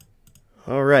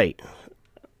All right.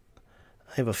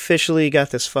 I've officially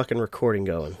got this fucking recording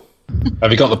going.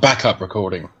 Have you got the backup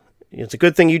recording? It's a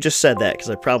good thing you just said that, because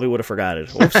I probably would have forgot it.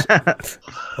 Whoops.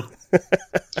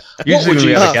 Usually when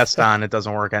we have a guest on, it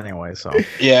doesn't work anyway, so...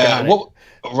 Yeah,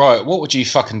 what would you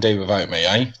fucking do without me,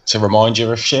 eh? To remind you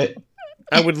of shit?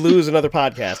 I would lose another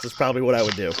podcast, is probably what I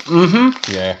would do.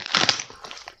 Mm-hmm. Yeah.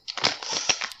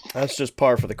 That's just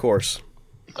par for the course.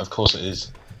 Of course it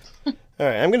is. All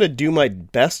right, I'm going to do my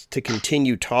best to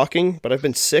continue talking, but I've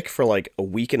been sick for like a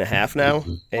week and a half now,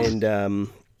 and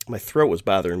my throat was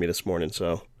bothering me this morning,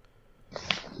 so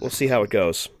we'll see how it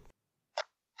goes.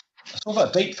 It's all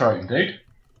that deep throating, dude.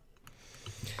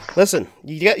 Listen,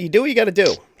 you do what you got to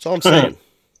do. That's all I'm saying.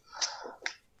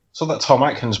 It's all that Tom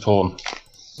Atkins porn.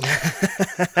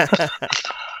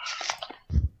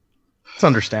 It's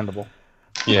understandable.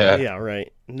 Yeah. Yeah,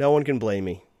 right. No one can blame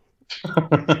me.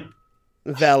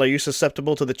 Val, are you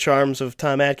susceptible to the charms of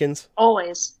Tom Atkins?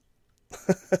 Always.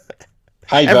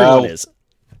 Hey, Everyone Val. is.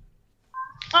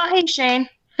 Oh, hey, Shane.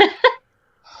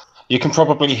 You can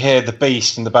probably hear the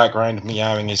beast in the background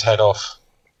meowing his head off.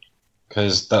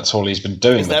 Because that's all he's been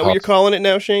doing. Is that what you're calling it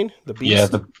now, Shane? The beast? Yeah,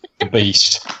 the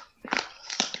beast.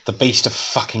 The beast of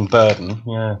fucking burden,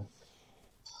 yeah.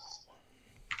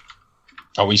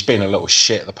 Oh, he's been a little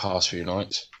shit the past few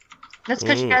nights. That's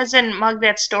because you guys didn't mug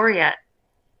that store yet.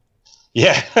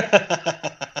 Yeah.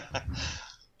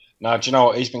 Now, do you know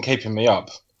what? He's been keeping me up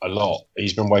a lot.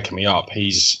 He's been waking me up.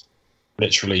 He's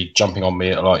literally jumping on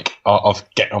me at like,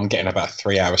 I'm getting about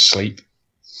 3 hours sleep.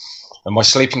 And my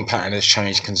sleeping pattern has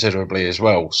changed considerably as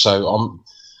well. So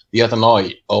the other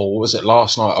night, or was it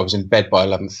last night, I was in bed by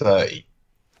 11:30.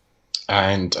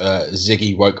 And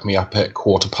Ziggy woke me up at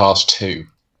 2:15.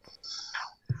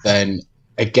 Then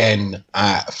again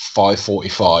at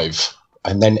 5:45.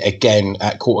 And then again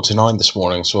at 8:45 this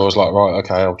morning. So I was like, right,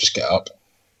 okay, I'll just get up.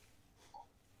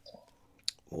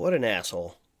 What an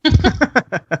asshole.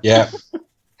 Yeah.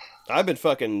 I've been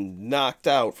fucking knocked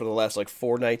out for the last like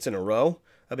 4 nights in a row.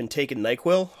 I've been taking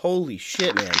NyQuil. Holy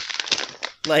shit, man.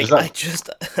 Like, I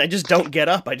just don't get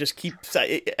up. I just keep...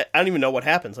 I don't even know what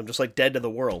happens. I'm just like dead to the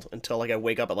world until like I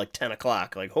wake up at like 10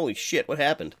 o'clock. Like, holy shit, what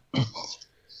happened?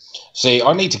 See,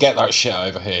 I need to get that shit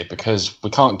over here because we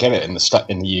can't get it in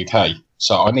the UK.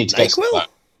 So I need to get some of that.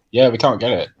 Yeah, we can't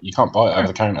get it. You can't buy it over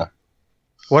the counter.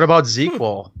 What about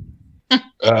ZzzQuil?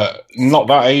 Not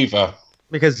that either.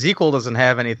 Because ZzzQuil doesn't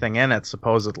have anything in it,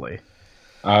 supposedly.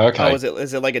 Okay. Oh,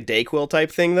 is it like a Dayquil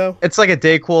type thing, though? It's like a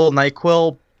Dayquil,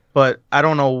 NyQuil, but I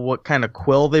don't know what kind of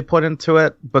quill they put into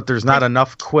it, but there's not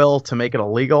enough quill to make it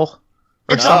illegal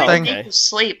or It's something. to make you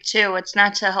sleep, too. It's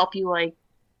not to help you, like,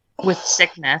 with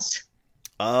sickness.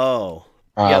 Oh.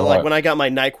 Yeah, like right. when I got my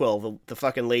NyQuil, the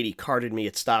fucking lady carded me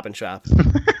at Stop and Shop. Listen,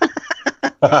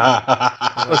 Come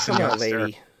on, youngster.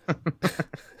 lady.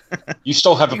 You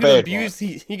still have a beard, Ryan.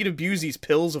 You can abuse these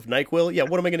pills of NyQuil? Yeah,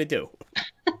 what am I going to do?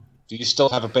 Do you still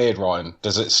have a beard, Ryan?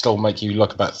 Does it still make you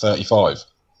look about 35?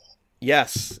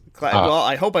 Yes. Well,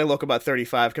 I hope I look about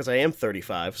 35 because I am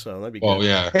 35, so that'd be good. Well,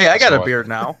 yeah. Hey, I got a That's beard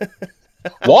now. right.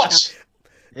 What?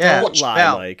 Yeah, Don't lie,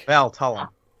 Val, Mike. Val, tell him.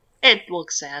 It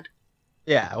looks sad.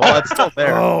 Yeah, well, it's still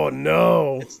there. Oh,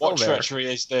 no. It's still What there.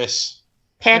 treachery is this?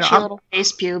 Patchy I'm- little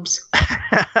face pubes.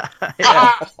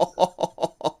 Yeah.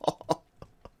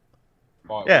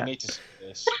 Right, Yeah. we need to see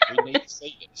this. We need to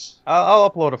see this. I'll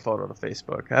upload a photo to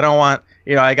Facebook. I don't want,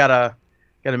 I gotta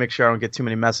make sure I don't get too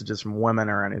many messages from women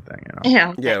or anything,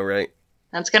 Yeah, Yeah, right.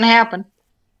 that's going to happen.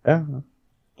 Yeah.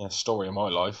 Yeah, story of my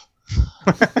life.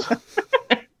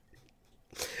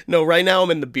 No, right now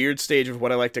I'm in the beard stage of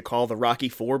what I like to call the Rocky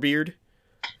IV beard.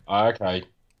 Okay.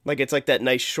 Like, it's like that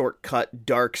nice shortcut,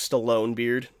 dark Stallone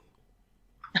beard.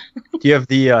 Do you have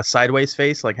the sideways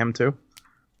face like him too?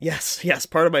 Yes,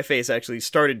 part of my face actually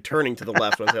started turning to the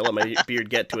left once I let my beard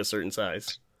get to a certain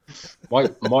size. My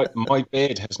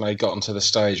beard has now gotten to the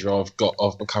stage where I've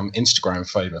become Instagram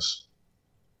famous.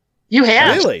 You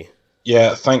have. Really?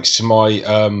 Yeah, thanks to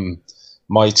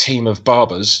my team of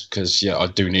barbers, because I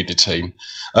do need a team.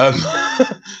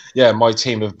 Yeah, my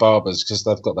team of barbers, because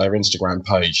they've got their Instagram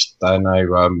page. They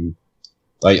now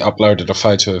they uploaded a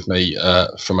photo of me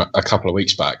from a couple of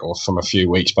weeks back, or from a few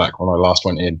weeks back when I last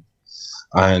went in,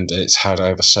 and it's had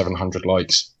over 700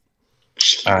 likes.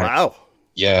 And Wow.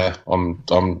 yeah, I'm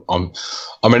an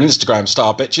Instagram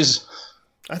star, bitches.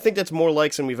 I think that's more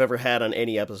likes than we've ever had on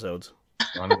any episodes.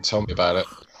 Don't tell me about it.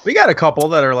 We got a couple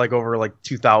that are like over like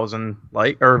 2,000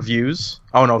 views.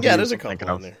 Oh no, Yeah, views there's a I'm thinking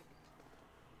couple of. in there.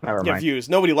 Never Yeah, mind. views.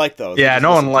 Nobody liked those. Yeah, They no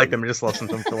just one listened liked to them. Just listened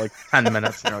to them for like 10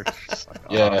 minutes. And just like,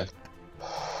 oh. Yeah.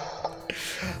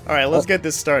 All right, let's get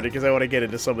this started because I want to get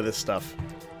into some of this stuff.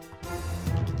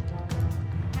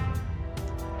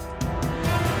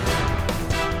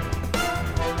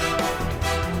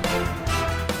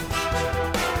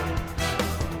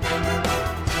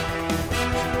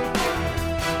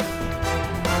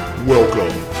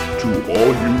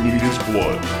 Is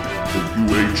Blood, the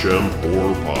UHM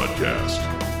Horror Podcast,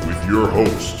 with your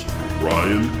hosts,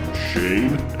 Ryan,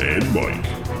 Shane, and Mike.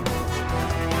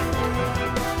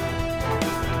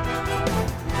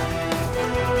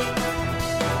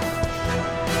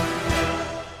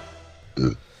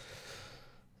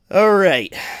 All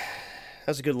right.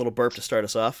 That's a good little burp to start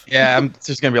us off. Yeah,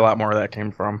 there's going to be a lot more where that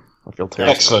came from. I feel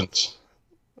terrible. Excellent.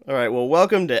 All right, well,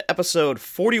 welcome to episode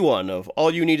 41 of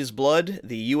All You Need Is Blood,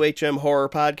 the UHM Horror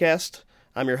Podcast.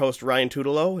 I'm your host, Ryan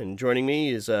Tutelo, and joining me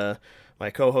is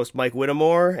my co-host, Mike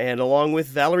Whittemore, and along with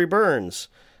Valerie Burns,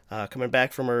 coming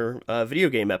back from her video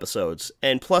game episodes,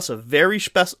 and plus a very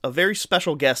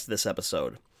special guest this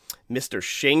episode, Mr.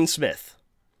 Shane Smith.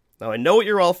 Now, I know what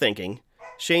you're all thinking.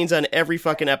 Shane's on every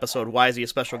fucking episode. Why is he a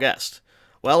special guest?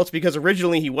 Well, it's because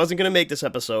originally he wasn't going to make this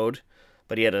episode,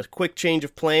 but he had a quick change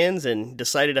of plans and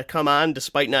decided to come on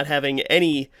despite not having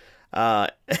any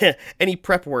any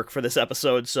prep work for this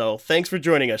episode. So thanks for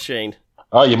joining us, Shane.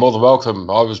 Oh, you're more than welcome.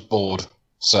 I was bored,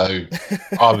 so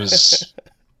I was.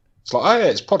 It's like, oh yeah,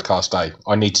 it's podcast day.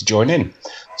 I need to join in.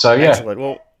 So yeah. Excellent.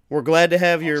 Well, we're glad to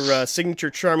have your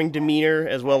signature charming demeanor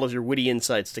as well as your witty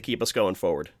insights to keep us going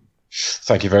forward.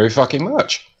 Thank you very fucking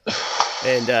much.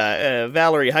 And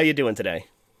Valerie, how you doing today?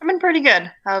 I've been pretty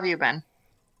good. How have you been?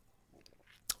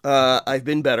 I've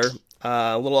been better.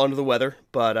 A little under the weather,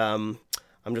 but I'm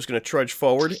just going to trudge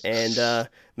forward and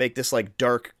make this like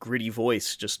dark, gritty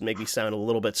voice just make me sound a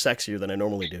little bit sexier than I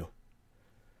normally do.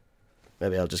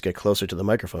 Maybe I'll just get closer to the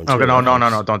microphone. Okay,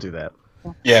 no, don't do that.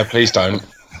 Yeah, please don't.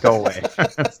 Go away.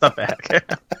 Step back.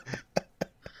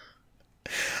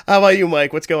 How about you,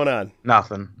 Mike? What's going on?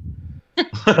 Nothing.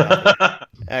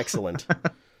 Excellent.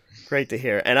 Great to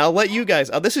hear. And I'll let you guys...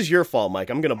 this is your fault, Mike.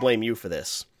 I'm going to blame you for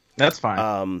this. That's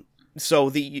fine. So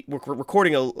we're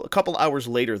recording a couple hours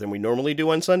later than we normally do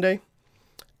on Sunday.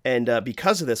 And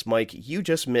because of this, Mike, you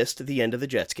just missed the end of the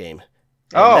Jets game.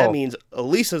 And that means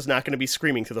Elisa's not going to be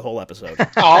screaming through the whole episode.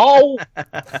 Oh!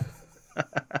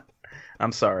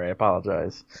 I'm sorry. I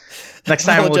apologize. Next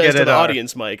time we'll get to it. The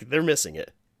audience, Mike. They're missing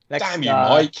it. Damn you,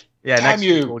 Mike. Yeah, Damn next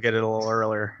you. week we'll get it a little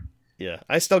earlier. Yeah,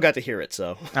 I still got to hear it,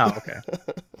 so. Oh, okay.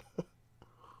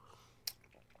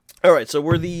 All right, so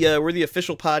we're the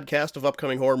official podcast of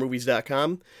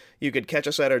upcominghorrormovies.com. You could catch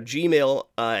us at our Gmail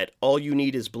at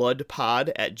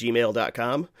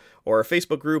allyouneedisbloodpod@gmail.com or our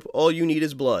Facebook group, All You Need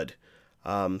Is Blood.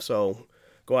 So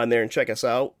go on there and check us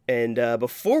out. And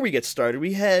before we get started,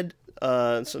 we had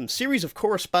some series of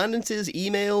correspondences,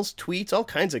 emails, tweets, all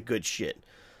kinds of good shit.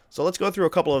 So let's go through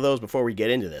a couple of those before we get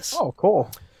into this. Oh,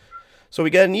 cool. So we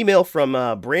got an email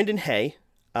from Brandon Hay,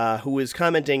 who is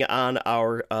commenting on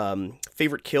our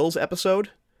favorite kills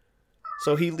episode.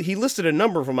 So he listed a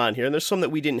number of them on here, and there's some that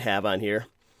we didn't have on here.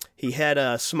 He had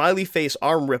a smiley face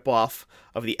arm ripoff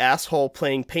of the asshole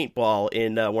playing paintball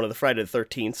in one of the Friday the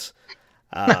 13th.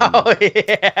 Oh,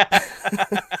 yeah.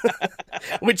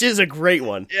 Which is a great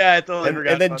one. Yeah, I totally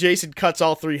forgot. And then Jason cuts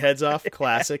all three heads off.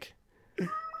 Classic.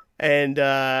 And,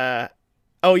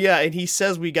 and he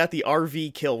says we got the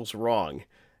RV kills wrong.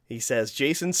 He says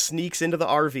Jason sneaks into the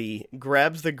RV,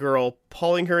 grabs the girl,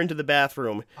 pulling her into the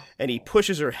bathroom, and he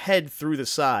pushes her head through the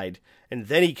side, and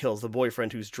then he kills the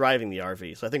boyfriend who's driving the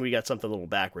RV. So I think we got something a little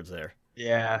backwards there.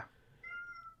 Yeah.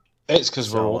 It's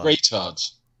because we're all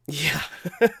retards. Yeah.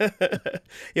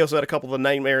 He also had a couple of the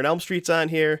Nightmare on Elm Streets on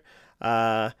here.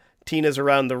 Tina's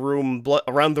around the room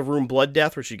blood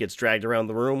death, where she gets dragged around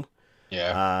the room.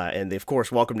 Yeah. And they, of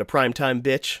course, Welcome to Primetime,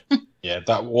 bitch. Yeah,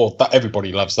 that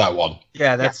everybody loves that one.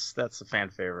 Yeah, that's a fan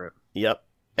favorite. Yep.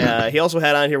 He also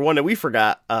had on here one that we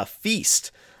forgot,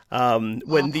 Feast.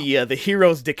 When the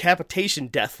hero's decapitation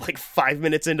death, like 5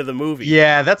 minutes into the movie.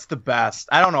 Yeah, that's the best.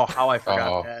 I don't know how I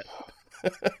forgot that.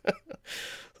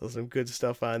 So some good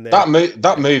stuff on there.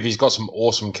 That movie's got some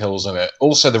awesome kills in it.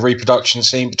 Also, the reproduction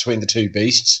scene between the two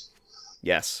beasts.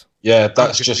 Yes. Yeah,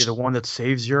 that's just the one that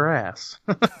saves your ass.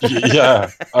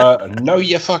 Yeah. No,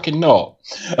 you're fucking not.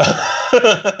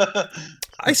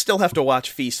 I still have to watch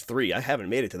Feast 3. I haven't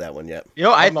made it to that one yet. You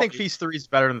know, I think Feast 3 is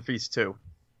better than Feast 2.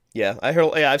 Yeah,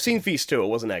 I've seen Feast 2. It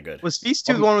wasn't that good. Was Feast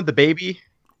 2 the one with the baby?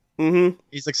 Mm-hmm.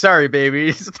 He's like, sorry, baby.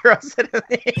 He just throws it in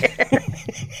the air.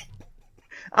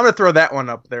 I'm going to throw that one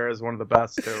up there as one of the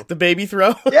best, too. The baby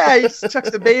throw? Yeah, he just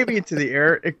chucks the baby into the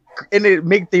air.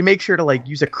 They make sure to, like,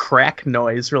 use a crack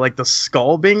noise for, like, the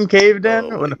skull being caved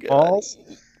in when it falls.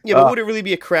 Yeah, but would it really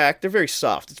be a crack? They're very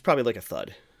soft. It's probably like a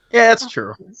thud. Yeah, that's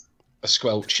true. A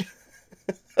squelch.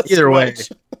 Either way,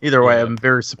 I'm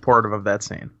very supportive of that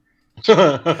scene.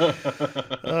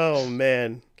 Oh,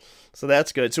 man. So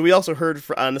that's good. So we also heard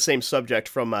on the same subject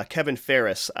from Kevin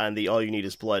Ferris on the All You Need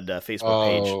Is Blood Facebook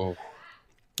page.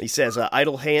 He says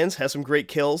Idle Hands has some great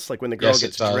kills, like when the girl Yes,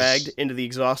 gets it does. dragged into the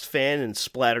exhaust fan and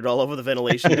splattered all over the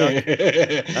ventilation duct.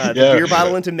 The beer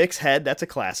bottle into Mick's head, that's a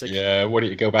classic. Yeah, why don't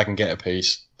you go back and get a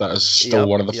piece? That is still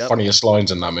one of the funniest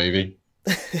lines in that movie.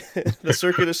 The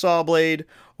circular saw blade,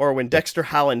 or when Dexter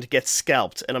Holland gets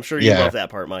scalped, and I'm sure you love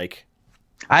that part, Mike.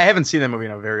 I haven't seen that movie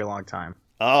in a very long time,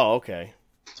 Oh, okay.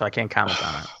 so I can't comment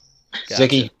on it. Gotcha.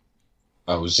 Ziggy.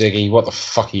 Oh, Ziggy, what the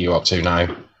fuck are you up to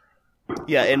now?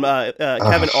 Yeah, and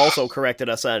Kevin also corrected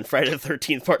us on Friday the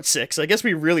 13th, Part 6. I guess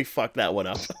we really fucked that one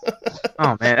up.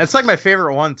 Oh man, it's like my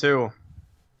favorite one too.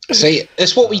 See,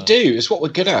 it's what we do. It's what we're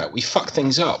good at. We fuck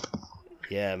things up.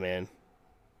 Yeah, man.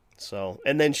 So,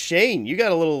 and then Shane, you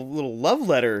got a little love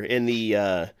letter in the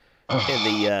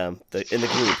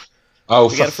group. Oh,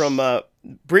 we got it from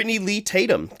Brittany Lee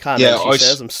Tatum. She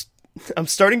says, I'm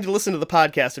starting to listen to the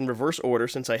podcast in reverse order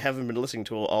since I haven't been listening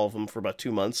to all of them for about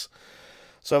 2 months.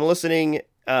 So I'm listening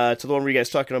to the one where you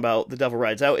guys talking about The Devil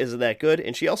Rides Out. Isn't that good?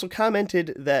 And she also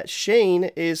commented that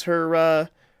Shane is her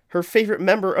favorite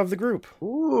member of the group.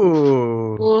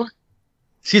 Ooh.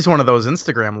 She's one of those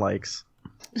Instagram likes.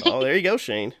 Oh, there you go,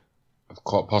 Shane.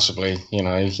 Quite possibly. You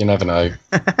know, you never know.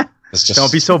 It's just...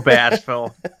 Don't be so bad,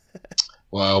 Phil.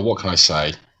 Well, what can I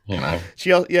say? You know.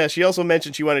 She also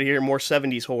mentioned she wanted to hear more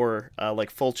 70s horror,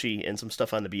 like Fulci and some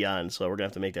stuff on the Beyond. So we're gonna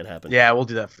have to make that happen. Yeah, we'll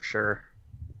do that for sure.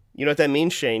 You know what that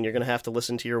means, Shane? You're gonna have to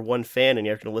listen to your one fan, and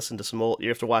you have to listen to you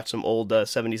have to watch some old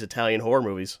 70s Italian horror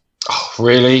movies. Oh,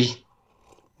 really?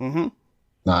 Mm-hmm.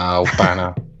 No,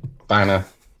 Banner.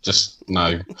 Just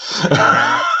no.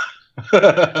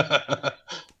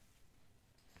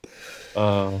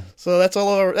 So that's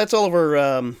all of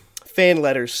our fan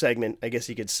letters segment, I guess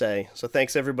you could say. So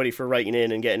thanks everybody for writing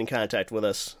in and getting in contact with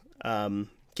us.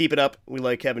 Keep it up. We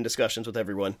like having discussions with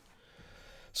everyone.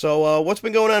 So what's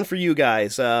been going on for you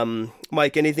guys?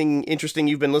 Mike, anything interesting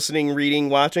you've been listening, reading,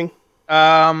 watching?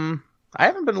 I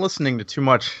haven't been listening to too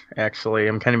much, actually.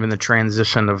 I'm kind of in the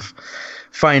transition of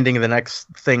finding the next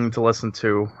thing to listen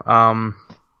to. I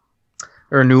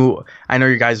know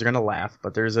you guys are going to laugh,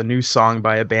 but there's a new song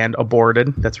by a band,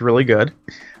 Aborted, that's really good.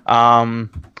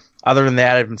 Other than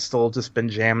that, I've still just been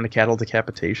jamming the Cattle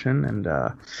Decapitation, and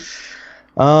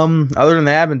other than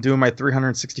that, I've been doing my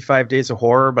 365 Days of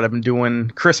Horror, but I've been doing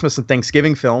Christmas and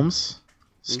Thanksgiving films,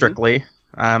 strictly.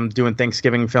 Mm-hmm. I'm doing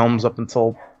Thanksgiving films up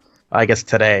until, I guess,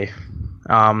 today.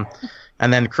 And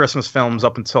then Christmas films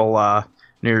up until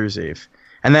New Year's Eve.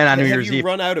 And then on New Year's Eve... Have you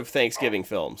run out of Thanksgiving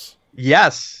films?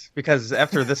 Yes, because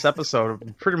after this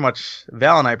episode,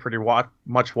 Val and I pretty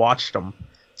much watched them.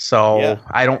 So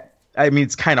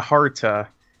it's kind of hard to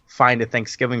find a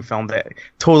Thanksgiving film that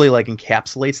totally like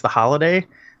encapsulates the holiday.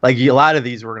 Like a lot of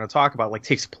these we're going to talk about like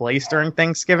takes place during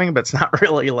Thanksgiving, but it's not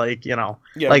really like,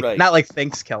 not like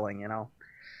Thanksgiving,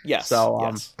 Yes. So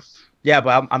yes. Yeah,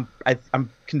 but I'm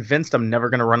convinced I'm never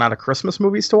going to run out of Christmas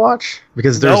movies to watch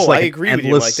because there's I agree an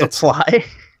endless with you, Mike. supply.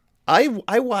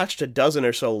 I watched a dozen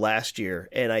or so last year,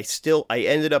 and I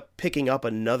ended up picking up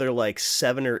another like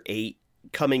 7 or 8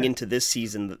 coming into this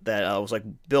season that I was like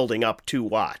building up to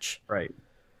watch. Right.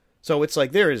 So it's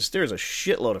like there's a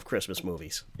shitload of Christmas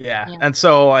movies. Yeah. And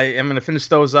so I am going to finish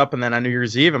those up, and then on New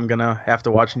Year's Eve I'm going to have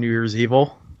to watch New Year's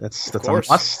Evil. That's a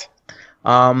must.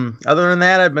 Other than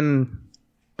that, I've been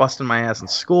busting my ass in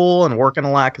school and working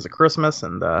a lot because of Christmas,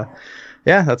 and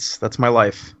that's my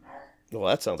life. Well,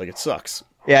 that sounds like it sucks.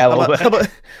 Yeah, a little bit.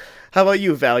 How about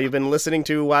you, Val? You've been listening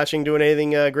to, watching, doing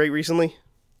anything great recently?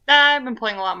 I've been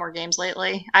playing a lot more games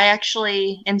lately. I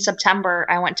actually, in September,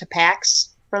 I went to PAX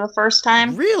for the first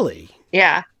time. Really?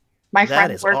 Yeah. My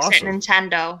friend works awesome. at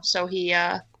Nintendo, so he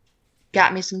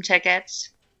got me some tickets.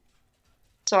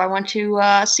 So I went to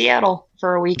Seattle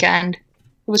for a weekend. It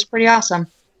was pretty awesome.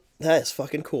 That is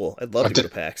fucking cool. I'd love to go to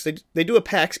PAX. They do a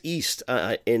PAX East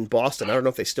in Boston. I don't know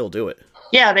if they still do it.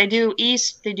 Yeah, they do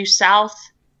East, they do South,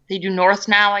 they do North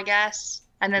now, I guess.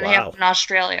 And then they have in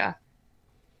Australia.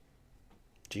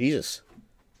 Jesus.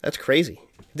 That's crazy.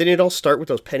 Didn't it all start with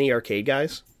those Penny Arcade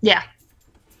guys? Yeah.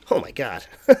 Oh my god.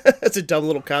 That's a dumb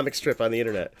little comic strip on the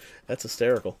internet. That's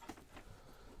hysterical.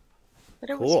 But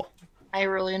it was, I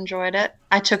really enjoyed it.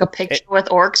 I took a picture with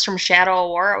orcs from Shadow of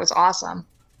War. It was awesome.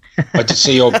 I did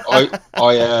see your.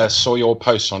 I saw your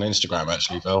posts on Instagram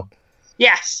actually, Phil.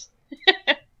 Yes.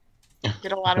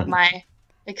 Did a lot of my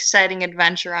exciting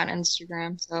adventure on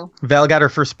Instagram. So Val got her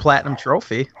first platinum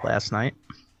trophy last night.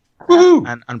 Woo!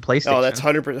 On PlayStation. Oh, that's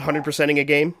 100%ing a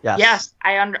game? Yes,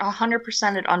 I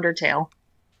 100%ed Undertale.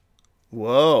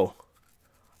 Whoa.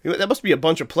 That must be a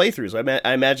bunch of playthroughs.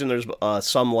 I imagine there's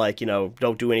some like,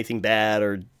 don't do anything bad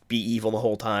or be evil the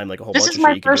whole time, like a whole bunch of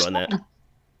shit you can do on that.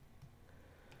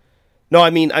 No,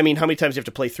 I mean, how many times do you have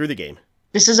to play through the game?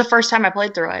 This is the first time I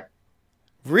played through it.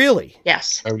 Really?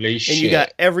 Yes. Holy shit. And you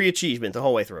got every achievement the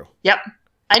whole way through. Yep.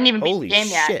 I didn't even beat Holy the game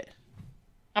yet. shit.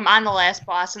 I'm on the last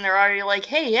boss, and they're already like,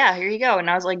 hey, yeah, here you go. And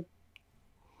I was like,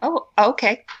 oh,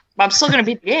 okay. But I'm still going to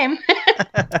beat the game.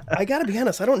 I gotta be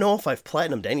honest, I don't know if I've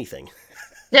platinumed anything.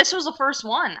 This was the first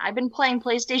one. I've been playing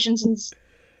PlayStation since,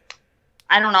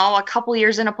 I don't know, a couple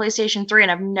years into PlayStation 3,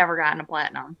 and I've never gotten a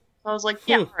platinum. So I was like,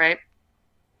 yeah, all right.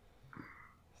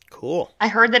 Cool. I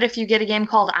heard that if you get a game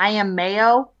called I Am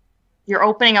Mayo, you're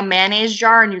opening a mayonnaise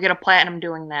jar, and you get a platinum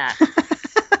doing that.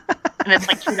 And it's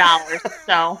like $2.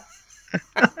 So,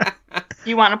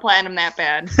 you want a platinum that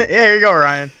bad. Yeah, here you go,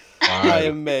 Ryan. I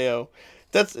Am Mayo.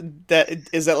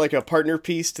 Is that like a partner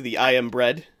piece to the I Am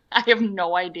Bread? I have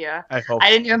no idea. I hope. I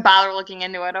didn't even bother looking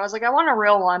into it. I was like, I want a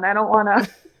real one. I don't want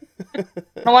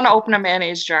to open a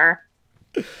mayonnaise jar.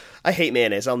 I hate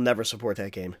mayonnaise. I'll never support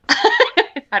that game.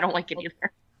 I don't like it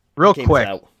either. Real Game's quick,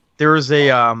 out. there was a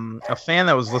fan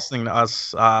that was listening to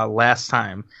us last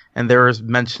time, and they was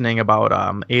mentioning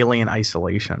about Alien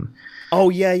Isolation. Oh,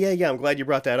 yeah. I'm glad you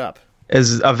brought that up.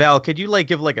 Val, could you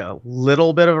give a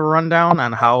little bit of a rundown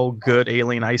on how good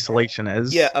Alien Isolation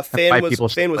is? Yeah, a fan Why was people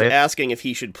should play it? asking if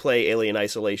he should play Alien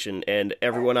Isolation, and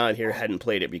everyone on here hadn't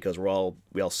played it because we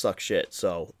all suck shit.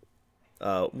 So,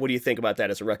 what do you think about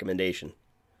that as a recommendation?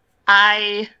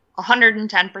 I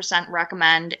 110%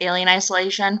 recommend Alien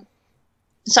Isolation.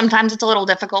 Sometimes it's a little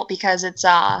difficult because it's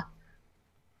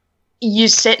you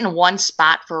sit in one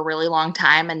spot for a really long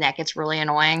time, and that gets really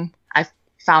annoying. I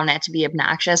found that to be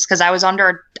obnoxious because I was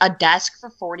under a desk for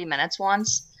 40 minutes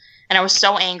once, and I was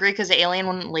so angry because the alien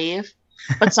wouldn't leave.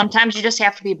 But sometimes you just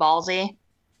have to be ballsy.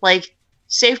 Like,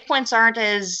 save points aren't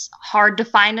as hard to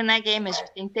find in that game as you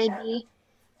think they'd be.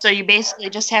 So you basically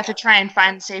just have to try and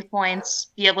find the save points,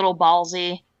 be a little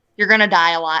ballsy. You're going to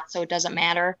die a lot, so it doesn't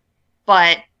matter.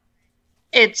 But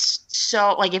it's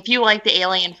so, if you like the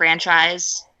Alien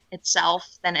franchise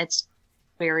itself, then it's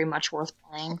very much worth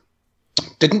playing.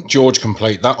 Didn't George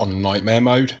complete that on Nightmare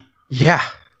mode? Yeah.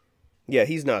 Yeah,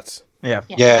 he's nuts. Yeah.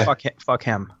 Yeah. Fuck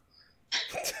him.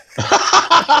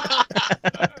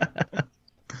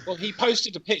 Well, he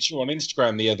posted a picture on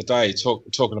Instagram the other day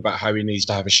talking about how he needs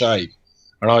to have a shave.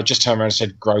 And I just turned around and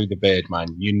said, grow the beard, man.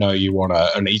 You know you want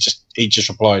to. And he just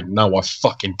replied, no, I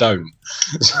fucking don't.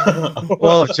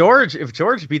 Well, if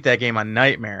George beat that game on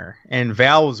Nightmare and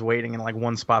Val was waiting in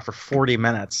one spot for 40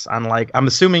 minutes on I'm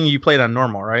assuming you played on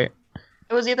normal, right?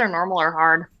 It was either normal or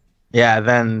hard. Yeah,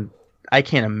 then I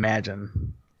can't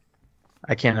imagine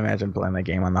playing that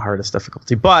game on the hardest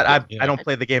difficulty. But I don't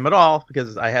play the game at all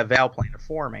because I have Val playing it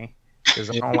for me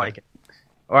because I don't like it.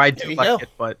 Or I do like it,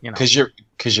 but because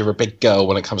you're a big girl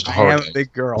when it comes to horror. I am a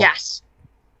big girl. Yes.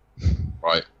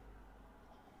 Right.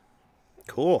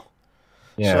 Cool.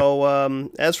 Yeah. So,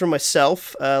 as for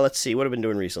myself, let's see, what have I been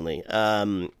doing recently?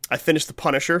 I finished The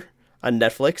Punisher on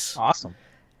Netflix. Awesome.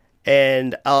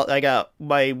 And I got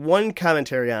my one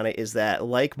commentary on it is that,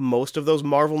 like most of those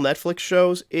Marvel Netflix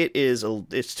shows,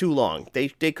 it's too long. They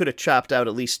could have chopped out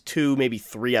at least 2, maybe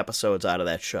 3 episodes out of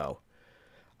that show,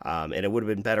 and it would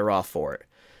have been better off for it.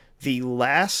 The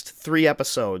last 3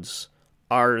 episodes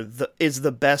is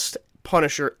the best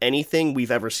Punisher anything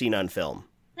we've ever seen on film.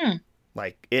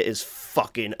 It is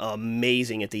fucking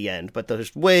amazing at the end, but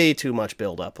there's way too much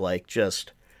build-up,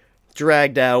 just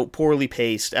dragged out, poorly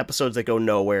paced, episodes that go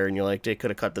nowhere, and you're like, they could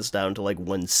have cut this down to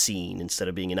 1 scene instead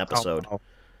of being an episode. Oh.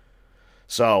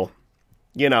 So,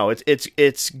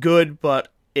 it's good, but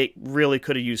it really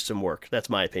could have used some work. That's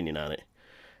my opinion on it.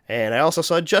 And I also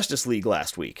saw Justice League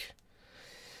last week.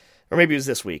 Or maybe it was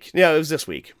this week. Yeah, it was this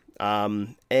week.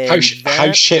 How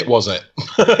shit was it?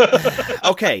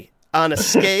 Okay, on a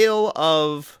scale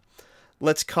of,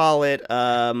 let's call it,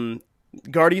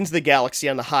 Guardians of the Galaxy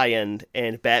on the high end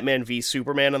and Batman v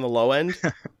Superman on the low end,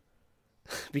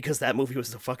 because that movie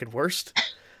was the fucking worst,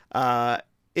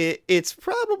 it's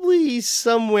probably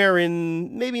somewhere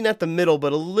in, maybe not the middle,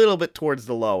 but a little bit towards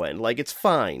the low end. It's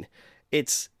fine.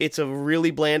 It's a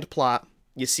really bland plot.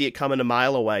 You see it coming a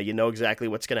mile away. You know exactly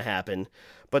what's going to happen.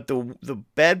 But the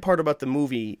bad part about the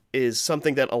movie is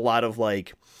something that a lot of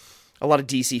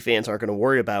DC fans aren't going to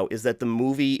worry about, is that the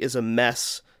movie is a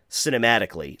mess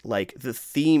cinematically.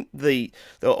 The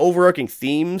overarching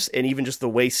themes and even just the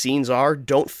way scenes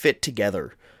don't fit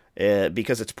together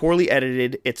because it's poorly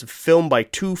edited. It's filmed by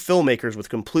 2 filmmakers with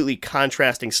completely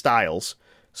contrasting styles.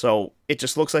 So it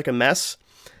just looks like a mess.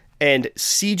 And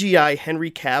CGI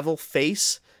Henry Cavill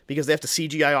face, because they have to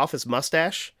CGI off his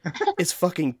mustache, is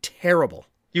fucking terrible.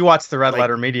 You watched the Red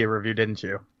Letter Media review, didn't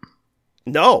you?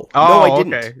 No, Oh, I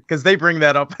didn't. okay. Because they bring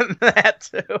that up in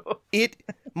that too.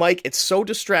 Mike, it's so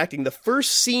distracting. The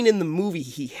first scene in the movie,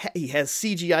 he has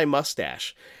CGI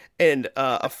mustache. And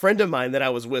a friend of mine that I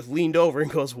was with leaned over and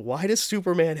goes, "Why does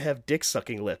Superman have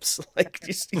dick-sucking lips?" Like,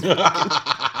 just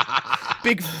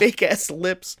big fake-ass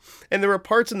lips. And there were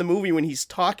parts in the movie when he's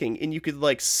talking, and you could,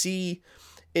 like, see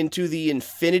into the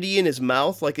infinity in his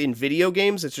mouth, like in video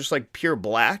games. It's just, like, pure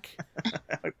black.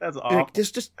 That's awful. Like,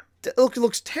 it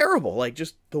looks terrible. Like,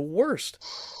 just the worst.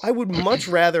 I would much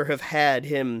rather have had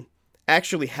him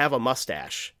actually have a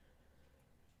mustache.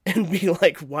 And be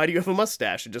like, "Why do you have a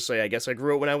mustache?" And just say, "I guess I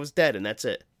grew it when I was dead, and that's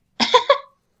it."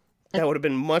 That would have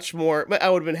been much more...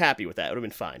 I would have been happy with that. It would have been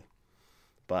fine.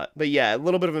 But yeah, a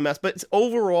little bit of a mess. But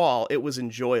overall, it was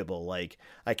enjoyable. Like,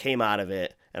 I came out of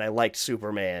it, and I liked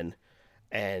Superman,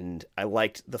 and I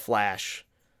liked The Flash,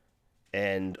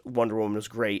 and Wonder Woman was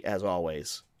great, as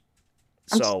always.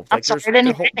 So, I'm sorry, I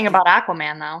didn't hear anything about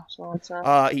Aquaman, though. So it's,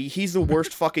 he's the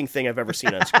worst fucking thing I've ever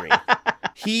seen on screen.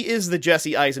 He is the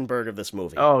Jesse Eisenberg of this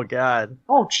movie. Oh, God.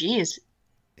 Oh, jeez.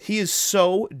 He is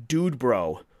so dude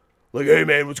bro. Like, "Hey,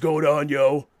 man, what's going on,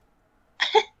 yo?"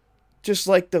 Just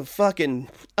like the fucking...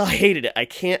 I hated it. I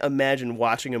can't imagine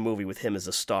watching a movie with him as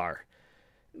a star.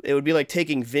 It would be like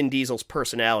taking Vin Diesel's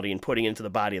personality and putting it into the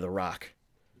body of The Rock.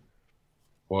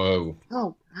 Whoa.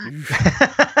 Oh,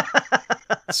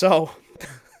 So,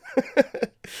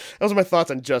 those are my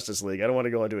thoughts on Justice League. I don't want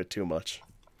to go into it too much.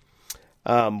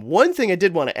 One thing I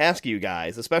did want to ask you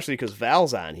guys, especially because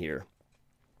Val's on here.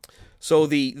 So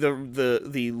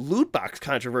the loot box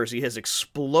controversy has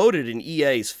exploded in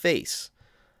EA's face.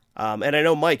 And I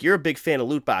know, Mike, you're a big fan of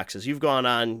loot boxes. You've gone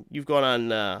on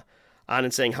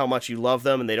and saying how much you love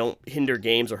them and they don't hinder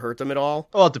games or hurt them at all.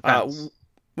 Well, it depends.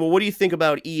 Well, what do you think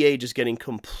about EA just getting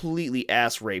completely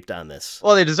ass raped on this?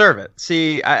 Well, they deserve it.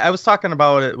 See, I was talking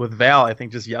about it with Val, I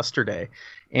think, just yesterday.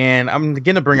 And I'm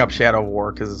going to bring up Shadow of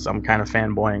War because I'm kind of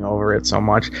fanboying over it so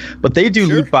much. But they do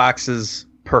loot boxes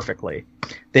perfectly.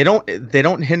 They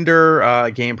don't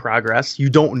hinder game progress. You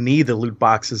don't need the loot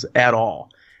boxes at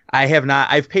all.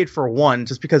 I've paid for one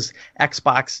just because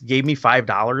Xbox gave me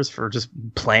 $5 for just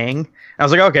playing. I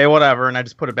was like, okay, whatever. And I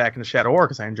just put it back into Shadow of War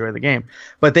because I enjoy the game.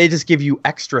 But they just give you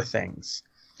extra things.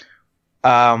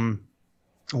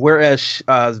 Whereas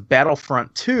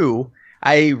Battlefront 2,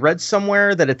 I read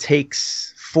somewhere that it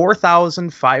takes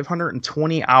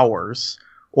 4,520 hours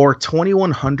or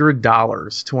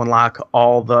 $2,100 to unlock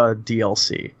all the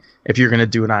DLC if you're going to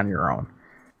do it on your own.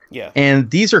 Yeah. And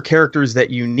these are characters that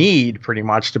you need pretty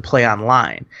much to play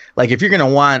online. Like if you're going to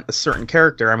want a certain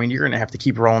character, I mean, you're going to have to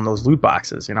keep rolling those loot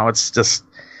boxes. You know, it's just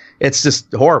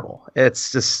horrible.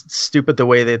 It's just stupid the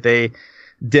way that they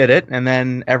did it. And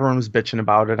then everyone was bitching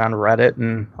about it on Reddit.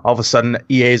 And all of a sudden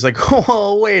EA's like,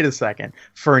 "Oh, wait a second.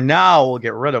 For now, we'll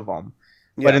get rid of them.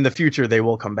 Yeah. But in the future, they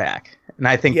will come back." And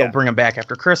I think they'll bring them back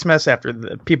after Christmas, after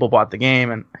the people bought the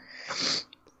game.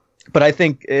 But I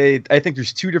think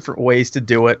there's two different ways to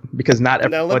do it because not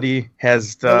everybody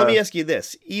has the... Now let me ask you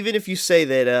this: even if you say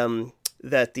that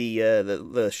that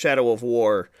the Shadow of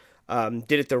War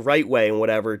did it the right way and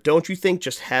whatever, don't you think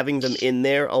just having them in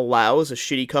there allows a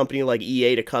shitty company like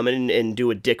EA to come in and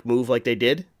do a dick move like they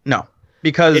did? No,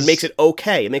 because it makes it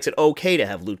okay. It makes it okay to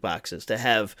have loot boxes, to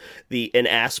have an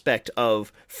aspect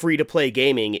of free to play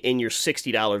gaming in your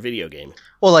 $60 video game.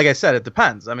 Well, like I said, it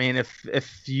depends. I mean, if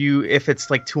it's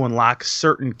like to unlock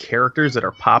certain characters that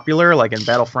are popular, like in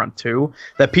Battlefront 2,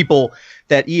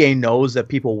 that EA knows that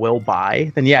people will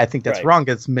buy, then yeah, I think that's wrong.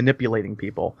 It's manipulating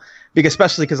people,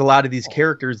 especially because a lot of these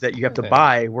characters that you have to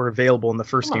buy were available in the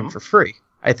first game for free.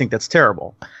 I think that's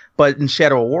terrible. But in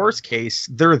Shadow of War's case,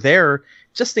 they're there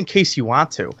just in case you want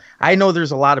to. I know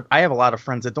I have a lot of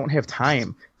friends that don't have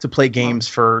time to play games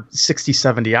for 60,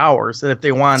 70 hours. And if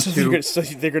they want so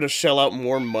they're going to shell out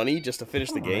more money just to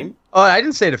finish the game? Oh, I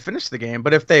didn't say to finish the game,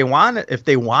 but if they want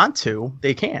to,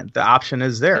 they can. The option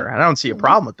is there. And I don't see a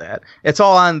problem with that. It's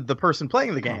all on the person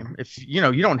playing the game. If you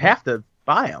don't have to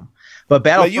buy them. But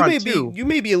Battlefront 2, you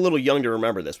may be a little young to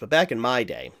remember this, but back in my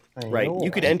day,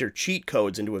 you could enter cheat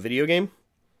codes into a video game.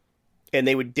 And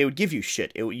they would give you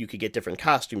shit. You could get different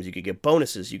costumes. You could get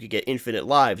bonuses. You could get infinite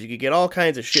lives. You could get all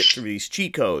kinds of shit through these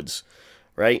cheat codes,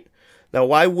 right? Now,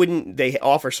 why wouldn't they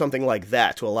offer something like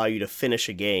that to allow you to finish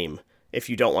a game if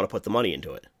you don't want to put the money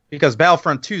into it? Because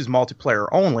Battlefront 2 is multiplayer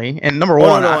only, and number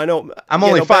one, I know. I'm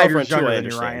only 5 years younger than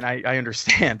you, Ryan. I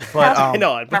understand, but I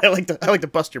know. I like to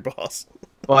bust your balls.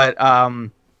 But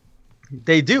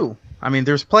they do. I mean,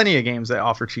 there's plenty of games that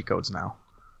offer cheat codes now.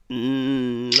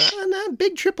 Not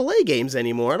big AAA games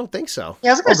anymore. I don't think so. Yeah,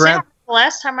 I was going to say, the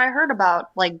last time I heard about,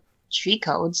 cheat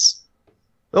codes.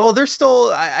 Oh, there's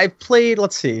still... I've played,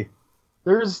 let's see.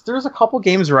 There's a couple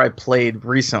games where I played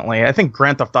recently. I think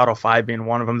Grand Theft Auto 5 being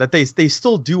one of them that they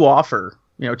still do offer,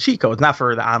 cheat codes, not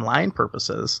for the online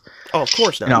purposes. Oh, of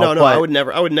course not. No, but, I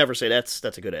would never say that's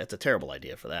a terrible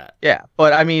idea for that. Yeah,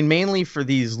 but I mean, mainly for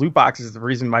these loot boxes, the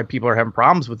reason why people are having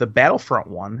problems with the Battlefront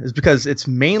one is because it's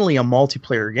mainly a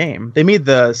multiplayer game. They made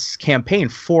the campaign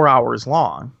 4 hours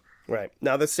long. Right.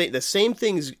 Now the same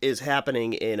thing is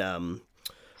happening in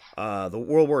the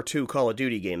World War II Call of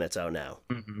Duty game that's out now.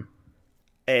 Mm-hmm.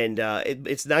 And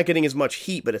it's not getting as much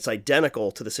heat, but it's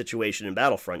identical to the situation in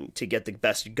Battlefront. To get the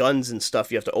best guns and stuff,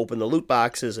 you have to open the loot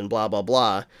boxes and blah, blah,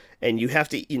 blah. And you have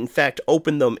to, in fact,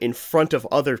 open them in front of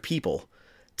other people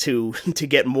to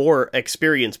get more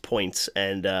experience points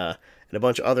and a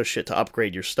bunch of other shit to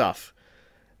upgrade your stuff.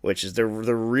 Which is, they're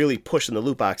really pushing the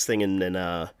loot box thing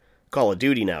in Call of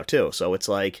Duty now, too. So it's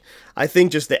like, I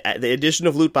think just the addition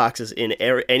of loot boxes in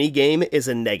any game is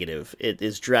a negative. It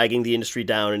is dragging the industry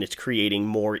down, and it's creating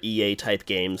more EA-type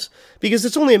games. Because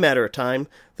it's only a matter of time.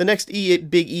 The next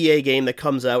big EA game that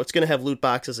comes out, it's going to have loot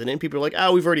boxes in it, and people are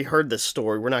like, we've already heard this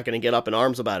story. We're not going to get up in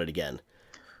arms about it again.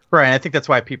 Right, I think that's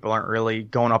why people aren't really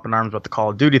going up in arms with the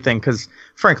Call of Duty thing, because,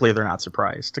 frankly, they're not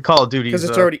surprised. The Call of Duty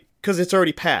because it's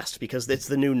already passed, because it's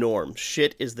the new norm.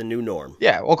 Shit is the new norm.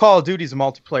 Yeah, well, Call of Duty's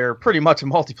pretty much a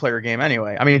multiplayer game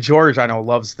anyway. I mean, George, I know,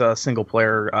 loves the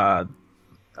single-player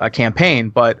campaign,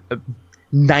 but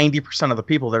 90% of the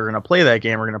people that are going to play that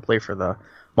game are going to play for the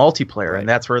multiplayer, right. And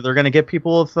that's where they're going to get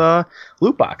people with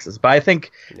loot boxes. But I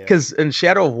think, because in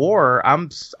Shadow of War,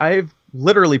 I've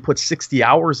literally put 60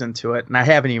 hours into it, and I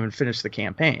haven't even finished the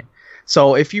campaign.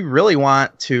 So if you really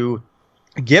want to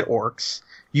get orcs,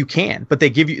 you can, but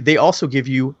they also give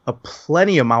you a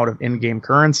plenty amount of in-game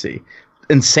currency,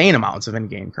 insane amounts of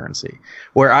in-game currency,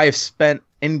 where I have spent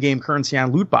in-game currency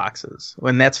on loot boxes,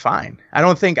 and that's fine.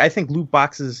 I think loot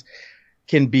boxes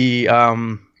can be a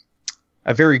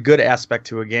very good aspect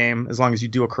to a game as long as you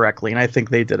do it correctly, and I think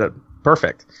they did it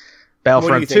perfect.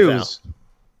 Battlefront 2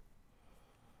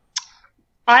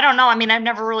 I don't know. I mean, I've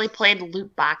never really played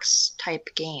loot box type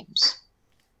games.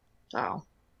 So.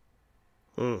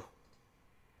 I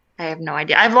have no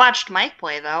idea. I've watched Mike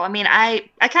play, though. I mean, I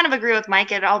kind of agree with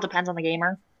Mike. It all depends on the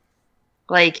gamer.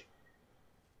 Like,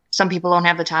 some people don't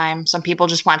have the time. Some people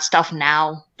just want stuff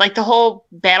now. Like, the whole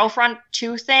Battlefront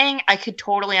 2 thing, I could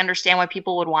totally understand why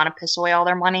people would want to piss away all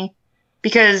their money.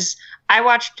 Because I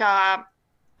watched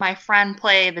my friend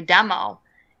play the demo,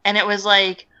 and it was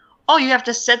like, oh, you have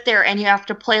to sit there and you have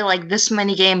to play like this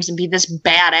many games and be this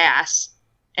badass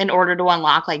in order to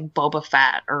unlock like Boba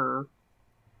Fett or,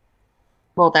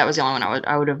 well, that was the only one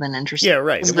I would have been interested in. Yeah,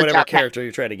 right. Whatever character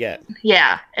you're trying to get.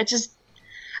 Yeah, I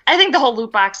think the whole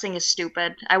loot box thing is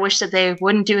stupid. I wish that they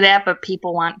wouldn't do that, but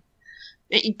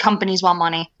companies want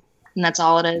money, and that's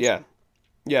all it is.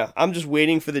 Yeah. I'm just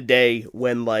waiting for the day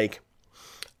when like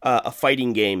a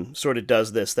fighting game sort of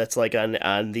does this. That's like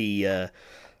on the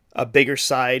a bigger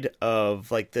side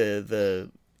of like the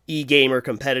e-gamer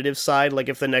competitive side. Like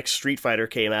if the next Street Fighter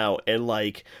came out and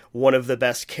like one of the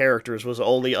best characters was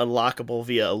only unlockable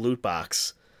via a loot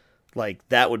box, like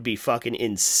that would be fucking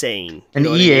insane. And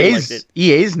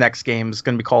EA's next game is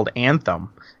going to be called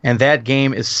Anthem, and that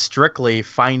game is strictly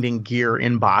finding gear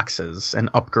in boxes and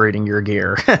upgrading your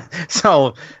gear.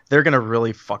 So they're going to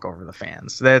really fuck over the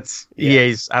fans. That's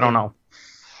EA's. I don't know.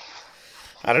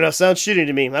 Sounds shitty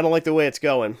to me. I don't like the way it's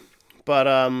going. But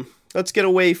let's get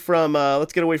away from our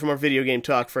video game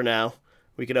talk for now.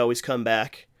 We could always come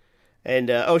back.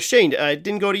 And Shane, I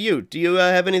didn't go to you. Do you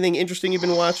have anything interesting you've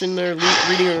been watching or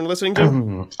reading or listening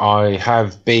to? I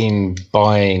have been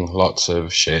buying lots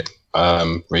of shit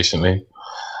recently.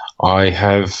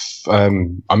 I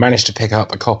managed to pick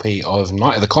up a copy of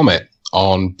Night of the Comet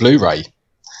on Blu-ray.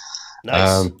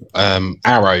 Nice.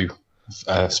 Arrow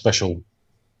special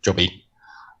jobby,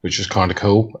 which was kind of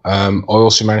cool. I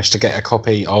also managed to get a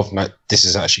copy of... this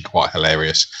is actually quite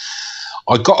hilarious.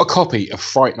 I got a copy of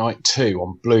Fright Night 2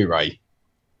 on Blu-ray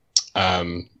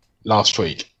last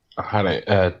week. I had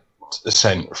it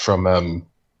sent from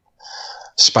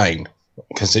Spain,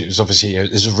 because it was obviously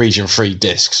it's a region 3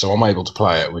 disc, so I'm able to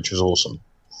play it, which was awesome.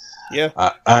 Yeah.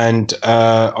 And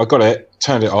I got it,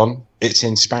 turned it on. It's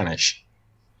in Spanish.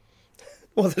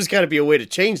 Well, there's got to be a way to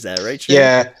change that, right, Shane?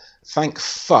 Yeah. Thank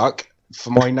fuck for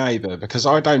my neighbour, because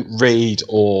I don't read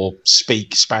or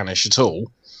speak Spanish at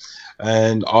all.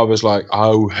 And I was like,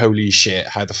 "Oh, holy shit!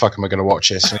 How the fuck am I going to watch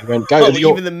this?" And he went, "Go to the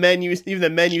even the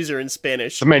menus are in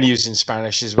Spanish. The menus in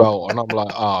Spanish as well." And I'm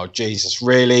like, "Oh, Jesus,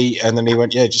 really?" And then he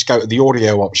went, "Yeah, just go to the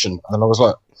audio option." And I was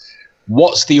like,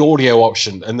 what's the audio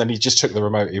option? And then he just took the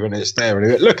remote, he went, it's there, and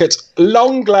he went, look, it's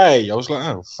Longley. I was like,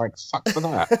 oh, thank fuck for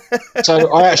that.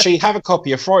 So I actually have a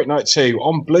copy of Fright Night 2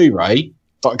 on Blu-ray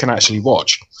that I can actually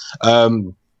watch.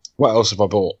 What else have I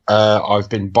bought? I've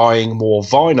been buying more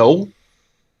vinyl.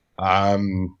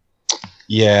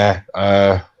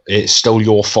 It's still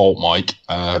your fault, Mike.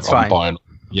 That's fine. Buying,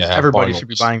 everybody vinyls. should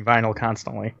be buying vinyl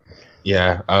constantly.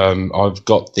 Yeah, I've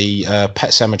got the Pet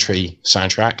Sematary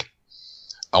soundtrack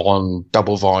on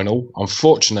double vinyl.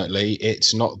 Unfortunately,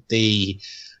 it's not the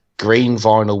green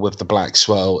vinyl with the black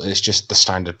swirl. It's just the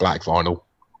standard black vinyl.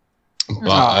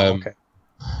 But okay.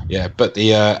 Yeah, but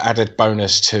the added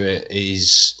bonus to it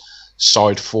is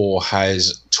side 4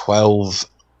 has 12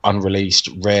 unreleased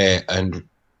rare and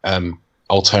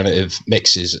alternative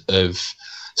mixes of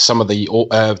some of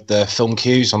the film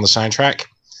cues on the soundtrack.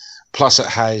 Plus, it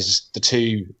has the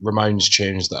 2 Ramones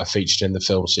tunes that are featured in the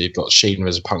film. So you've got Sheena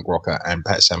as a punk rocker and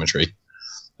Pet Sematary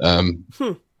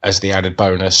as the added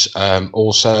bonus.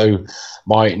 Also,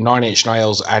 my 9 Inch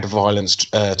Nails Add Violence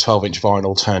 12-inch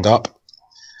vinyl turned up,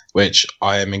 which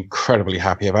I am incredibly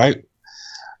happy about.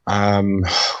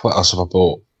 What else have I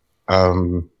bought?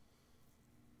 I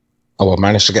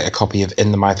managed to get a copy of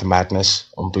In the Mouth of Madness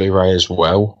on Blu-ray as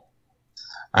well.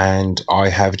 And I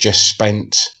have just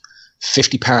spent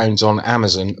 £50 on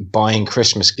Amazon buying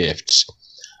Christmas gifts.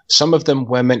 Some of them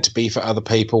were meant to be for other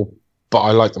people, but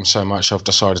I like them so much I've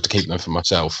decided to keep them for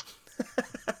myself.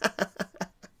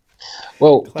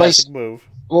 Classic move.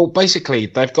 Well, basically,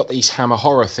 they've got these Hammer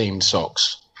horror themed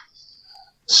socks.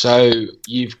 So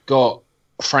you've got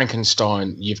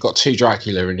Frankenstein, you've got 2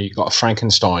 Dracula, and you've got a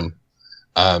Frankenstein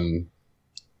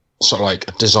sort of like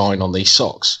a design on these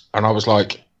socks. And I was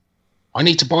like, I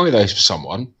need to buy those for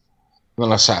someone. And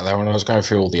then I sat there and I was going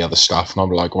through all the other stuff, and I'm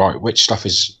like, right, which stuff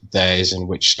is theirs and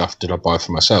which stuff did I buy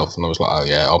for myself? And I was like, oh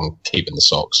yeah, I'm keeping the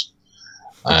socks.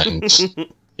 And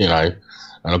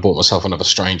and I bought myself another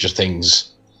Stranger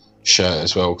Things shirt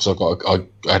as well, because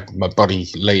I had my buddy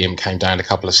Liam came down a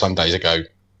couple of Sundays ago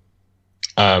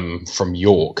from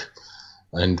York,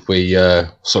 and we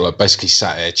sort of basically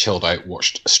sat there, chilled out,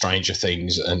 watched Stranger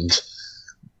Things, and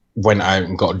went out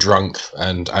and got drunk,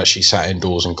 and actually sat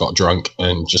indoors and got drunk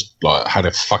and just like had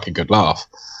a fucking good laugh.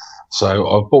 So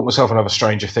I bought myself another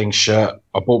Stranger Things shirt.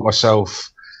 I bought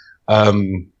myself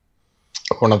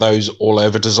one of those all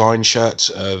over design shirts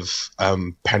of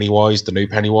Pennywise, the new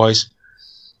Pennywise,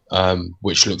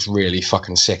 which looks really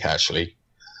fucking sick actually.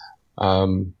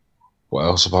 What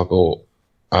else have I bought?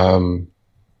 Not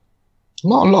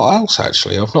a lot else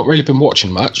actually. I've not really been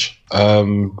watching much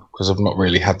because I've not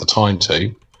really had the time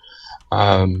to.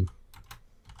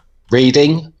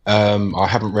 Reading, I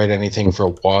haven't read anything for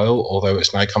a while, although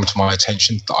it's now come to my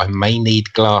attention that I may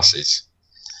need glasses.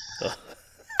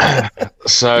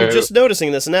 So you're just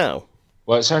noticing this now.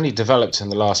 Well, it's only developed in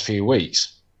the last few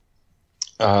weeks.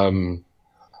 So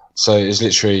it's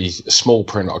literally small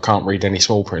print. I can't read any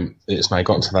small print. It's now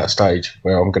gotten to that stage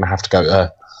where I'm going to have to go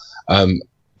to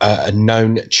a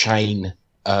known chain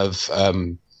of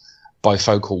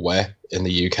bifocal wear in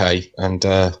the UK and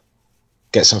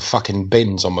get some fucking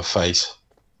bins on my face.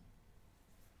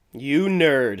 You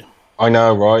nerd. I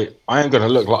know, right? I am going to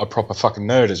look like a proper fucking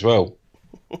nerd as well.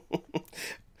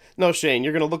 No, Shane,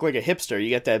 you're going to look like a hipster.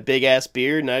 You got that big-ass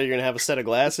beard, now you're going to have a set of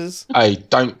glasses? Hey,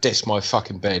 don't diss my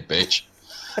fucking beard, bitch.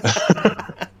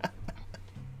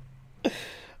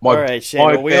 All right, Shane,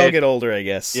 well, we all get older, I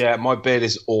guess. Yeah, my beard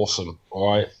is awesome,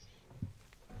 all right?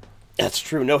 That's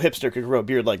true. No hipster could grow a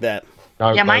beard like that.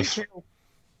 No, Yeah, mine too.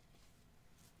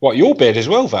 What, your beard as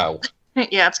well, Val?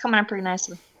 Yeah, it's coming up pretty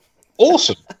nicely.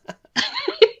 Awesome.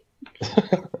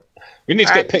 We need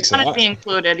to get pics of that. that. Be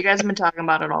included. You guys have been talking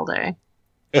about it all day.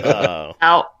 Oh.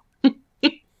 Out.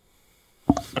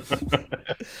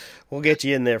 We'll get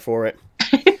you in there for it.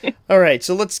 All right,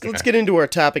 so let's get into our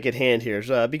topic at hand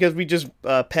here. Because we just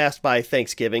passed by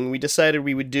Thanksgiving, we decided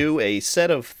we would do a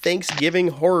set of Thanksgiving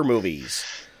horror movies.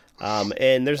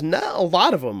 And there's not a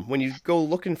lot of them when you go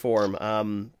looking for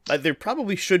them. There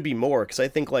probably should be more, because I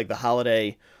think like the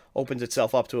holiday opens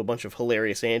itself up to a bunch of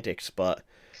hilarious antics, but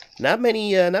not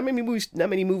many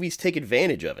movies take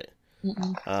advantage of it.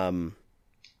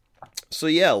 So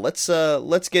yeah, let's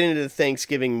get into the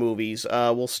Thanksgiving movies.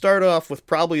 We'll start off with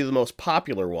probably the most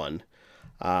popular one,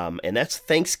 and that's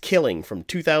Thanksgiving from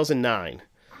 2009.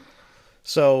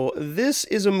 So this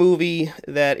is a movie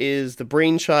that is the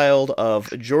brainchild of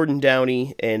Jordan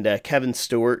Downey and Kevin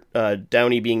Stewart,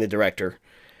 Downey being the director.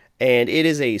 And it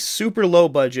is a super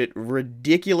low-budget,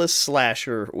 ridiculous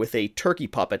slasher with a turkey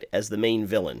puppet as the main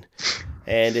villain.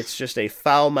 And it's just a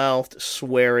foul-mouthed,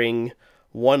 swearing,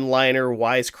 one-liner,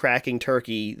 wisecracking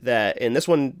turkey and this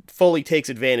one fully takes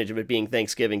advantage of it being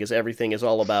Thanksgiving because everything is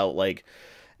all about, like,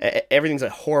 everything's a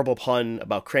horrible pun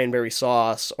about cranberry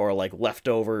sauce or, like,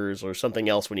 leftovers or something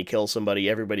else. When he kills somebody,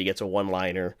 everybody gets a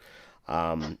one-liner.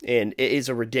 And it is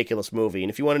a ridiculous movie. And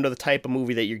if you want to know the type of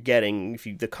movie that you're getting,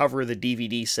 the cover of the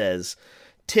DVD says,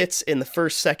 tits in the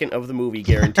first second of the movie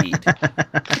guaranteed.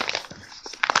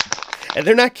 And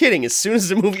they're not kidding. As soon as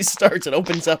the movie starts, it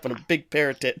opens up in a big pair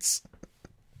of tits.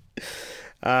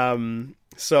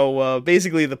 So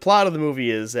basically the plot of the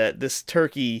movie is that this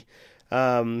turkey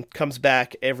comes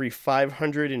back every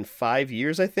 505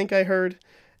 years, I think I heard,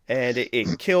 and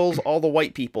it kills all the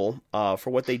white people for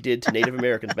what they did to Native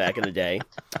Americans back in the day.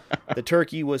 The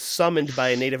turkey was summoned by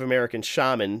a Native American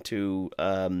shaman to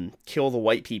kill the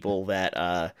white people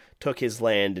that took his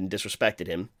land and disrespected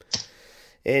him.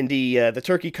 And the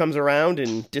turkey comes around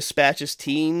and dispatches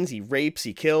teens. He rapes,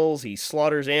 he kills, he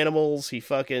slaughters animals. He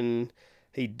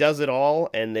does it all.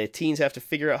 And the teens have to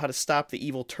figure out how to stop the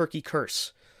evil turkey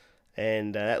curse.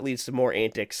 And that leads to more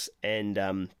antics.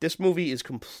 And this movie is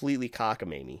completely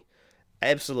cockamamie.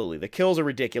 Absolutely. The kills are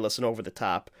ridiculous and over the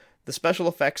top. The special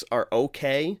effects are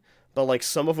okay, but like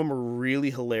some of them are really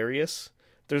hilarious.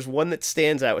 There's one that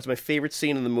stands out. It's my favorite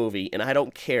scene in the movie, and I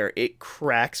don't care. It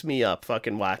cracks me up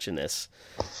fucking watching this.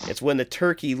 It's when the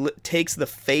turkey takes the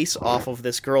face off of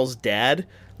this girl's dad,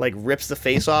 like rips the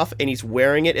face off, and he's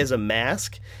wearing it as a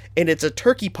mask. And it's a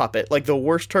turkey puppet, like the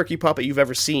worst turkey puppet you've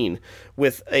ever seen,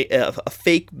 with a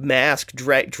fake mask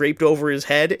draped over his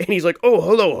head. And he's like, "Oh,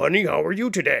 hello, honey. How are you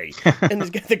today?" And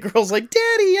the girl's like,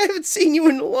 "Daddy, I haven't seen you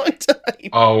in a long time."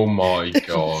 Oh, my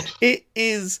God. It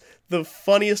is the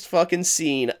funniest fucking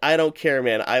scene. I don't care,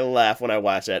 man. I laugh when I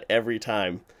watch that every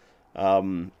time.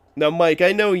 Now, Mike,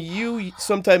 I know you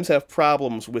sometimes have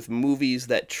problems with movies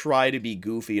that try to be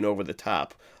goofy and over the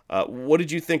top. What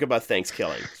did you think about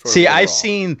Thanksgiving? See, I've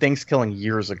seen Thanksgiving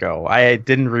years ago. I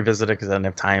didn't revisit it because I didn't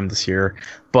have time this year.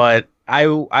 But I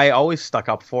always stuck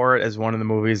up for it as one of the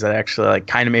movies that actually like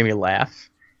kind of made me laugh.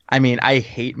 I mean, I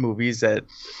hate movies that,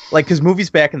 like, because movies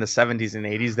back in the 70s and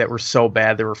 80s that were so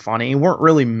bad they were funny weren't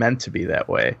really meant to be that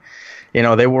way. You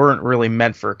know, they weren't really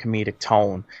meant for a comedic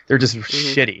tone. They're just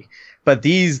shitty. But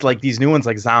these new ones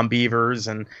like Zombievers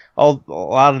and a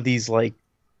lot of these, like,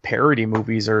 parody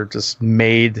movies are just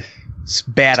made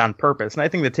bad on purpose. And I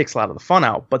think that takes a lot of the fun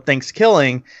out. But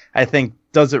Thanksgiving, I think,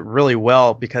 does it really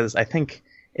well because I think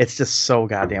it's just so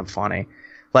goddamn funny.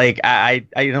 Like, I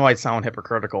know I sound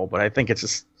hypocritical, but I think it's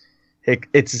just...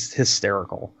 It's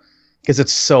hysterical because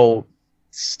it's so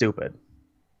stupid.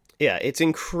 Yeah, it's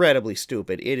incredibly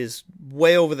stupid. It is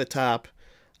way over the top.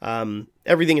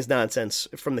 Everything is nonsense,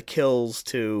 from the kills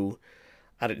to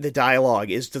the dialogue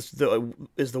is just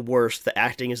the worst. The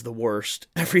acting is the worst.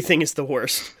 Everything is the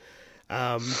worst.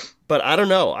 But I don't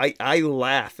know. I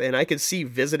laugh, and I could see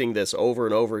visiting this over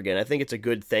and over again. I think it's a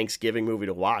good Thanksgiving movie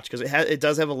to watch because it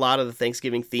does have a lot of the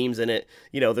Thanksgiving themes in it.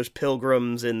 You know, there's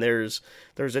pilgrims and there's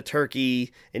a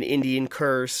turkey, an Indian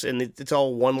curse, and it's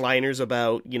all one-liners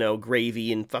about, you know,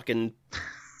 gravy and fucking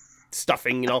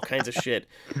stuffing and all kinds of shit.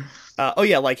 Oh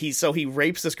yeah, like he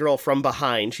rapes this girl from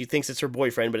behind. She thinks it's her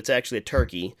boyfriend, but it's actually a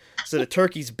turkey. So the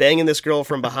turkey's banging this girl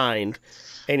from behind.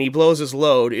 And he blows his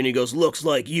load, and he goes, "Looks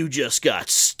like you just got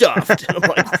stuffed." And I'm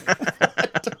like,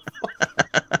 what?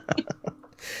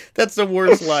 That's the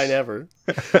worst line ever.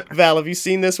 Val, have you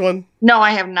seen this one? No,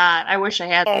 I have not. I wish I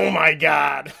had. Oh my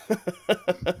God.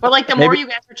 But like the more you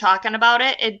guys are talking about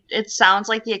it sounds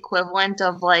like the equivalent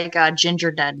of like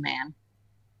Ginger Dead Man.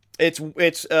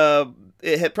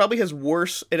 It probably has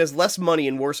worse. It has less money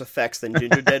and worse effects than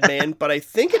Ginger Dead Man, but I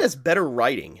think it has better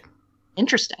writing.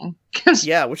 Interesting.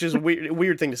 Yeah, which is a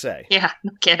weird thing to say. Yeah,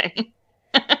 no kidding.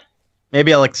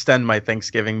 Maybe I'll extend my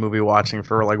Thanksgiving movie watching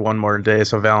for like one more day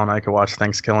so Val and I could watch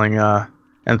Thanksgiving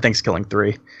and Thanksgiving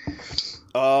 3.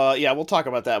 Yeah, we'll talk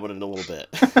about that one in a little bit.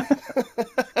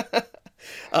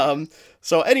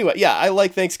 So anyway, yeah, I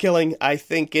like Thanksgiving. I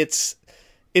think it's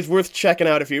worth checking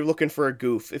out if you're looking for a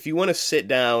goof. If you want to sit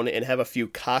down and have a few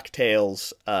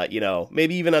cocktails,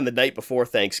 maybe even on the night before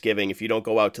Thanksgiving, if you don't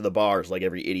go out to the bars like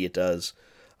every idiot does,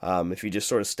 if you just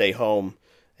sort of stay home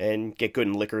and get good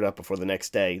and liquored up before the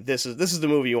next day, this is the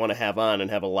movie you want to have on and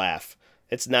have a laugh.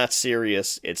 It's not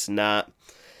serious. It's not...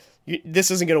 This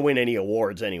isn't going to win any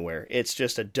awards anywhere. It's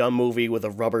just a dumb movie with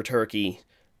a rubber turkey,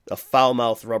 a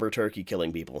foul-mouthed rubber turkey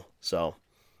killing people. So...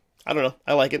 I don't know.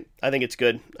 I like it. I think it's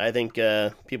good. I think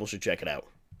people should check it out.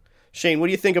 Shane, what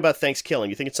do you think about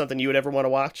Thanksgiving? You think it's something you would ever want to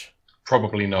watch?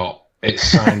 Probably not. It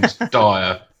sounds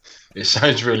dire. It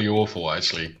sounds really awful,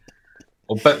 actually.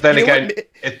 But then again,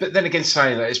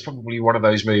 saying that it's probably one of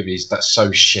those movies that's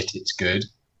so shit it's good.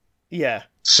 Yeah.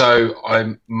 So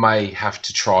I may have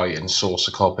to try and source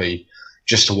a copy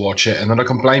just to watch it, and then I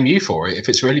can blame you for it if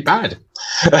it's really bad.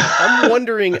 I'm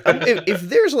wondering if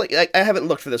there's like, I haven't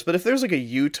looked for this, but if there's like a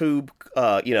YouTube,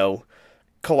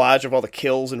 collage of all the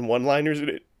kills and one-liners in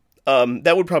it,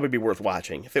 that would probably be worth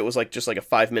watching. If it was like just like a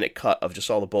 5-minute cut of just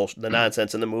all the bullshit, the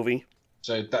nonsense in the movie.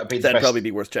 So that'd probably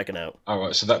be worth checking out. All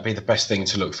right, so that'd be the best thing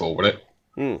to look for, would it?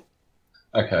 Mm.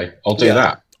 Okay, I'll do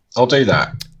that. I'll do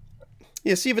that.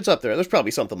 Yeah, see if it's up there. There's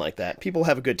probably something like that. People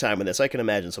have a good time with this. I can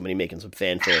imagine somebody making some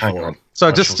fanfare for it.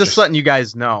 So just letting you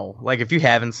guys know, like if you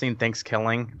haven't seen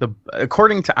Thanksgiving,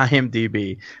 according to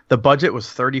IMDb, the budget was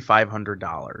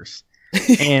 $3,500.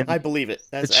 And I believe it.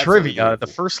 That's the trivia, the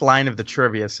first line of the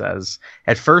trivia says,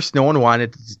 at first no one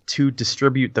wanted to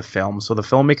distribute the film, so the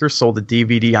filmmakers sold the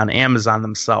DVD on Amazon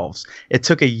themselves. It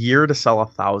took a year to sell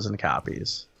 1,000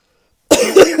 copies.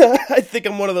 I think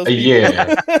I'm one of those people.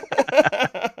 Yeah.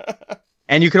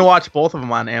 And you can watch both of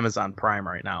them on Amazon Prime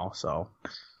right now. So.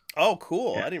 Oh,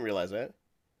 cool! Yeah. I didn't realize that.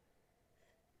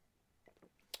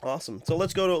 Awesome. So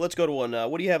let's go to one.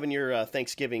 What do you have in your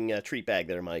Thanksgiving treat bag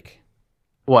there, Mike?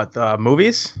 What,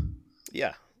 movies?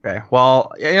 Yeah. Okay.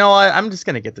 Well, you know what? I'm just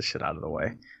gonna get this shit out of the way.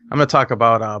 I'm gonna talk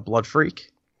about Blood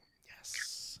Freak.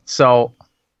 Yes. So,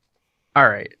 all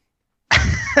right.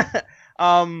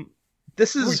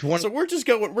 This is one. So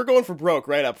we're going for broke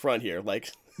right up front here,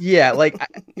 like. Yeah, like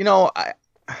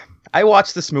I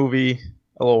watched this movie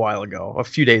a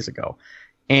few days ago,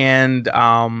 and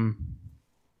I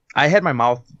had my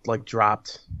mouth like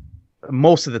dropped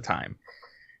most of the time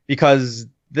because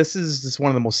this is just one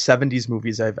of the most 70s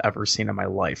movies I've ever seen in my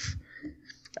life.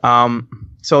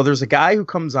 So there's a guy who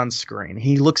comes on screen.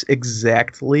 He looks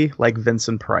exactly like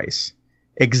Vincent Price,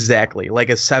 exactly like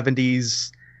a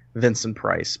 70s Vincent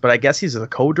Price, but I guess he's a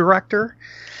co-director,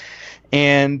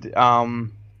 and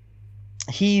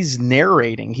he's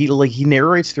narrating. He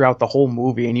narrates throughout the whole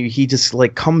movie, and he just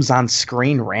like comes on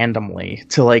screen randomly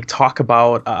to like talk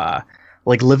about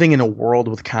like living in a world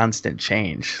with constant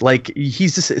change. Like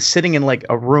he's just sitting in like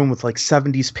a room with like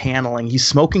 70s paneling. He's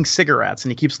smoking cigarettes,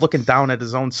 and he keeps looking down at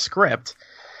his own script,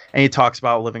 and he talks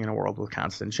about living in a world with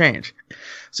constant change.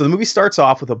 So the movie starts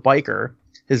off with a biker.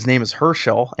 His name is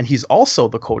Herschel, and he's also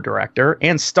the co-director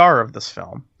and star of this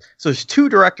film. So there's 2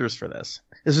 directors for this.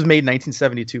 This was made in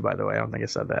 1972, by the way. I don't think I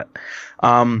said that.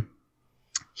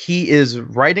 He is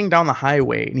riding down the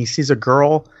highway, and he sees a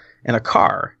girl in a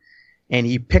car, and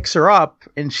he picks her up,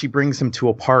 and she brings him to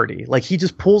a party. Like, he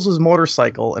just pulls his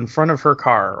motorcycle in front of her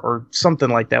car or something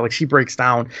like that. Like, she breaks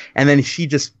down, and then she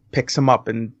just picks him up,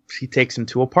 and she takes him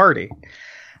to a party.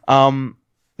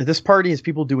 This party has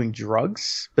people doing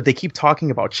drugs, but they keep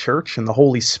talking about church and the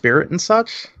Holy Spirit and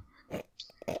such.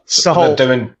 So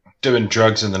they're doing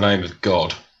drugs in the name of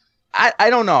God. I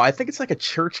don't know. I think it's like a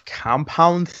church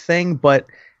compound thing, but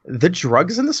the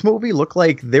drugs in this movie look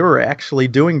like they were actually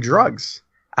doing drugs.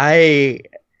 I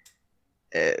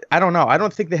don't know. I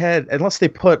don't think they had, unless they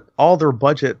put all their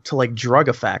budget to like drug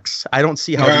effects. I don't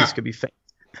see how these could be fake.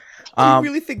 Do you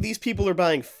really think these people are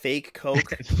buying fake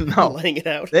coke no, and letting it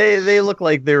out? They look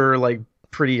like they were like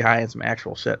pretty high in some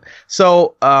actual shit.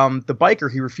 So the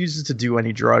biker, he refuses to do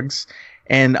any drugs,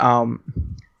 and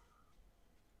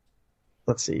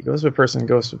let's see, goes to a person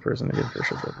again.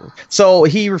 So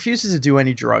he refuses to do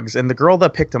any drugs, and the girl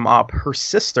that picked him up, her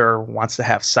sister wants to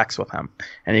have sex with him,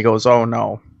 and he goes, "Oh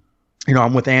no. You know,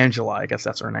 I'm with Angela," I guess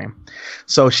that's her name.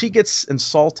 So she gets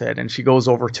insulted, and she goes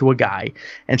over to a guy,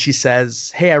 and she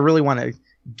says, "Hey, I really want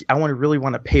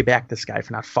to pay back this guy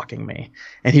for not fucking me."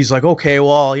 And he's like, "Okay,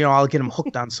 well, you know, I'll get him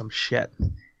hooked on some shit."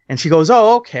 And she goes,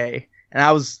 "Oh, okay." And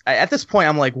at this point,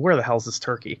 I'm like, where the hell's this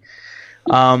turkey?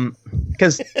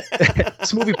 Because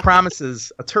this movie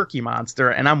promises a turkey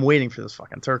monster, and I'm waiting for this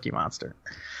fucking turkey monster.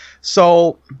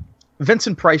 So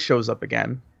Vincent Price shows up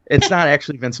again. It's not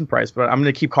actually Vincent Price, but I'm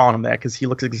going to keep calling him that because he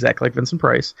looks exactly like Vincent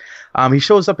Price. He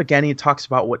shows up again. He talks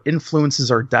about what influences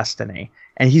our destiny.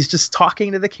 And he's just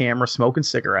talking to the camera, smoking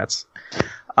cigarettes.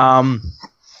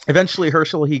 Eventually,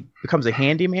 Herschel, he becomes a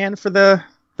handyman for the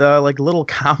like little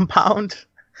compound.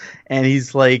 And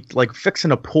he's like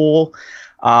fixing a pool.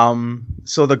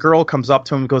 So the girl comes up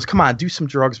to him and goes, "Come on, do some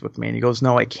drugs with me." And he goes,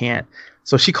 "No, I can't."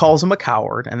 So she calls him a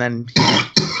coward. And then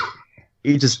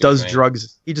he just does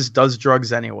drugs. He just does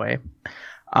drugs anyway.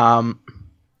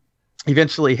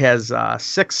 Eventually has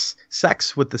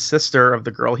sex with the sister of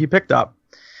the girl he picked up,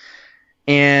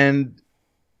 and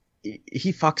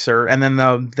he fucks her. And then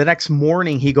the next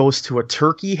morning he goes to a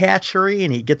turkey hatchery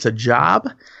and he gets a job.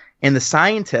 And the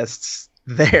scientists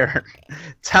there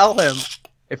tell him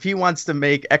if he wants to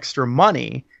make extra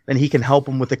money, then he can help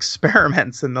him with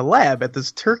experiments in the lab at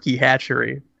this turkey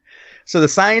hatchery. So the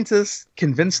scientists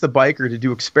convince the biker to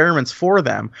do experiments for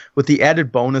them with the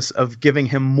added bonus of giving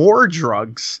him more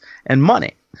drugs and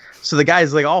money. So the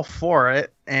guy's like all for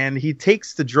it, and he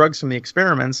takes the drugs from the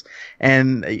experiments,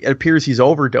 and it appears he's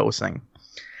overdosing.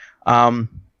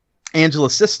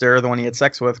 Angela's sister, the one he had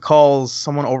sex with, calls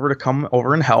someone over to come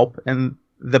over and help, and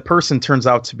the person turns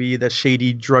out to be the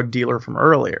shady drug dealer from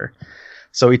earlier.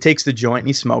 So he takes the joint and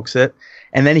he smokes it.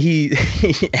 And then he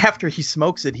after he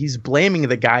smokes it, he's blaming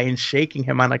the guy and shaking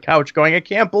him on the couch, going, I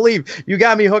can't believe you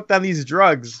got me hooked on these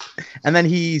drugs. And then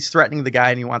he's threatening the guy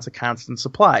and he wants a constant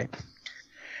supply.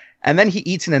 And then he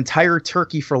eats an entire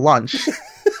turkey for lunch.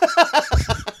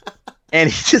 And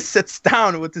he just sits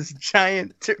down with this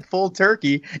giant full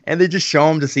turkey, and they just show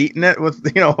him just eating it with,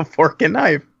 a fork and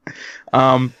knife.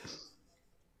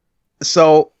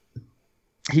 So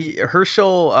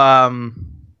Herschel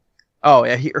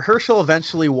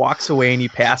eventually walks away and he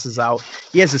passes out.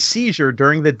 He has a seizure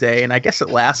during the day, and I guess it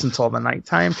lasts until the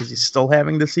nighttime because he's still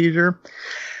having the seizure.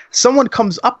 Someone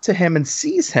comes up to him and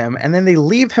sees him, and then they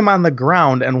leave him on the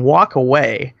ground and walk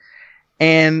away.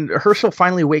 And Herschel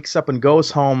finally wakes up and goes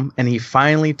home, and he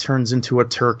finally turns into a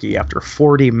turkey after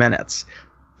 40 minutes.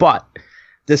 But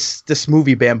this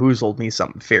movie bamboozled me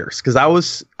something fierce, because I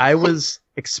was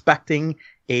expecting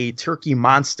a turkey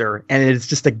monster, and it's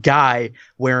just a guy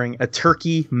wearing a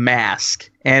turkey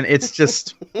mask, and it's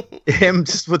just him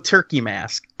just with turkey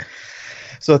mask.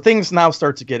 So things now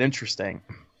start to get interesting.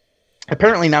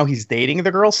 Apparently now he's dating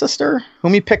the girl's sister,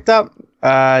 whom he picked up.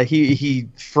 He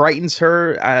frightens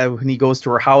her when he goes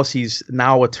to her house. He's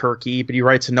now a turkey, but he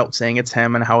writes a note saying it's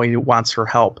him and how he wants her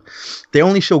help. They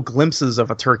only show glimpses of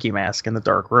a turkey mask in the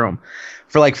dark room.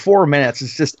 For like 4 minutes,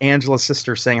 it's just Angela's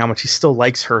sister saying how much he still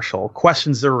likes Herschel,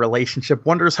 questions their relationship,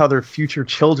 wonders how their future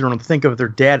children would think of their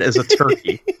dad as a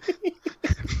turkey.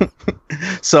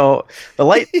 So the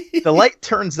light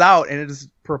turns out, and it is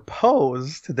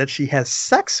proposed that she has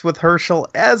sex with Herschel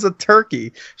as a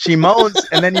turkey. She moans,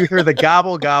 and then you hear the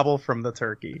gobble gobble from the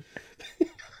turkey.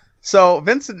 So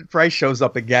Vincent Price shows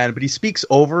up again, but he speaks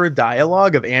over a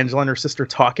dialogue of Angela and her sister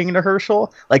talking to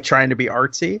Herschel, like trying to be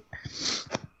artsy.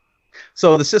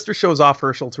 So the sister shows off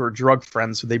Herschel to her drug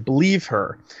friends, so they believe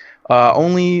her.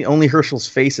 Only Herschel's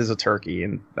face is a turkey,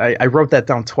 and I wrote that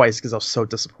down twice because I was so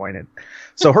disappointed.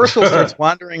 So Herschel starts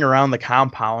wandering around the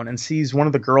compound and sees one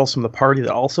of the girls from the party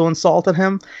that also insulted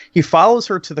him. He follows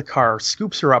her to the car,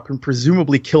 scoops her up, and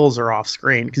presumably kills her off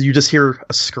screen because you just hear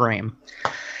a scream.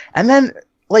 And then,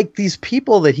 like, these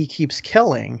people that he keeps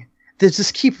killing, they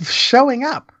just keep showing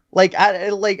up.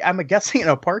 I'm guessing in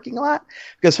a parking lot,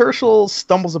 because Herschel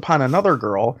stumbles upon another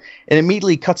girl and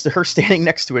immediately cuts to her standing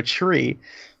next to a tree.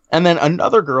 And then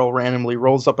another girl randomly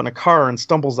rolls up in a car and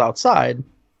stumbles outside.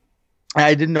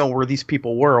 I didn't know where these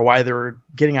people were or why they were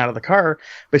getting out of the car,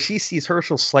 but she sees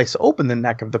Herschel slice open the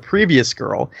neck of the previous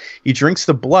girl. He drinks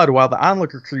the blood while the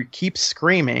onlooker keeps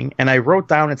screaming, and I wrote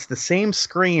down it's the same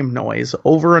scream noise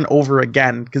over and over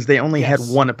again because they only had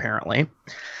one apparently.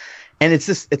 And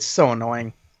it's so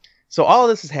annoying. So all of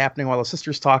this is happening while the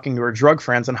sister's talking to her drug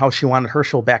friends on how she wanted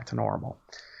Herschel back to normal.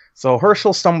 So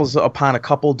Herschel stumbles upon a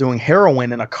couple doing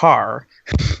heroin in a car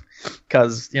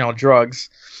because, drugs.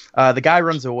 The guy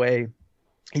runs away.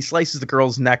 He slices the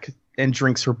girl's neck and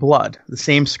drinks her blood. The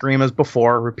same scream as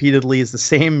before, repeatedly, is the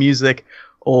same music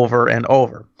over and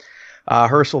over.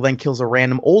 Herschel then kills a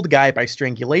random old guy by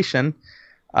strangulation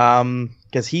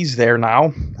because he's there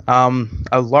now.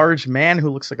 A large man who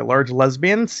looks like a large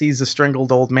lesbian sees a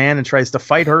strangled old man and tries to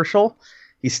fight Herschel.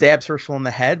 He stabs Herschel in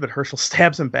the head, but Herschel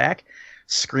stabs him back.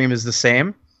 Scream is the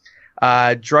same.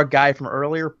 Drug guy from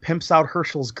earlier pimps out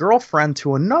Herschel's girlfriend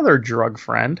to another drug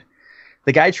friend.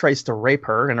 The guy tries to rape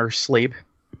her in her sleep.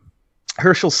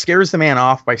 Herschel scares the man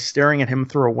off by staring at him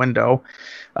through a window.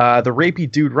 The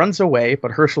rapey dude runs away,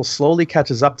 but Herschel slowly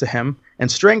catches up to him and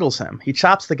strangles him. He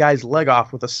chops the guy's leg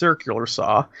off with a circular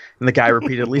saw, and the guy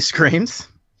repeatedly screams.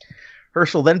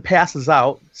 Herschel then passes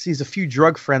out, sees a few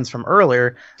drug friends from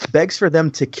earlier, begs for them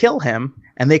to kill him,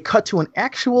 and they cut to an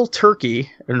actual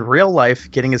turkey in real life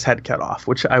getting his head cut off,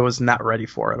 which I was not ready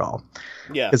for at all.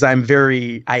 Yeah. Because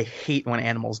I hate when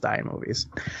animals die in movies.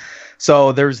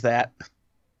 So there's that.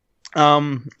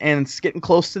 And it's getting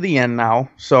close to the end now.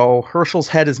 So Herschel's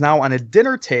head is now on a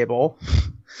dinner table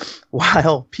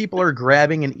while people are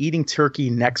grabbing and eating turkey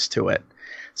next to it.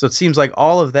 So it seems like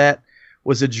all of that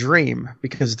was a dream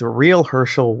because the real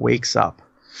Herschel wakes up.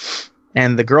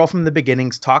 And the girl from the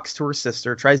beginnings talks to her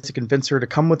sister, tries to convince her to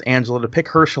come with Angela to pick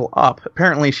Herschel up.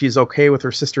 Apparently she's okay with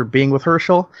her sister being with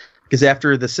Herschel, because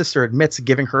after the sister admits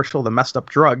giving Herschel the messed up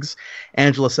drugs,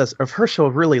 Angela says, if Herschel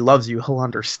really loves you, he'll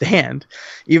understand,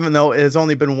 even though it has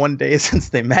only been 1 day since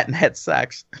they met and had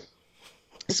sex.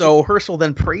 So Herschel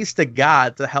then prays to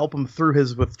God to help him through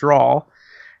his withdrawal.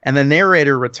 And the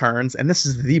narrator returns, and this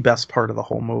is the best part of the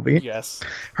whole movie. Yes.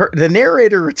 The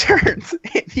narrator returns,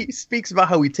 and he speaks about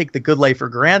how we take the good life for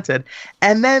granted.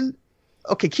 And then,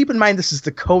 okay, keep in mind this is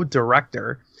the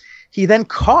co-director. He then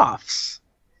coughs,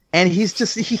 and he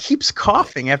keeps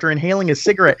coughing after inhaling a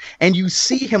cigarette. And you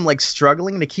see him like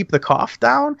struggling to keep the cough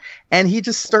down, and he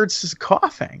just starts just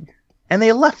coughing. And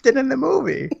they left it in the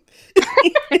movie.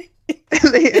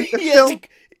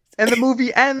 And the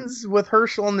movie ends with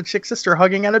Herschel and the chick sister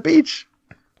hugging on a beach.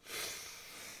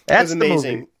 That's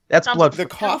amazing. Movie. That's Sounds blood.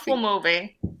 like a beautiful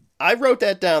movie. I wrote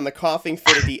that down. The coughing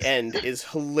fit at the end is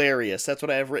hilarious. That's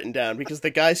what I have written down because the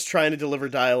guy's trying to deliver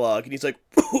dialogue and he's like,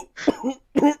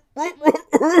 and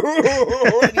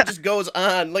he just goes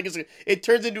on like it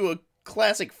turns into a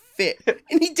classic fit.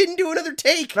 And he didn't do another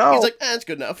take. No. He's like, that's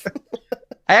good enough.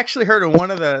 I actually heard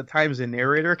one of the times the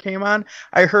narrator came on,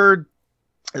 I heard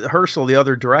Herschel, the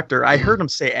other director, I heard him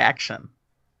say action.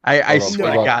 I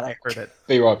swear to God, I heard it.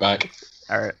 Be right back.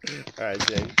 All right. All right,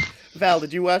 Jane. Val,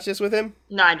 did you watch this with him?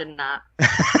 No, I did not.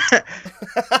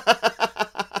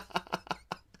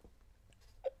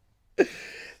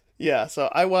 Yeah, so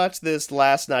I watched this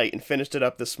last night and finished it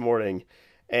up this morning.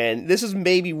 And this is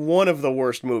maybe one of the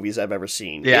worst movies I've ever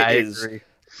seen. Yeah, I is agree.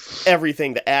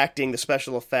 Everything, the acting, the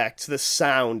special effects, the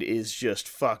sound is just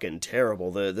fucking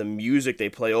terrible. The music they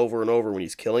play over and over when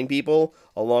he's killing people,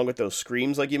 along with those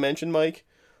screams like you mentioned, Mike.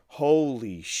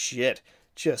 Holy shit.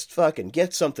 Just fucking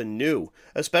get something new.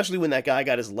 Especially when that guy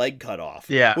got his leg cut off.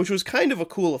 Yeah. Which was kind of a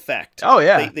cool effect. Oh,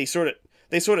 yeah. They sort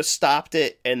of stopped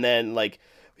it, and then, like,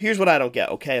 here's what I don't get,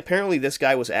 okay? Apparently this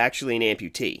guy was actually an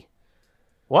amputee.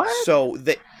 What? So,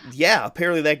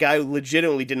 apparently that guy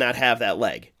legitimately did not have that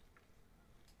leg.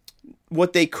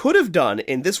 What they could have done,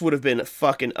 and this would have been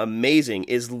fucking amazing,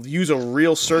 is use a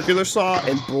real circular saw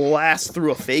and blast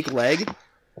through a fake leg.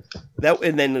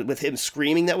 And then with him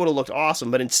screaming, that would have looked awesome.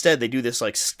 But instead, they do this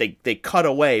like they cut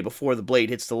away before the blade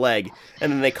hits the leg,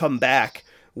 and then they come back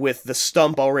with the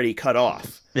stump already cut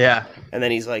off. Yeah. And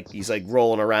then he's like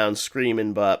rolling around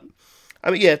screaming, but. I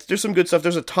mean, yeah, there's some good stuff.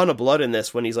 There's a ton of blood in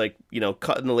this when he's like,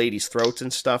 cutting the ladies' throats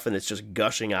and stuff, and it's just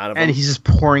gushing out of him. And he's just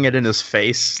pouring it in his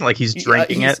face like he's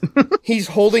drinking it. He's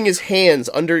holding his hands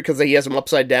under, because he has them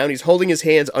upside down, he's holding his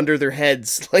hands under their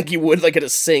heads like you would like at a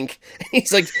sink.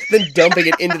 He's like, then dumping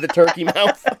it into the turkey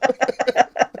mouth.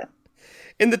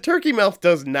 And the turkey mouth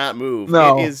does not move.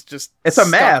 No. It is just It's a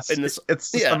mess. It's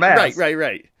just a mess.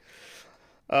 Right.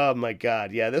 Oh my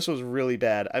god, yeah, this was really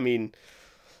bad. I mean...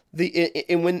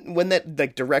 when that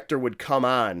like director would come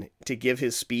on to give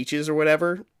his speeches or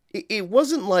whatever, it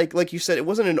wasn't like you said, it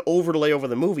wasn't an overlay over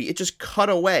the movie. It just cut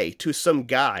away to some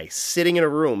guy sitting in a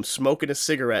room smoking a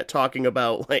cigarette, talking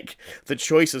about like the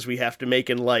choices we have to make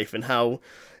in life and how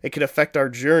it can affect our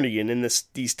journey and in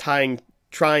these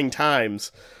trying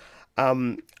times.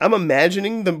 I'm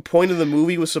imagining the point of the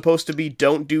movie was supposed to be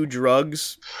don't do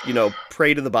drugs,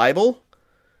 pray to the Bible.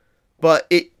 But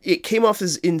it came off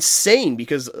as insane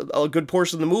because a good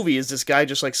portion of the movie is this guy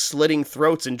just like slitting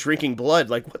throats and drinking blood.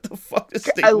 Like, what the fuck is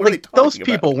this? Those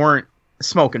people weren't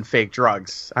smoking fake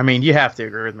drugs. I mean, you have to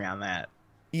agree with me on that.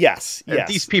 Yes.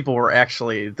 These people were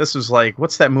actually. This was like,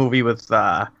 what's that movie with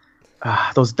that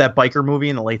biker movie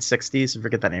in the late '60s? I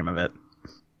forget the name of it.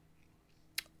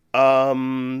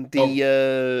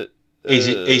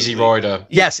 Easy Rider.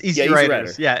 Yes, Easy Rider.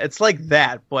 Riders. Yeah, it's like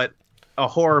that, but. A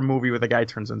horror movie where the guy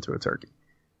turns into a turkey.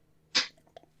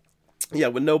 Yeah,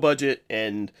 with no budget,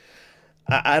 and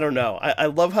I don't know. I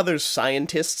love how there's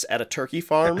scientists at a turkey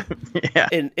farm, yeah,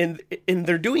 and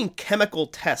they're doing chemical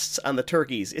tests on the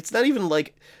turkeys. It's not even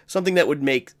like something that would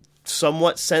make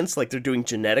somewhat sense, like they're doing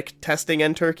genetic testing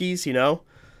on turkeys,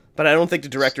 But I don't think the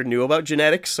director knew about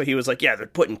genetics, so he was like, yeah, they're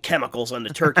putting chemicals on the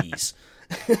turkeys.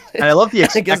 And I love the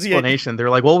explanation. They're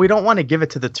like, well, we don't want to give it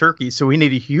to the turkey, so we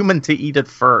need a human to eat it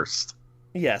first.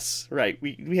 Yes, right.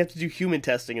 We have to do human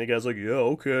testing, and the guy's like, yeah,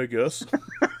 okay, I guess.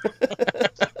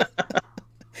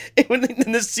 And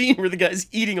in the scene where the guy's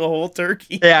eating a whole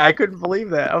turkey. Yeah, I couldn't believe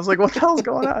that. I was like, what the hell's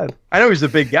going on? I know he's a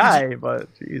big guy, but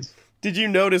jeez. Did you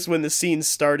notice when the scene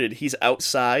started, he's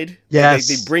outside? Yes.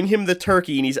 They bring him the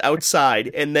turkey, and he's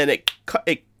outside, and then it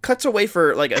cuts away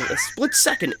for like a split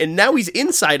second, and now he's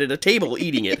inside at a table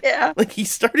eating it. Yeah. Like, he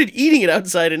started eating it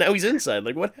outside, and now he's inside.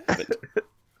 Like, what happened?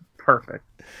 Perfect.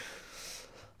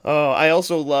 Oh, I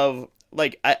also love,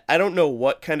 like, I don't know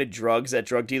what kind of drugs that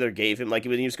drug dealer gave him, like,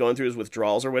 when he was going through his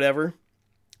withdrawals or whatever.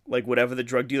 Like, whatever the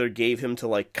drug dealer gave him to,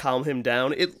 like, calm him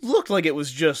down. It looked like it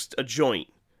was just a joint.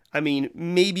 I mean,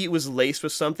 maybe it was laced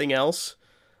with something else.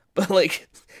 but like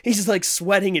he's just like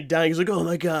sweating and dying. He's like,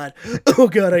 oh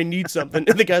god, I need something.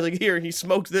 And the guy's like, here, and he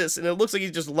smokes this, and it looks like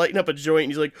he's just lighting up a joint.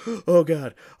 And he's like, oh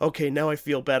god, okay, now I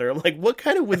feel better. I'm like, what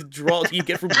kind of withdrawal do you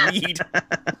get from weed?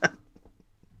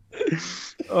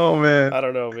 Oh man, I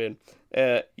don't know, man.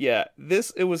 Yeah,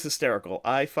 it was hysterical.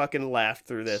 I fucking laughed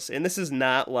through this, and this is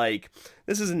not like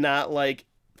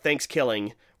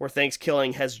Thanksgiving, where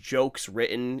Thanksgiving has jokes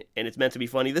written and it's meant to be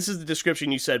funny. This is the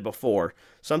description you said before,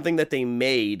 something that they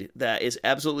made that is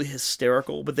absolutely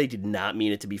hysterical, but they did not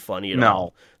mean it to be funny at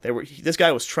all. This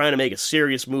guy was trying to make a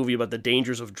serious movie about the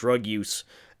dangers of drug use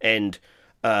and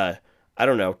I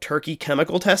don't know, turkey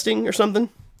chemical testing or something.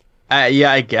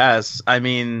 Yeah, I guess. I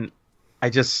mean,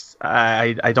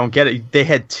 I don't get it. They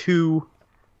had 2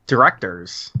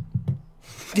 directors.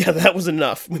 Yeah, that was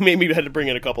enough. Maybe we had to bring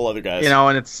in a couple other guys. You know,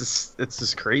 and it's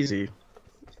just crazy.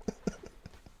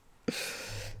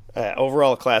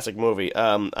 Overall, a classic movie.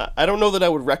 I don't know that I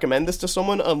would recommend this to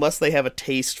someone unless they have a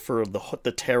taste for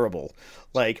the terrible.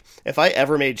 Like, if I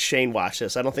ever made Shane watch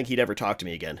this, I don't think he'd ever talk to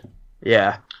me again.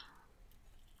 Yeah.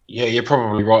 Yeah, you're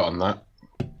probably right on that.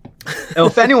 Well,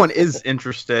 if anyone is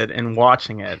interested in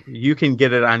watching it, you can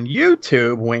get it on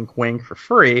YouTube, wink, wink, for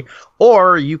free,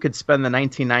 or you could spend the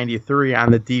 $19.93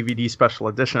 on the DVD special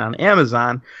edition on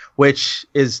Amazon, which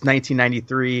is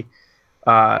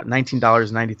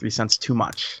 $19.93 too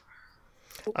much.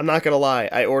 I'm not gonna lie,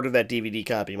 I ordered that DVD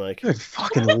copy, Mike. Good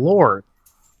fucking lord!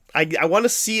 I want to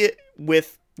see it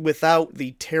without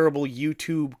the terrible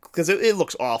YouTube, because it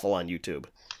looks awful on YouTube.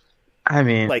 I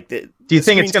mean, like do you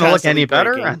think it's going to look any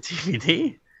better breaking on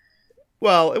DVD?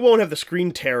 Well, it won't have the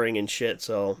screen tearing and shit,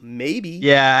 so maybe.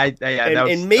 Yeah,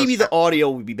 and maybe the audio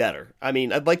would be better. I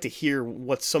mean, I'd like to hear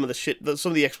what some of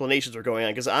the explanations are going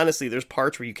on, because honestly, there's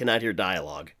parts where you cannot hear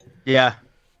dialogue. Yeah,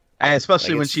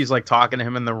 especially Like, when she's like talking to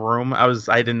him in the room. I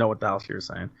didn't know what the hell she was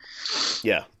saying.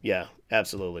 Yeah,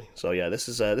 absolutely. So yeah, this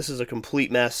is a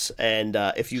complete mess, and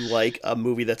if you like a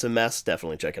movie that's a mess,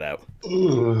 definitely check it out.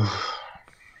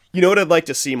 You know what I'd like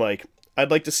to see, Mike?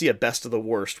 I'd like to see a best of the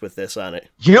worst with this on it.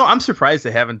 You know, I'm surprised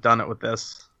they haven't done it with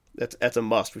this. That's a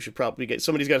must. We should probably get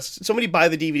somebody buy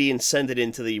the DVD and send it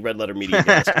into the Red Letter Media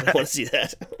guys. I want to see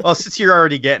that. Well, since you're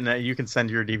already getting it, you can send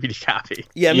your DVD copy.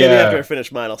 Yeah, maybe after I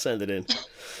finish mine, I'll send it in.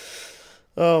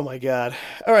 Oh my god!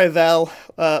 All right, Val.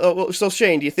 So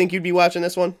Shane, do you think you'd be watching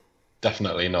this one?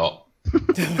 Definitely not.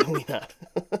 Definitely not.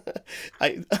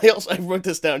 I wrote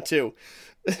this down too.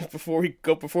 Before we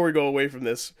go away from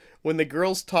this, when the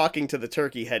girl's talking to the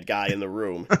turkey head guy in the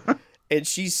room, and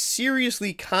she's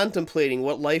seriously contemplating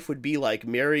what life would be like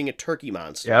marrying a turkey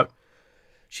monster. Yep.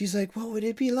 She's like, what would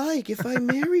it be like if I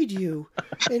married you?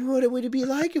 And what would it be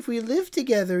like if we lived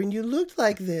together and you looked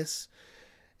like this?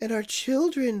 And our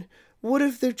children, what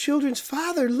if their children's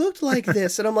father looked like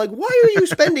this? And I'm like, why are you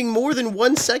spending more than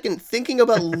 1 second thinking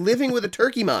about living with a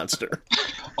turkey monster?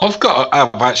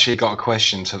 I've actually got a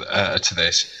question to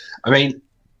this. I mean,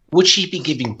 would she be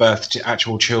giving birth to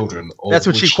actual children? Or that's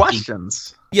what she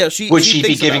questions. Yeah, would she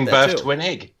be giving birth to an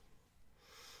egg?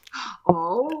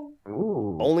 Oh.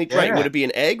 Ooh, right. Would it be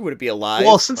an egg? Would it be alive?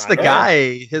 Well, since the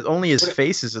guy, his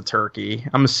face is a turkey,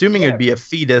 I'm assuming it'd be a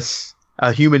fetus,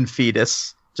 a human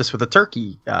fetus, just with a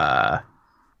turkey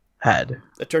head.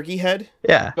 A turkey head?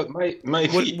 Yeah. But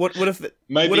maybe what if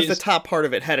the top part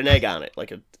of it had an egg on it, like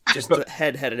the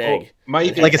head had an egg,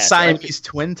 maybe like a Siamese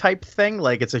twin type thing,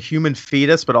 like it's a human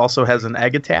fetus but also has an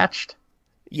egg attached.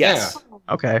 Yes. Yeah.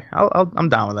 Okay, I'm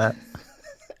down with that.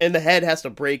 And the head has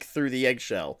to break through the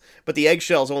eggshell, but the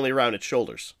eggshell's only around its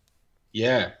shoulders.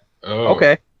 Yeah. Oh.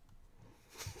 Okay.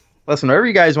 Listen, whatever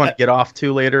you guys want to get off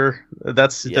to later,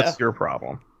 that's your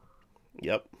problem.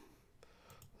 Yep.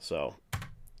 So,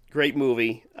 great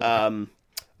movie.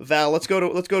 Val, let's go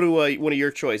to one of your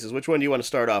choices. Which one do you want to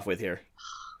start off with here?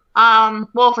 Well,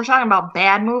 if we're talking about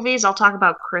bad movies, I'll talk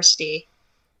about Christie.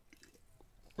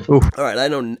 Ooh. All right, I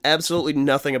know absolutely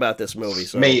nothing about this movie,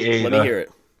 so let me hear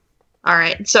it. All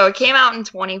right, so it came out in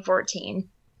 2014,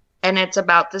 and it's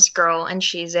about this girl, and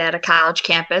she's at a college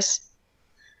campus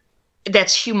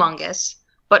that's humongous.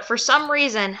 But for some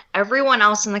reason, everyone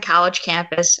else in the college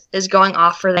campus is going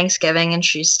off for Thanksgiving, and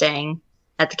she's staying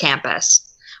at the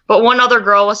campus. But one other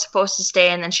girl was supposed to stay,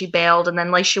 and then she bailed, and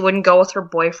then she wouldn't go with her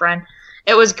boyfriend.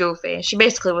 It was goofy. She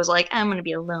basically was like, I'm going to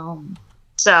be alone.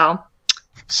 So.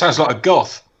 Sounds like a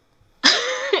goth.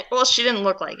 Well, she didn't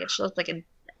look like it. She looked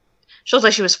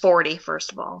like she was 40,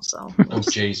 first of all. So. Oh,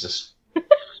 Jesus.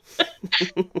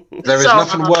 There is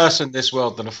nothing worse in this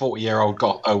world than a 40-year-old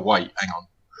goth. Oh, wait, hang on.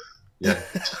 Yeah.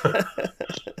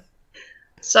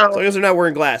 So as long as they're not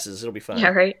wearing glasses, it'll be fine. Yeah,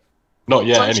 right. Not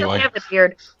yet, anyway. Anyway. Have a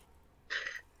beard.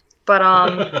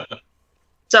 But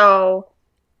so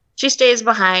she stays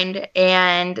behind,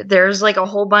 and there's like a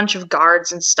whole bunch of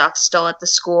guards and stuff still at the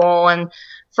school, and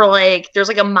for like there's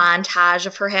like a montage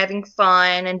of her having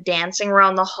fun and dancing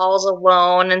around the halls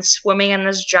alone and swimming in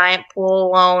this giant pool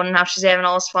alone, and how she's having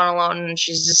all this fun alone, and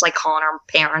she's just like calling her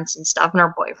parents and stuff and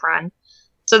her boyfriend.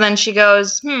 So then she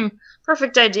goes,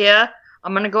 perfect idea.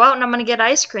 I'm going to go out and I'm going to get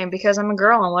ice cream because I'm a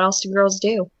girl, and what else do girls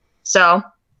do? So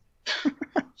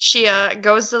she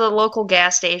goes to the local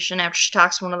gas station after she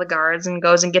talks to one of the guards and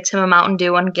goes and gets him a Mountain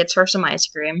Dew and gets her some ice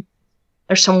cream.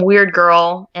 There's some weird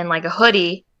girl in like a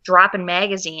hoodie dropping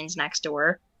magazines next to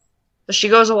her. So she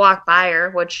goes to walk by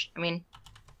her, which, I mean,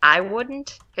 I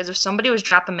wouldn't. Because if somebody was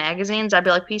dropping magazines, I'd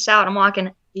be like, peace out. I'm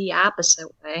walking the opposite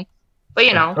way. But,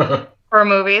 you know, horror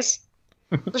movies.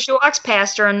 So she walks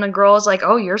past her, and the girl is like,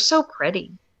 oh, you're so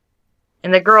pretty.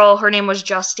 And the girl, her name was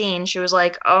Justine. She was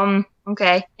like,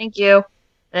 okay, thank you.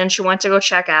 And then she went to go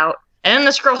check out. And then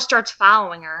this girl starts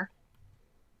following her.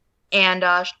 And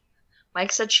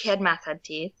Mike said she had meth head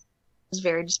teeth. It was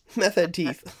very... Meth head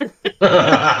teeth.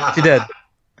 She did.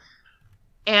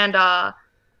 And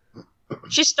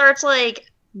she starts,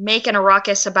 like, making a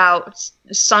ruckus about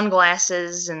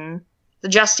sunglasses. And the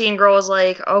Justine girl was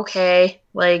like, okay.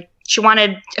 Like, she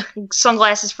wanted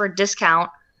sunglasses for a discount.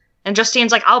 And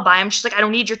Justine's like, I'll buy them. She's like, I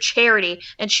don't need your charity.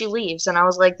 And she leaves. And I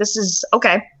was like, this is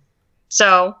okay.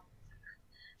 So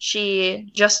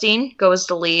Justine goes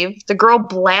to leave. The girl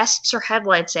blasts her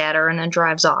headlights at her and then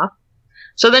drives off.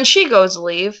 So then she goes to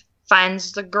leave,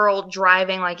 finds the girl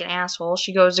driving like an asshole.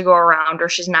 She goes to go around her.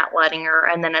 She's not letting her.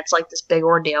 And then it's like this big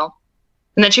ordeal.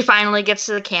 And then she finally gets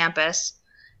to the campus,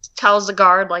 tells the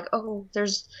guard, like, oh,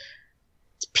 there's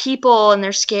people and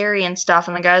they're scary and stuff.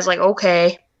 And the guy's like,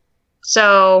 okay.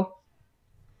 So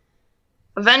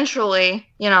eventually,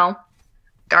 you know,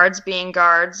 guards being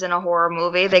guards in a horror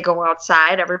movie, they go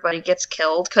outside, everybody gets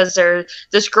killed because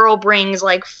this girl brings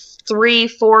like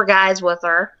 3-4 guys with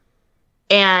her,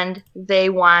 and they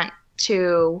want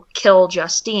to kill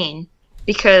Justine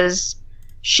because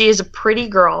she is a pretty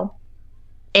girl,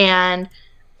 and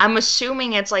I'm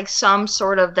assuming it's like some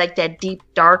sort of like that deep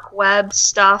dark web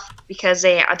stuff because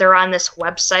they're on this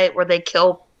website where they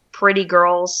kill pretty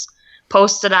girls,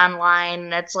 posted online,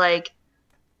 and it's like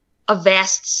a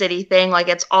vast city thing. Like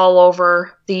it's all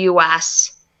over the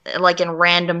US, like in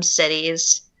random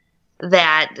cities,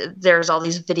 that there's all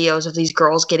these videos of these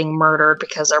girls getting murdered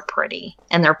because they're pretty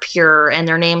and they're pure and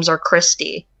their names are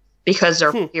Christy because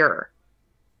they're pure.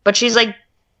 But she's like,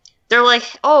 they're like,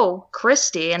 oh,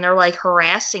 Christy, and they're like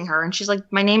harassing her, and she's like,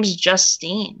 my name's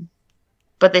Justine.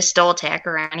 But they still attack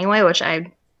her anyway, which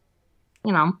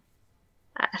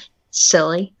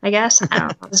silly, I guess. I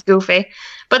don't know. It's goofy.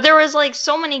 But there was like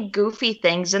so many goofy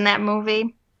things in that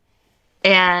movie.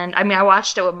 And I mean, I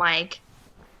watched it with Mike.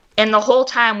 And the whole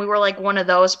time we were like one of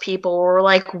those people where we're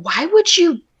like, why would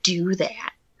you do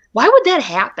that? Why would that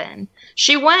happen?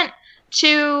 She went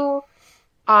to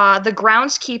the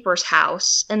groundskeeper's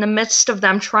house in the midst of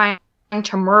them trying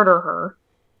to murder her.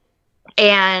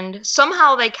 And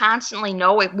somehow they constantly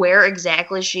know where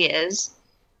exactly she is,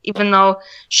 even though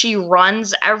she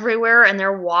runs everywhere and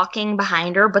they're walking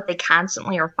behind her, but they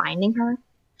constantly are finding her.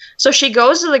 So she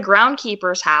goes to the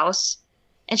groundskeeper's house,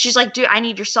 and she's like, dude, I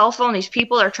need your cell phone. These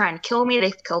people are trying to kill me.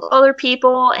 They've killed other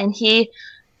people. And he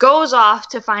goes off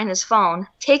to find his phone.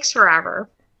 Takes forever.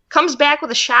 Comes back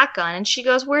with a shotgun, and she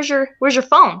goes, where's your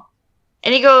phone?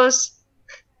 And he goes,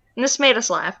 and this made us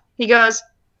laugh. He goes,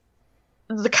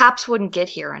 the cops wouldn't get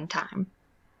here in time.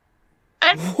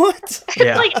 And what?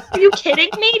 Yeah. Like, are you kidding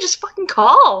me? Just fucking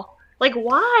call. Like,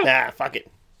 why? Nah, fuck it.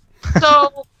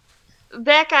 So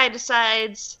that guy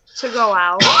decides to go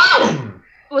out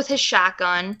with his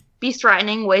shotgun, be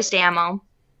threatening, waste ammo,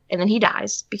 and then he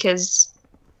dies because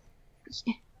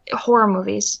horror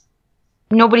movies.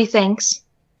 Nobody thinks.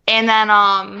 And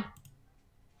then,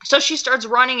 so she starts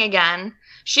running again.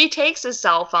 She takes his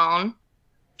cell phone,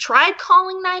 tried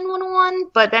calling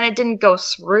 911, but then it didn't go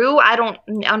through. I don't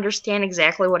understand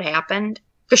exactly what happened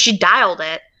because she dialed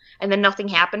it and then nothing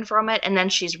happened from it, and then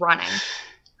she's running.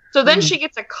 So then she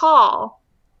gets a call,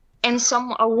 and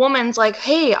a woman's like,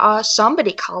 hey,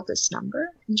 somebody called this number.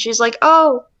 And she's like,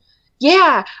 oh,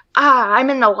 yeah, I'm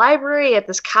in the library at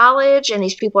this college, and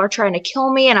these people are trying to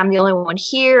kill me, and I'm the only one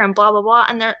here, and blah, blah, blah.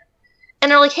 And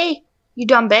they're like, hey, you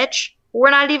dumb bitch,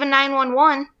 we're not even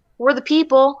 911. We're the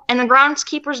people, and the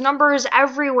groundskeeper's number is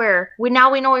everywhere.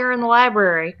 Now we know you're in the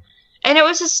library. And it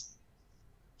was just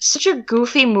such a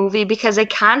goofy movie because they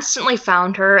constantly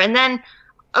found her. And then,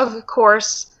 of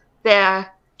course,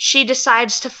 she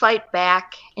decides to fight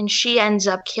back, and she ends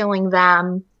up killing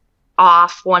them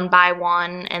off one by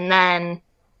one. And then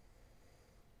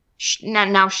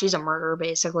now she's a murderer,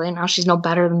 basically. Now she's no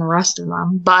better than the rest of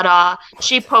them. But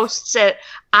she posts it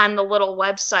on the little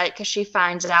website because she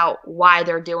finds out why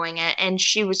they're doing it. And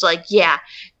she was like, yeah,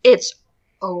 it's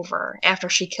over after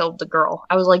she killed the girl.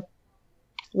 I was like,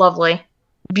 lovely.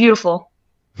 Beautiful.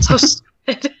 So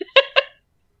stupid.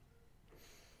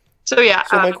 So, yeah.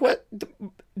 So, Mike, what?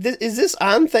 Is this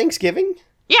on Thanksgiving?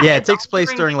 Yeah, it takes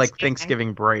place during, like,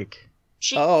 Thanksgiving break.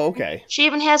 Okay. She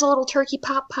even has a little turkey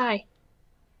pot pie.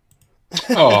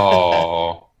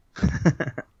 Oh.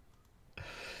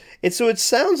 It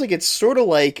sounds like it's sort of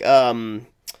like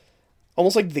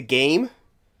almost like The Game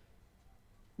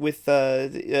with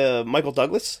Michael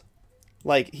Douglas.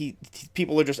 Like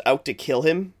people are just out to kill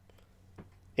him,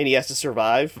 and he has to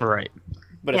survive. Right.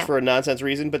 But it's for a nonsense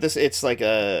reason. But it's like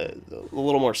a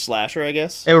little more slasher, I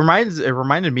guess. It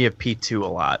reminded me of P2 a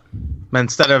lot. But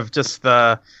instead of just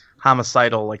the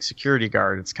homicidal like security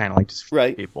guard, it's kind of like just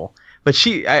people. But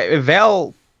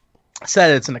Val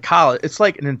said it's in a college. It's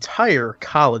like an entire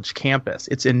college campus.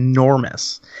 It's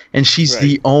enormous, and she's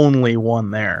the only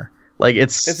one there. Like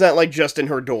it's not like just in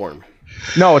her dorm.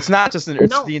 No, it's not just.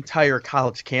 It's the entire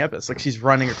college campus. Like she's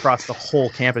running across the whole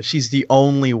campus. She's the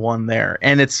only one there,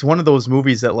 and it's one of those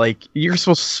movies that like you're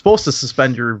supposed to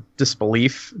suspend your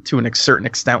disbelief to a certain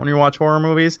extent when you watch horror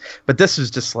movies. But this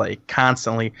was just like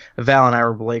constantly. Val and I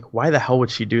were like, "Why the hell would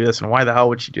she do this? And why the hell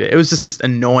would she do it?" It was just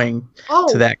annoying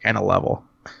to that kind of level.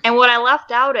 And what I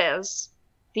left out is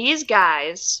these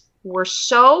guys were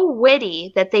so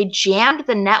witty that they jammed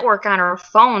the network on her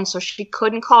phone so she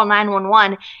couldn't call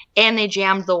 911, and they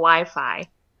jammed the Wi-Fi.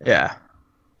 Yeah.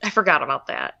 I forgot about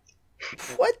that.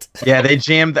 What? Yeah, they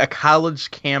jammed a college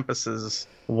campus's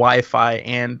Wi-Fi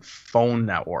and phone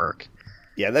network.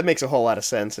 Yeah, that makes a whole lot of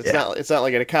sense. It's not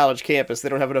like at a college campus they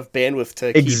don't have enough bandwidth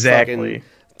to keep fucking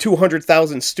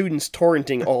 200,000 students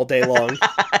torrenting all day long.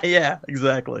 Yeah,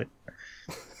 exactly.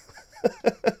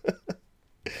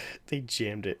 They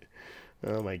jammed it.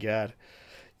 Oh my god.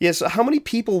 Yeah, so how many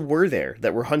people were there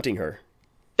that were hunting her?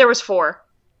 There was 4.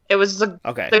 It was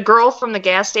the girl from the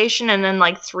gas station and then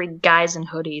like 3 guys in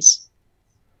hoodies.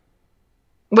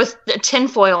 With the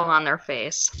tinfoil on their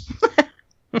face.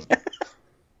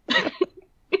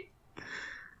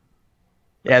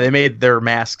 Yeah, they made their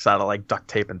masks out of like duct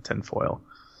tape and tinfoil.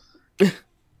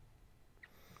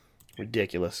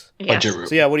 Ridiculous. Yeah.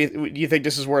 So yeah, do you think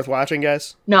this is worth watching,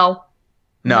 guys? No.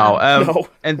 No.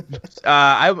 And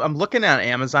I'm looking on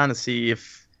Amazon to see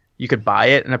if you could buy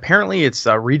it, and apparently it's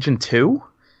Region 2,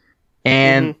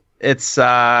 and it's the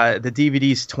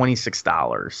DVD's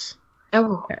 $26.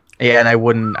 Oh. Yeah, and I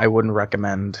wouldn't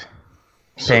recommend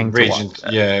paying to watch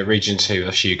that. Yeah, Region 2,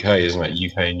 that's UK, isn't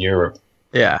it? UK and Europe.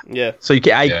 Yeah. So I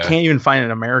can't even find an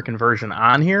American version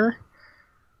on here.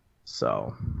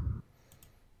 So.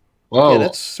 Whoa. Yeah,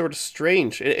 that's sort of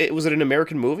strange. Was it an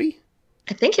American movie?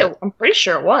 I'm pretty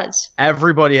sure it was.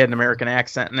 Everybody had an American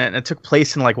accent in it, and it took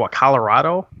place in, like, what,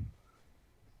 Colorado?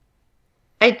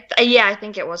 I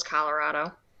think it was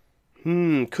Colorado.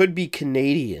 Could be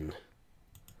Canadian.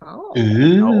 Oh.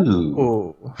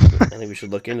 Ooh. I think we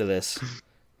should look into this.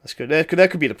 That's good. That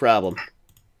could be the problem.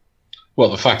 Well,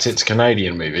 the fact it's a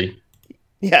Canadian movie.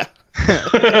 Yeah.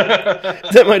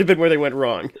 That might have been where they went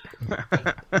wrong.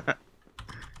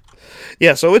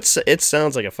 Yeah, so it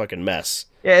sounds like a fucking mess.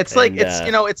 Yeah, it's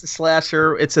a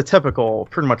slasher. It's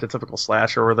pretty much a typical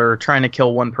slasher where they're trying to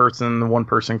kill one person, one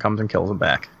person comes and kills them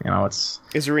back.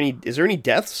 Is there any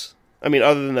deaths? I mean,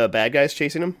 other than the bad guys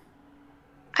chasing them?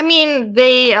 I mean,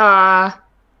 they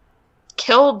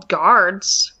killed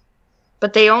guards,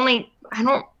 but they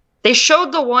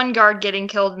showed the one guard getting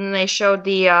killed, and they showed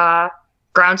the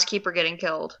groundskeeper getting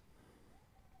killed.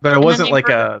 But it wasn't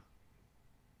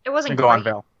It wasn't. Go on,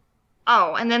 Val.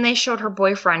 Oh, and then they showed her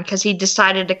boyfriend because he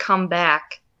decided to come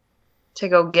back to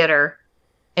go get her,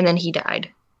 and then he died.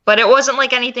 But it wasn't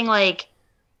like anything like,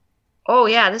 oh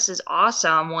yeah, this is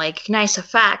awesome, like nice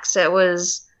effects. It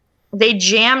was, they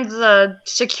jammed the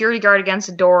security guard against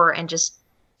the door and just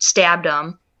stabbed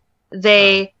him.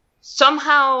 They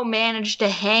somehow managed to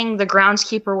hang the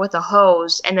groundskeeper with a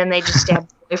hose, and then they just stabbed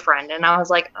the boyfriend. And I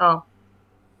was like, oh,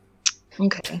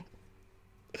 okay.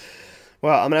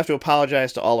 Well, I'm going to have to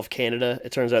apologize to all of Canada.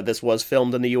 It turns out this was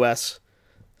filmed in the U.S.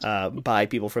 By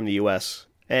people from the U.S.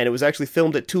 And it was actually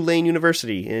filmed at Tulane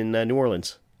University in New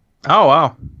Orleans. Oh,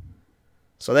 wow.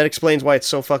 So that explains why it's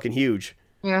so fucking huge.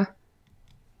 Yeah.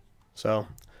 So,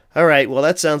 all right. Well,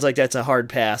 that sounds like that's a hard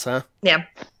pass, huh? Yeah.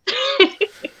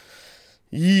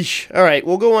 Yeesh. All right,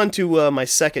 we'll go on to my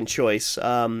second choice.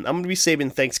 I'm going to be saving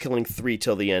Thanksgiving 3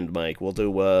 till the end, Mike. I'll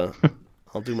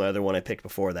do my other one I picked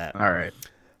before that. All right.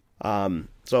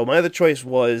 So my other choice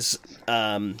was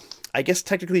I guess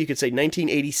technically you could say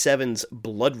 1987's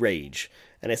Blood Rage.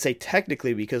 And I say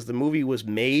technically because the movie was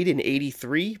made in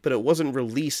 83, but it wasn't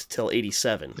released till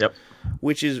 87. Yep.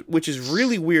 Which is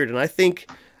really weird, and I think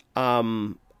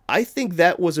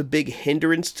that was a big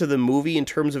hindrance to the movie in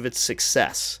terms of its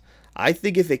success. I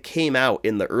think if it came out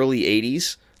in the early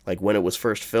 80s, like when it was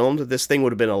first filmed, this thing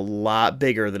would have been a lot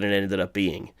bigger than it ended up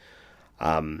being.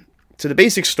 So the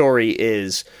basic story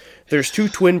is there's two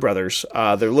twin brothers.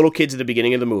 They're little kids at the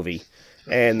beginning of the movie.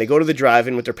 And they go to the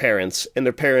drive-in with their parents, and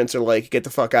their parents are like, get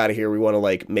the fuck out of here, we want to,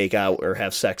 like, make out or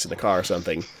have sex in the car or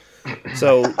something.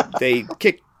 So they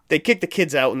kick the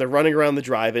kids out, and they're running around the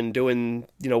drive-in doing,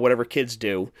 whatever kids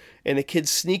do. And the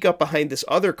kids sneak up behind this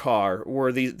other car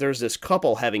where there's this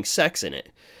couple having sex in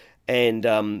it.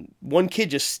 And one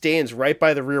kid just stands right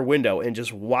by the rear window and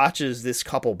just watches this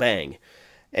couple bang.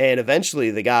 And eventually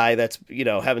the guy that's,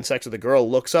 having sex with the girl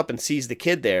looks up and sees the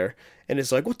kid there and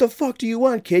is like, what the fuck do you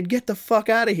want, kid? Get the fuck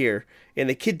out of here. And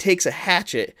the kid takes a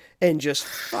hatchet and just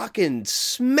fucking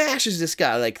smashes this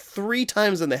guy like 3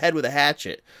 times on the head with a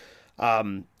hatchet.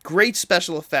 Great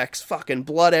special effects, fucking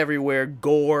blood everywhere,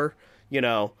 gore,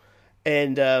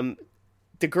 And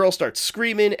the girl starts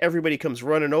screaming. Everybody comes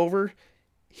running over.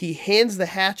 He hands the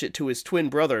hatchet to his twin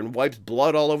brother and wipes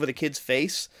blood all over the kid's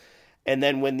face. And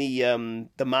then when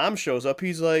the mom shows up,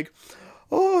 he's like,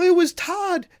 oh, it was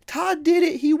Todd. Todd did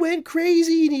it. He went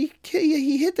crazy and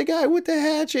he hit the guy with the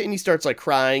hatchet, and he starts like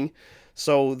crying.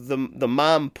 So the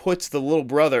mom puts the little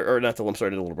brother, or not the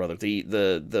little brother,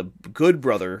 the good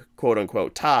brother, quote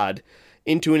unquote, Todd,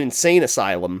 into an insane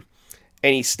asylum,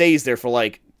 and he stays there for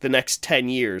like the next 10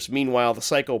 years. Meanwhile, the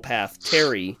psychopath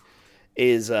Terry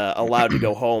is allowed to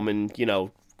go home and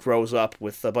grows up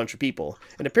with a bunch of people.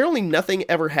 And apparently nothing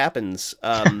ever happens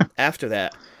after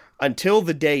that until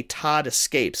the day Todd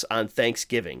escapes on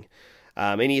Thanksgiving.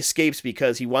 And he escapes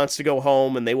because he wants to go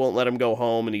home and they won't let him go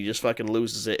home, and he just fucking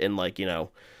loses it and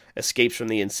escapes from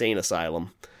the insane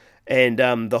asylum. And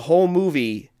the whole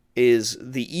movie is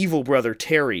the evil brother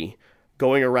Terry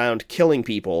going around killing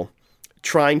people,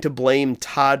 trying to blame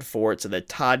Todd for it so that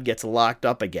Todd gets locked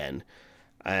up again.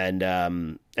 And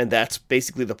that's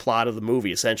basically the plot of the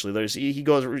movie. Essentially, he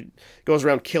goes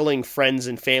around killing friends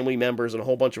and family members and a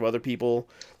whole bunch of other people.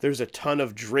 There's a ton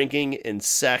of drinking and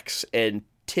sex and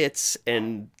tits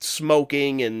and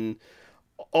smoking and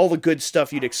all the good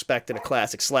stuff you'd expect in a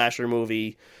classic slasher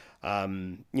movie.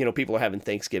 People are having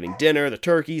Thanksgiving dinner. The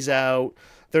turkey's out.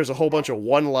 There's a whole bunch of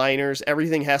one-liners.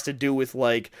 Everything has to do with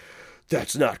like,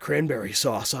 that's not cranberry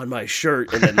sauce on my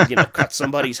shirt, and then cut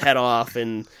somebody's head off,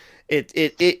 and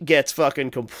It gets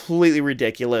fucking completely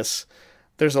ridiculous.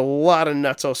 There's a lot of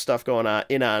nutso stuff going on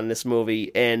in this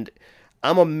movie, and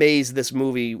I'm amazed this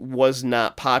movie was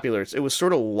not popular. It was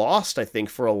sort of lost, I think,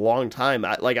 for a long time.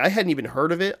 I hadn't even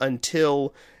heard of it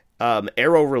until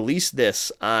Arrow released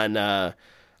this on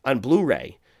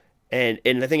Blu-ray, and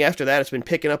I think after that it's been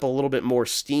picking up a little bit more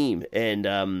steam, and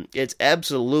it's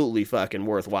absolutely fucking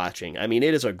worth watching. I mean,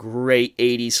 it is a great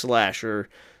 80s slasher.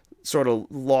 Sort of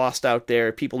lost out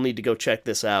there. People need to go check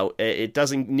this out. It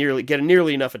doesn't get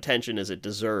nearly enough attention as it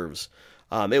deserves.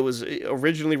 It was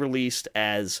originally released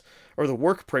or the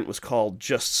work print was called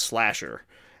just Slasher,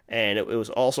 and it was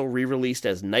also re-released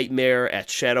as Nightmare at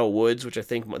Shadow Woods, which I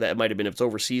think that might have been its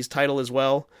overseas title as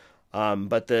well.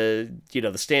 But the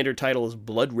standard title is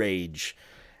Blood Rage,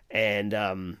 and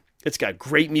it's got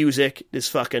great music. This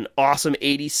fucking awesome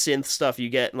 80s synth stuff you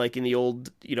get like in the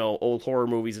old horror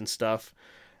movies and stuff.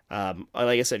 Like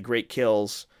I said, great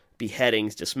kills,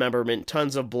 beheadings, dismemberment,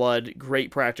 tons of blood, great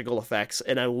practical effects,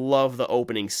 and I love the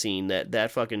opening scene.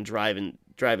 That fucking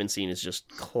drive-in scene is just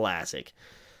classic,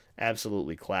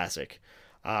 absolutely classic.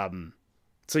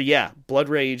 So yeah, Blood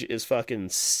Rage is fucking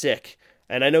sick,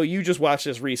 and I know you just watched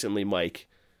this recently, Mike.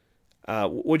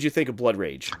 What'd you think of Blood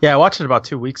Rage? Yeah, I watched it about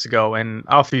 2 weeks ago, and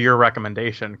I'll offer your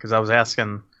recommendation because I was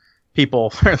asking people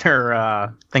for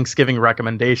their Thanksgiving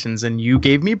recommendations, and you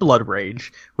gave me Blood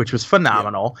Rage, which was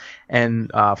phenomenal,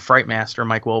 and Frightmaster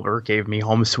Mike Wilbur gave me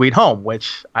Home Sweet Home,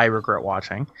 which I regret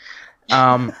watching.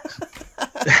 But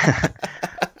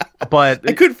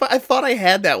I thought I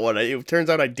had that one. It turns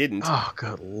out I didn't. Oh,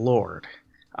 good lord!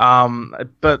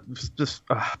 But just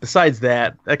besides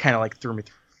that kind of like threw me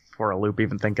for a loop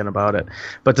even thinking about it.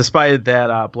 But despite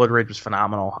that, Blood Rage was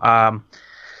phenomenal.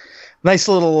 Nice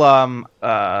little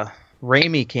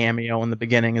Raimi cameo in the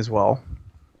beginning as well.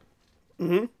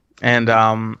 Mm-hmm. And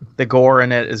the gore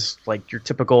in it is like your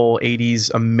typical 80s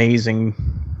amazing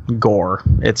gore.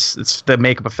 It's the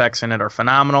makeup effects in it are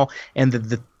phenomenal, and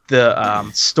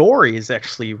the story is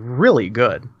actually really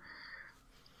good.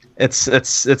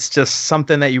 It's just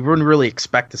something that you wouldn't really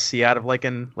expect to see out of like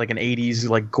an 80s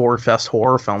like gore fest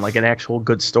horror film, like an actual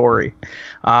good story.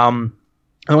 The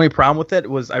only problem with it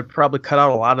was I'd probably cut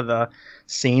out a lot of the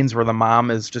scenes where the mom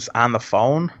is just on the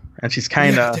phone and she's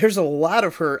kind of there's a lot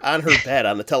of her on her bed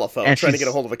on the telephone and trying to get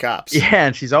a hold of the cops. Yeah,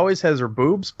 and she's always has her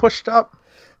boobs pushed up,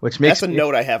 which makes that's a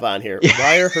note I have on here.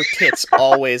 Why are her tits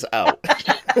always out?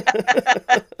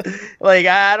 Like,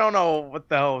 I don't know what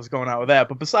the hell is going on with that,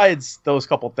 but besides those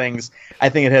couple things, I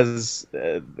think it has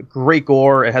great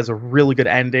gore, it has a really good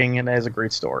ending, and it has a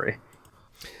great story.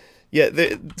 Yeah,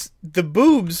 the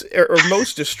boobs are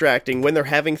most distracting when they're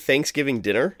having Thanksgiving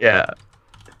dinner. Yeah.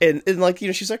 And like, you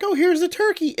know, she's like, oh, here's the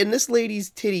turkey. And this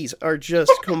lady's titties are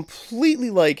just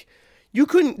completely like, you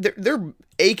couldn't, they're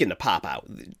aching to pop out.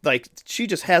 Like, she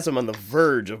just has them on the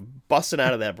verge of busting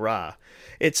out of that bra.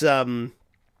 It's,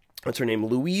 what's her name?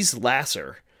 Louise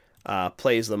Lasser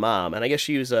plays the mom. And I guess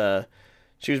she was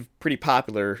pretty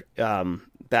popular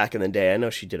back in the day. I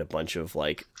know she did a bunch of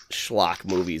like schlock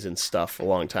movies and stuff a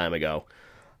long time ago.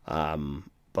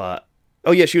 But,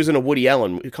 oh yeah, she was in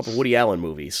a couple Woody Allen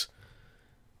movies.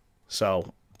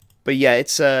 So, but yeah,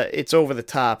 it's over the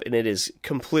top and it is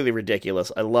completely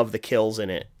ridiculous. I love the kills in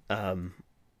it. And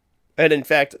in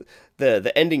fact,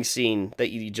 the ending scene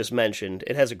that you just mentioned,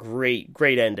 it has a great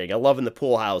ending. I love in the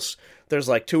pool house. There's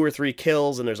like 2 or 3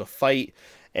 kills and there's a fight.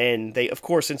 And they, of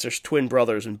course, since there's twin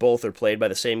brothers and both are played by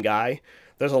the same guy,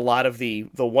 there's a lot of the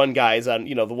one guy's on,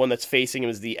 you know, the one that's facing him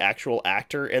is the actual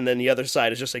actor. And then the other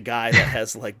side is just a guy that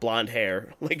has like blonde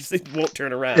hair. Like, it won't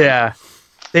turn around. Yeah.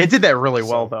 They did that really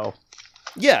well, though.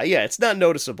 Yeah, it's not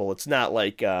noticeable. It's not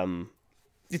like a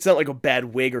bad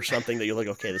wig or something that you're like,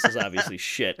 okay, this is obviously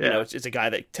shit. Yeah. You know, it's a guy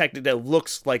that technically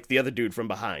looks like the other dude from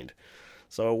behind.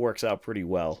 So it works out pretty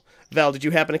well. Val, did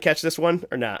you happen to catch this one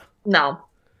or not? No.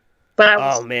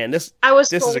 But this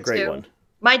is a great one.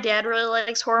 My dad really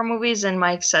likes horror movies, and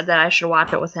Mike said that I should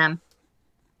watch it with him.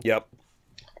 Yep.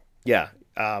 Yeah.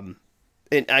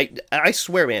 And I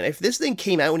swear, man, if this thing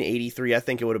came out in '83, I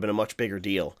think it would have been a much bigger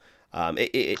deal.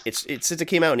 Since it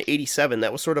came out in '87,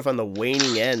 that was sort of on the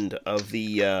waning end of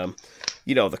the,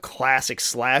 the classic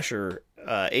slasher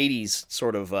 80s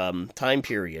sort of time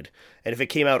period. And if it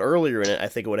came out earlier in it, I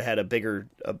think it would have had a bigger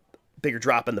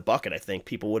drop in the bucket. I think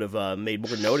people would have made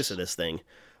more notice of this thing.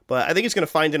 But I think it's going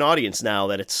to find an audience now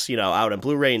that it's out on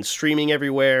Blu-ray and streaming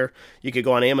everywhere. You could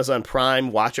go on Amazon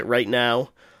Prime, watch it right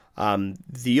now.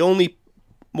 The only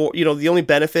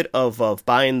benefit of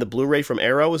buying the Blu-ray from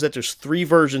Arrow is that there's 3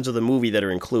 versions of the movie that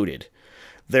are included.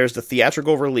 There's the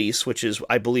theatrical release, which is,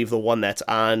 I believe, the one that's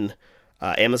on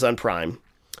Amazon Prime.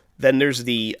 Then there's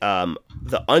the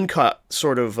uncut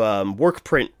sort of work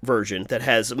print version that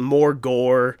has more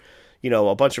gore,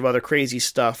 a bunch of other crazy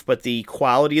stuff, but the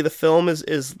quality of the film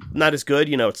is not as good.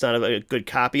 It's not a good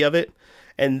copy of it.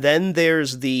 And then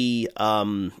there's the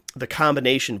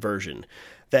combination version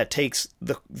that takes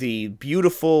the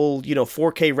beautiful,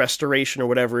 4K restoration or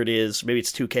whatever it is, maybe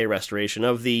it's 2K restoration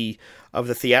of the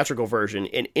theatrical version,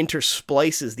 and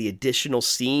intersplices the additional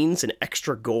scenes and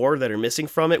extra gore that are missing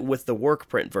from it with the work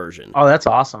print version. Oh, that's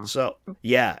awesome. So,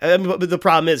 yeah. But the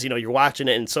problem is, you're watching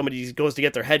it and somebody goes to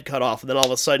get their head cut off, and then all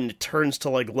of a sudden it turns to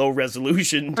like low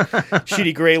resolution,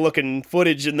 shitty gray looking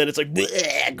footage, and then it's like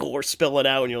bleh, gore spilling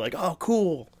out, and you're like, oh,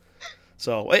 cool.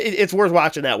 So it's worth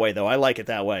watching that way, though. I like it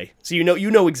that way. So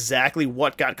you know exactly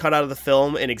what got cut out of the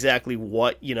film and exactly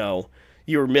what you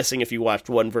were missing if you watched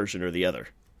one version or the other.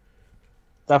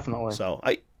 Definitely. So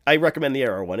I recommend the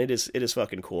Arrow one. It is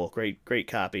fucking cool. Great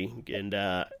copy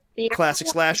and classic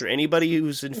slasher. Anybody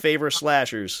who's in favor of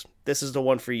slashers, this is the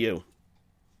one for you.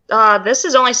 This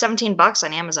is only $17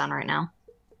 on Amazon right now.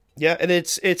 Yeah, and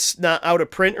it's not out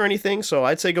of print or anything, so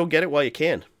I'd say go get it while you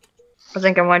can. I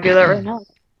think I'm going to do that right now.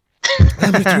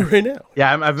 I'm gonna do it right now.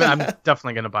 Yeah, I'm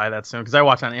definitely gonna buy that soon because I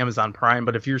watch on Amazon Prime.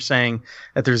 But if you're saying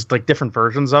that there's like different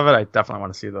versions of it, I definitely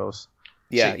want to see those.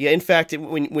 Yeah. In fact,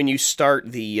 when you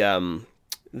start the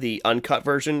uncut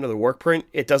version or the work print,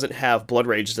 it doesn't have Blood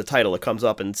Rage as the title. It comes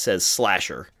up and says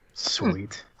Slasher.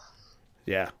 Sweet.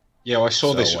 Yeah. Yeah, I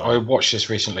saw this. I watched this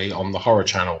recently on the Horror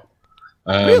Channel.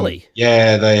 Really?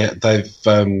 Yeah, they've.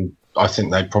 I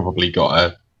think they probably got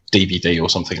a DVD or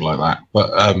something like that,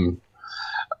 but.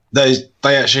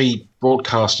 They actually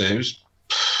broadcast it. It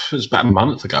was about a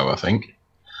month ago, I think,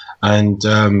 and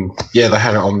they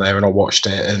had it on there, and I watched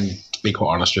it. And to be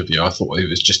quite honest with you, I thought it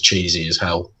was just cheesy as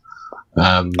hell.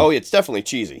 It's definitely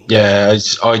cheesy. Yeah,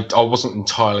 I wasn't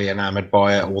entirely enamored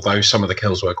by it, although some of the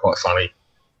kills were quite funny.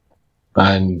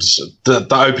 And the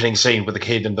opening scene with the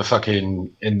kid in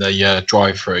the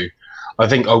drive-through, I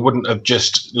think I wouldn't have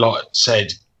just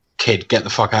said kid, get the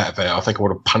fuck out of there, I think I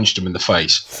would have punched him in the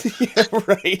face. Yeah,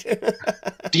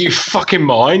 right. Do you fucking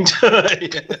mind?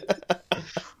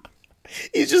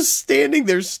 He's just standing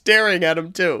there staring at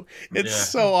him too. It's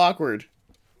so awkward.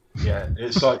 Yeah,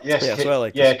 it's like, yes, yeah, kid, so I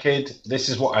like yeah, kid, this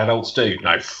is what adults do.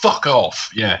 No, fuck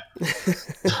off. Yeah.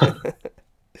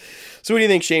 So what do you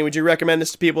think, Shane? Would you recommend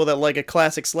this to people that like a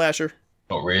classic slasher?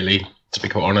 Not really, to be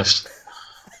quite honest.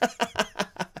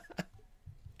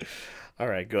 All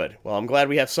right, good. Well, I'm glad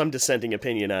we have some dissenting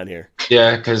opinion on here.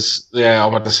 Yeah, because,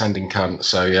 I'm a descending cunt,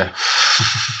 so yeah.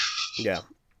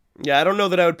 Yeah, I don't know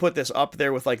that I would put this up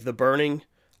there with, like, The Burning,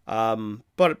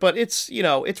 but it's,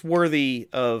 it's worthy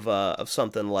of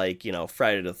something like,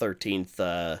 Friday the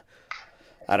 13th,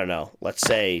 I don't know, let's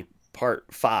say part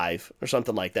 5 or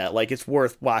something like that. Like, it's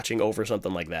worth watching over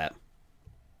something like that.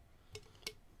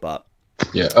 But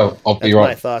yeah, I'll be that's right.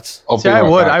 my thoughts.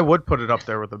 I would put it up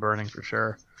there with The Burning for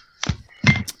sure.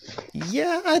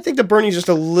 Yeah, I think The Burning's just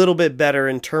a little bit better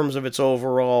in terms of its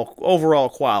overall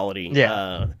quality.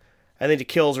 Yeah. I think the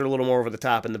kills are a little more over the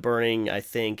top in The Burning. I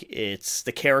think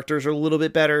the characters are a little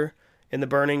bit better in The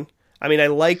Burning. I mean, I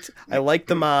liked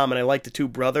the mom and I liked the 2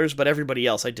 brothers, but everybody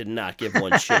else I did not give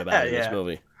one shit about in this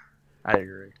movie. I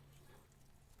agree.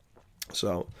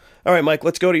 So, all right, Mike,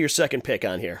 let's go to your second pick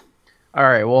on here. All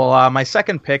right, well, my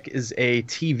second pick is a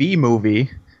TV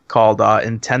movie called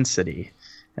Intensity,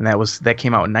 and that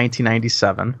came out in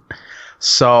 1997.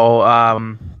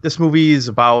 So this movie is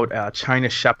about China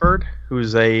Shepherd,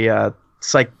 who's a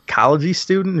psychology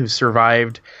student who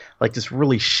survived like this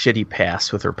really shitty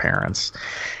past with her parents.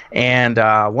 And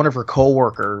one of her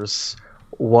coworkers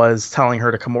was telling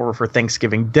her to come over for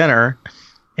Thanksgiving dinner.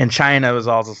 And China was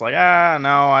all just like, no,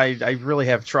 I really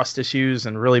have trust issues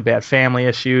and really bad family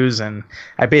issues. And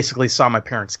I basically saw my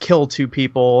parents kill 2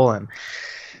 people. And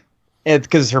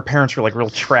because her parents were like real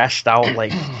trashed out,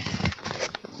 like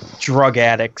drug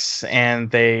addicts,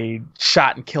 and they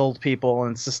shot and killed people,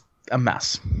 and it's just a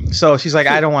mess. So she's like,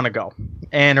 I don't want to go.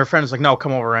 And her friend was like, no,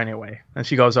 come over anyway. And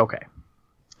she goes, okay.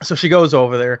 So she goes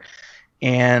over there,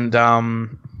 and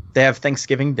they have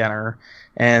Thanksgiving dinner.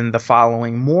 And the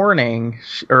following morning,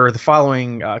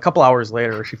 a couple hours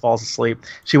later, she falls asleep.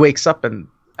 She wakes up and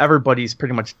everybody's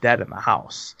pretty much dead in the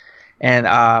house. And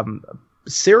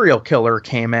serial killer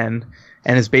came in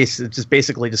and is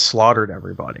basically just slaughtered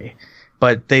everybody.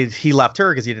 But he left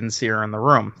her because he didn't see her in the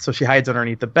room. So she hides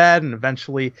underneath the bed, and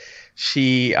eventually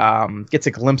she gets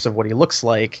a glimpse of what he looks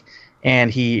like,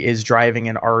 and he is driving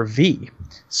an RV.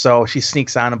 So she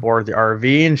sneaks on aboard the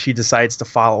RV, and she decides to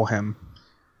follow him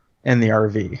in the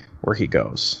RV where he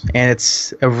goes. And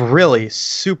it's a really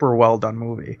super well done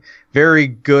movie. Very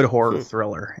good horror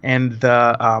thriller. And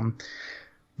the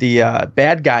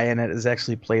bad guy in it is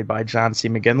actually played by John C.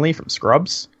 McGinley from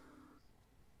Scrubs.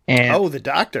 And the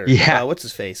doctor. Yeah. What's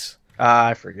his face?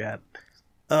 I forget.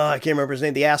 I can't remember his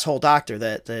name. The asshole doctor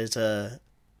that is the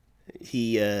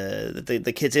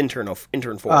kid's intern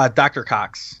for. Dr.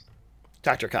 Cox.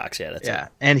 Dr. Cox, yeah, that's it.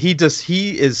 And he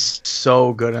is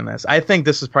so good in this. I think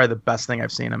this is probably the best thing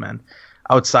I've seen him in,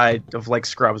 outside of like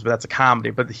Scrubs, but that's a comedy.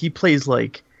 But he plays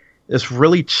like this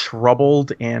really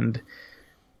troubled and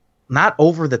not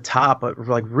over the top, but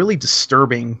like really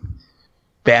disturbing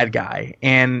bad guy.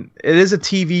 And it is a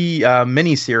TV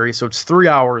miniseries, so it's 3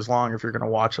 hours long if you're going to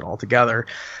watch it all together.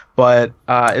 But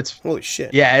it's holy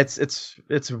shit. Yeah,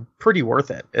 it's pretty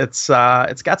worth it. It's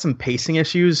got some pacing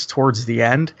issues towards the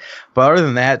end, but other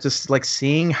than that, just like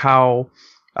seeing how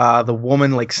the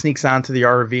woman like sneaks onto the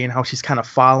RV and how she's kind of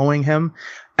following him.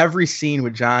 Every scene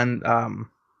with John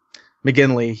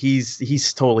McGinley,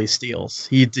 he's totally steals.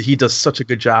 He does such a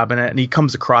good job in it, and he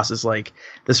comes across as like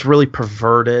this really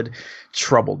perverted,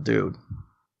 troubled dude.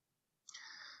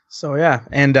 So yeah,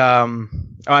 and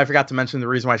I forgot to mention the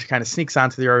reason why she kind of sneaks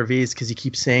onto the RV is because he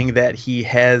keeps saying that he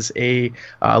has a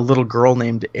little girl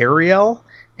named Ariel,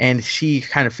 and she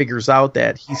kind of figures out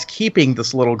that he's keeping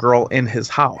this little girl in his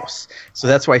house. So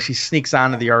that's why she sneaks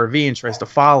onto the RV and tries to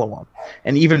follow him.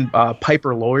 And even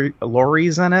Piper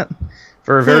Laurie's in it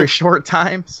for a very short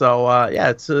time. So yeah,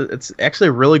 it's actually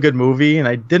a really good movie, and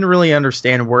I didn't really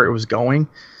understand where it was going,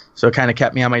 so it kind of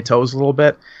kept me on my toes a little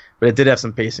bit. But it did have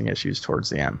some pacing issues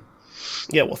towards the end.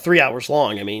 Yeah, well, 3 hours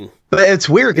long. I mean, but it's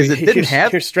weird because it didn't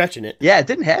have. You're stretching it. Yeah, it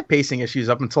didn't have pacing issues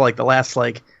up until like the last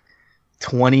like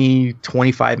 20,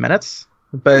 25 minutes.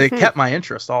 But it kept my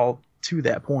interest all to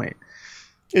that point.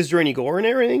 Is there any gore in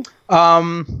everything?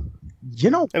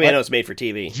 You know, I mean, I know it's made for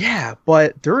TV. Yeah,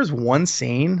 but there is one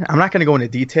scene. I'm not going to go into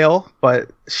detail, but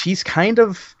she's kind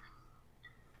of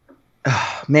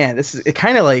Man, it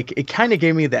kind of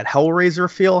gave me that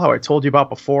Hellraiser feel, how I told you about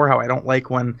before, how I don't like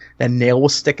when that nail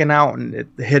was sticking out and it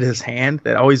hit his hand.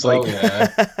 That always like,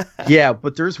 yeah.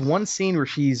 But there's one scene where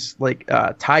she's like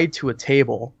tied to a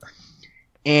table,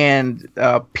 and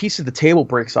a piece of the table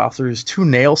breaks off. There's 2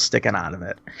 nails sticking out of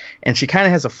it, and she kind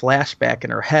of has a flashback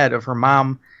in her head of her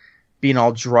mom being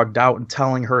all drugged out and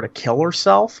telling her to kill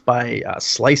herself by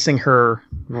slicing her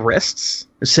wrists,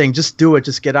 saying, "Just do it,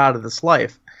 just get out of this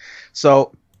life."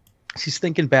 So she's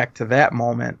thinking back to that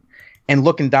moment and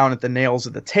looking down at the nails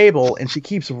of the table, and she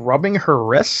keeps rubbing her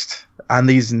wrist on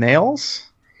these nails,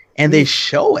 and they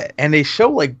show it, and they show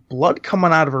like blood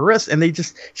coming out of her wrist, and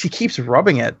she keeps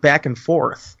rubbing it back and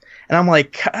forth. And I'm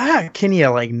like, can you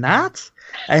like not?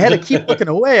 I had to keep looking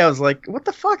away. I was like, what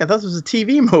the fuck? I thought this was a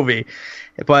TV movie.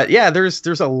 But yeah, there's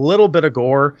a little bit of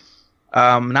gore,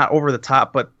 not over the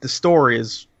top, but the story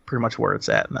is pretty much where it's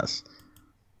at in this.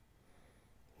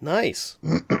 Nice.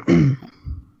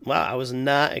 Wow, I was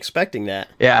not expecting that.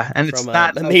 Yeah, and it's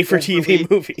not a made-for-TV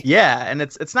movie. Yeah, and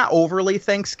it's not overly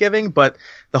Thanksgiving, but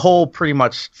the whole pretty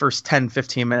much first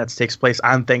 10-15 minutes takes place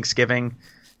on Thanksgiving,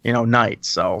 night.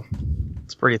 So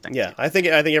it's pretty Thanksgiving. Yeah, I think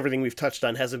everything we've touched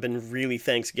on hasn't been really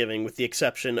Thanksgiving, with the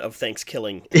exception of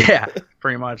Thanksgiving. Yeah,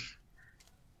 pretty much.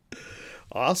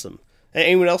 Awesome.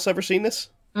 Anyone else ever seen this?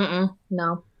 No.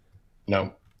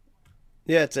 No.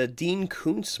 Yeah, it's a Dean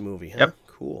Koontz movie. Huh? Yep.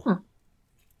 Cool.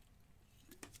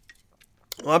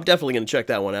 Well, I'm definitely going to check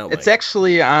that one out. It's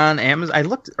actually on Amazon. I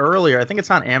looked earlier. I think it's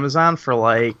on Amazon for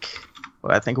like,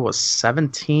 I think it was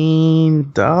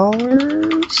 $17.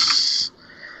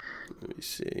 Let me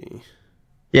see.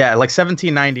 Yeah, like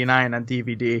 $17.99 on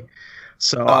DVD.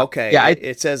 So okay. Yeah,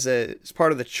 it says it's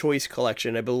part of the Choice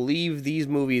collection. I believe these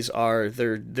movies are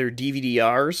their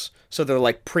DVD-Rs, so they're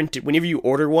like printed. Whenever you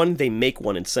order one, they make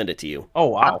one and send it to you. Oh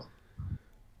wow.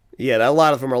 Yeah, a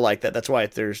lot of them are like that. That's why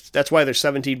they're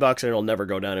 $17 and it'll never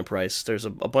go down in price. There's a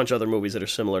bunch of other movies that are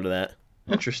similar to that.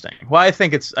 Interesting. Well, I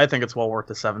think it's well worth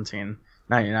the $17.99.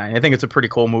 I think it's a pretty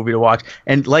cool movie to watch.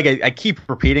 And like I keep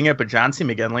repeating it, but John C.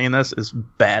 McGinley in this is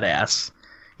badass.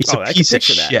 He's a piece of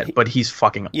shit, but he's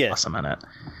fucking awesome in it.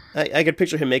 I could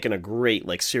picture him making a great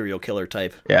like serial killer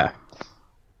type. Yeah.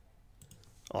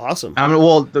 Awesome. One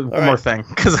more thing,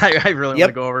 because I really want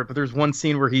to go over it, but there's one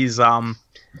scene where he's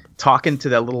talking to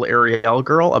that little Ariel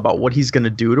girl about what he's going to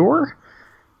do to her.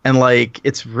 And like,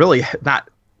 it's really not,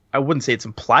 I wouldn't say it's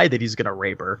implied that he's going to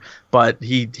rape her, but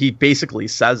he basically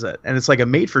says it. And it's like a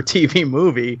made-for-TV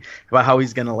movie about how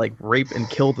he's going to like rape and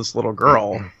kill this little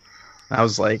girl. And I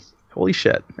was like, holy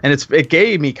shit. And it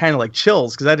gave me kind of like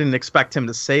chills, because I didn't expect him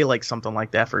to say like something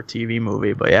like that for a TV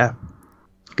movie. But yeah,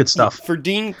 good stuff. For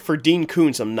Dean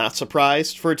Koontz, I'm not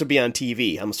surprised. For it to be on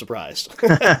TV, I'm surprised.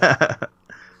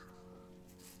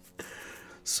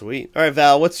 Sweet. All right,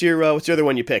 Val, what's your other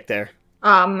one you picked there?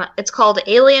 It's called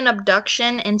Alien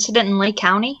Abduction Incident in Lake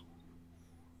County.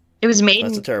 It was made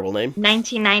That's a terrible name.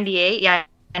 1998. Yeah,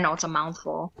 I know, it's a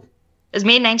mouthful. It was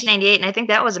made in 1998, and I think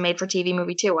that was a made-for-TV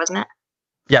movie too, wasn't it?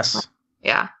 Yes.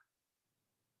 Yeah.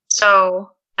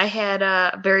 So I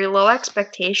had very low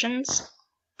expectations,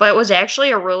 but it was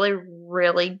actually a really,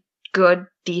 really good,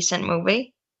 decent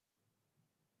movie.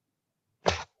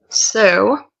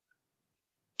 So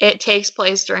it takes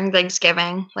place during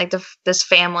Thanksgiving. Like this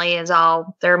family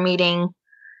they're meeting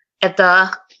at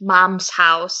the mom's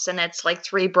house, and it's like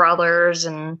 3 brothers,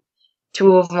 and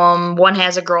 2 of them, one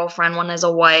has a girlfriend, one has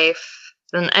a wife,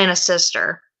 and a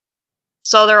sister.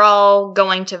 So they're all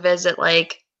going to visit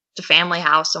like the family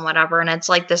house and whatever, and it's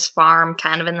like this farm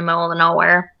kind of in the middle of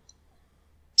nowhere.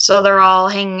 So they're all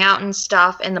hanging out and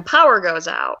stuff, and the power goes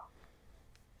out,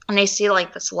 and they see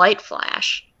like this light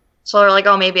flash. So they're like,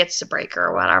 oh, maybe it's the breaker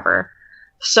or whatever.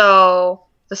 So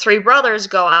the 3 brothers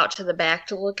go out to the back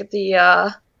to look at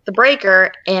the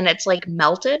breaker, and it's like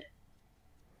melted.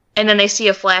 And then they see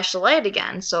a flash of light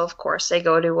again. So of course they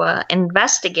go to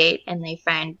investigate, and they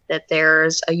find that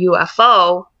there's a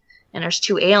UFO, and there's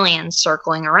 2 aliens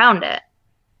circling around it.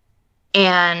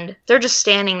 And they're just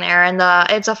standing there, and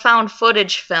it's a found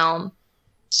footage film.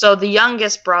 So the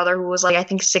youngest brother, who was like, I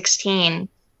think 16,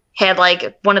 had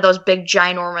like one of those big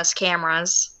ginormous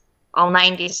cameras, all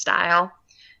 90s style. And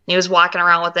he was walking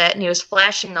around with it, and he was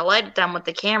flashing the light at them with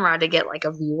the camera to get like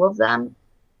a view of them.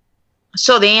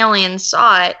 So the aliens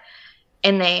saw it,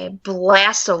 and they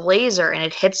blast a laser, and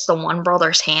it hits the one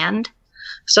brother's hand.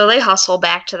 So they hustle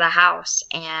back to the house,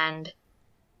 and,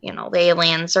 the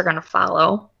aliens are going to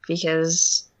follow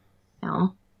because,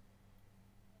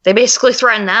 they basically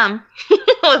threaten them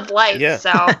with lights. Yeah.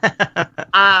 So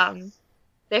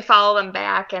they follow them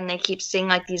back, and they keep seeing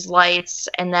like these lights,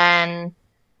 and then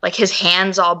like his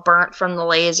hands all burnt from the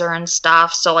laser and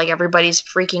stuff. So like everybody's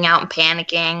freaking out and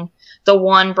panicking. The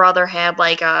one brother had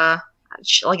like a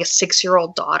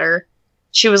 6-year-old daughter.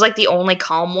 She was like the only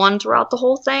calm one throughout the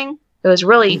whole thing. It was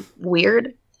really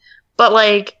weird. But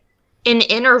like in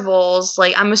intervals,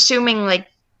 like I'm assuming like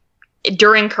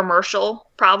during commercial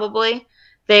probably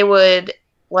they would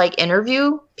like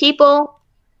interview people,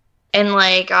 and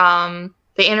like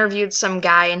they interviewed some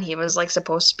guy and he was like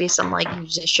supposed to be some like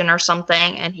musician or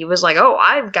something, and he was like, oh,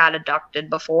 I've got abducted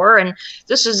before and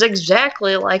this is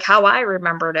exactly like how I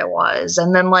remembered it was.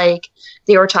 And then like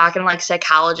they were talking like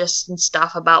psychologists and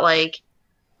stuff about like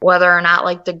whether or not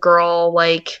like the girl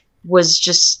like was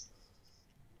just,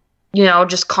 you know,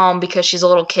 just calm because she's a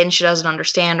little kid and she doesn't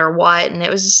understand or what. And it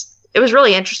was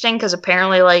really interesting because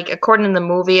apparently like according to the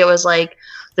movie it was like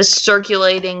this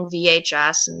circulating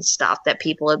VHS and stuff that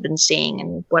people had been seeing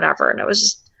and whatever. And it was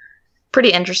just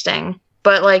pretty interesting.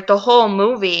 But like the whole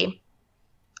movie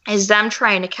is them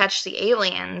trying to catch the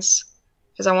aliens.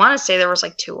 Because I want to say there was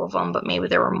like 2 of them, but maybe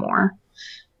there were more.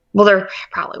 Well, there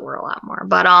probably were a lot more.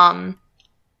 But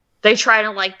they try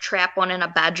to like trap one in a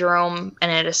bedroom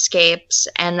and it escapes.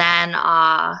 And then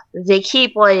they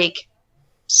keep like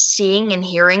seeing and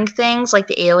hearing things, like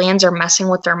the aliens are messing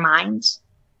with their minds.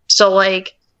 So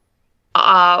like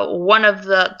one of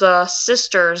the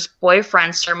sister's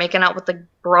boyfriends started making out with the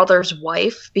brother's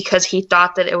wife because he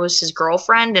thought that it was his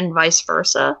girlfriend and vice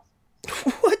versa.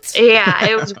 What? Yeah,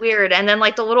 it was weird. And then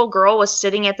like the little girl was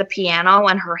sitting at the piano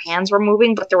and her hands were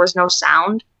moving, but there was no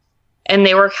sound. And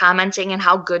they were commenting on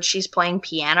how good she's playing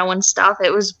piano and stuff.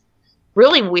 It was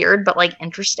really weird, but like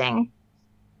interesting.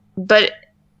 But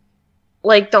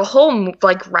like the whole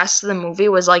like rest of the movie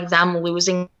was like them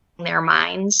losing their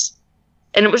minds.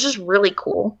 And it was just really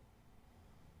cool.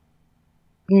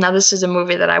 Now, this is a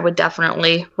movie that I would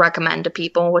definitely recommend to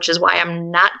people, which is why I'm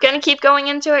not going to keep going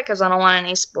into it because I don't want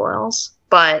any spoils.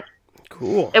 But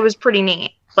cool. It was pretty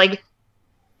neat. Like,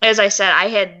 as I said, I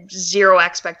had 0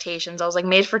 expectations. I was like,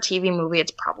 made for TV movie,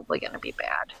 it's probably going to be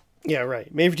bad. Yeah,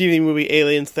 right. Made for TV movie,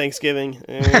 Aliens, Thanksgiving.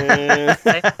 And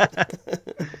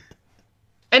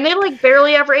they like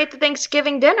barely ever ate the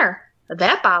Thanksgiving dinner.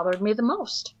 That bothered me the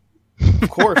most. Of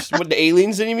course. What, the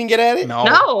aliens didn't even get at it?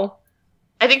 No.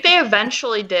 I think they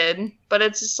eventually did, but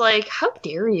it's just like, how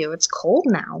dare you? It's cold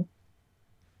now.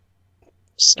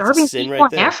 Starving people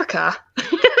right in Africa.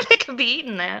 They could be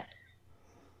eating that.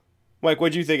 Mike,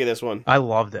 what'd you think of this one? I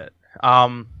loved it.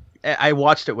 I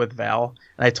watched it with Val,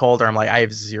 and I told her, I'm like, I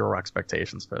have 0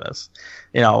 expectations for this.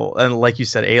 You know, and like you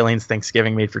said, Aliens,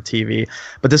 Thanksgiving, made for TV.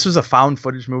 But this was a found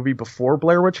footage movie before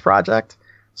Blair Witch Project.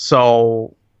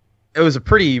 So it was a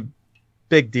pretty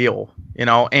big deal, you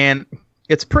know, and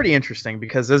it's pretty interesting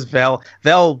because as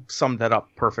Val summed that up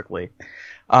perfectly.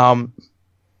 But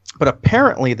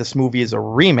apparently this movie is a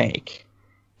remake,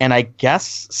 and I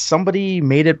guess somebody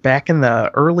made it back in the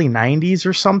early 90s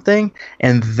or something,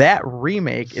 and that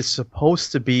remake is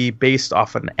supposed to be based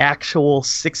off an actual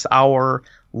 6-hour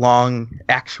long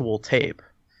actual tape.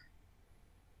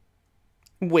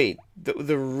 Wait,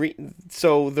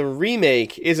 so the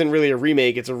remake isn't really a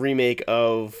remake, it's a remake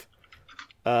of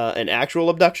an actual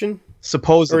abduction?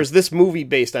 Supposedly. Or is this movie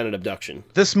based on an abduction?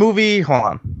 This movie, hold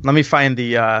on. Let me find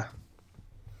the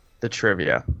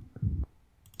trivia.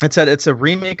 It said it's a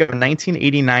remake of a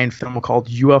 1989 film called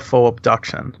UFO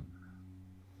Abduction.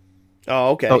 Oh,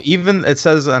 okay. So even it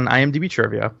says on IMDb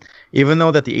trivia, even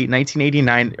though that the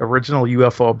 1989 original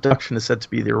UFO Abduction is said to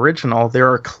be the original,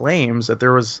 there are claims that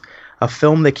there was a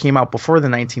film that came out before the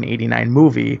 1989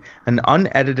 movie, an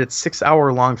unedited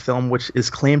 6-hour long film which is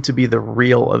claimed to be the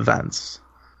real events.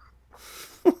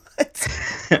 What?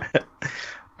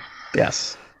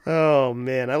 Yes. Oh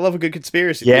man, I love a good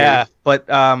conspiracy Yeah, theory. but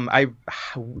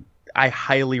I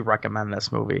highly recommend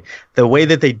this movie. The way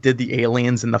that they did the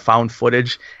aliens and the found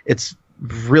footage, it's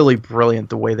really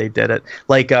brilliant the way they did it.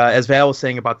 Like as Val was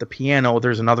saying about the piano,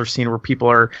 there's another scene where people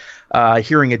are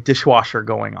hearing a dishwasher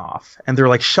going off, and they're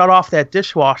like, "Shut off that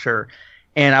dishwasher."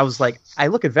 And I was like, I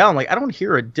look at Val, I'm like, I don't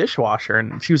hear a dishwasher.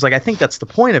 And she was like, I think that's the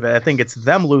point of it. I think it's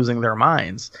them losing their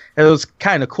minds. And it was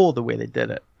kind of cool the way they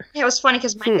did it. Yeah, it was funny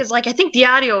because Mike is like, I think the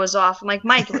audio is off. I'm like,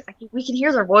 Mike, we can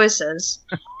hear their voices.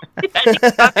 I think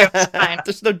the audio is fine.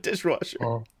 There's no dishwasher.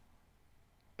 Oh.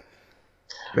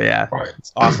 But yeah, Right.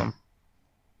 it's awesome.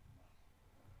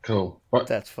 Cool. Right.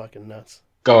 That's fucking nuts.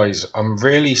 Guys, I'm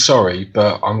really sorry,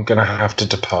 but I'm going to have to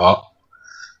depart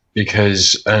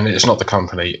because, and it's not the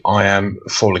company, I am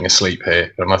falling asleep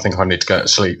here, and I think I need to go to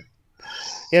sleep.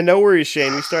 Yeah, no worries,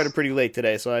 Shane. We started pretty late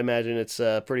today, so I imagine it's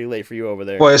pretty late for you over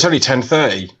there. Well, it's only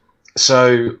 10:30,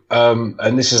 so,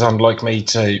 and this is unlike me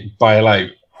to bail out.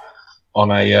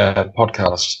 on a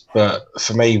podcast. But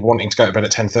for me, wanting to go to bed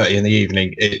at 10:30 in the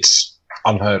evening, it's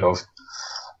unheard of.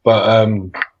 But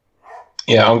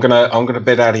yeah, I'm gonna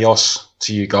bid adios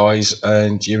to you guys,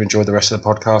 and you enjoy the rest of the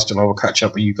podcast, and I will catch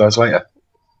up with you guys later.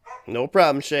 No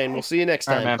problem, Shane. We'll see you next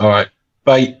time. All right,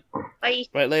 bye. Bye.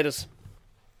 Right, laters.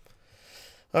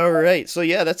 All right, so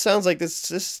yeah, that sounds like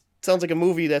this sounds like a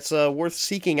movie that's worth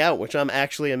seeking out, which I'm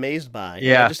actually amazed by.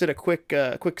 Yeah. I just did a quick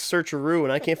searcheroo,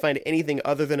 and I can't find anything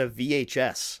other than a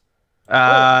VHS.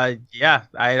 Yeah,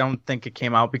 I don't think it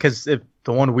came out because the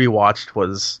one we watched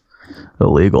was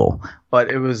illegal, but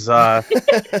it was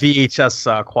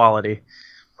VHS quality.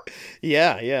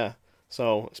 Yeah.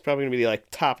 So it's probably gonna be like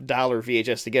top dollar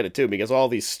VHS to get it too, because all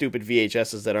these stupid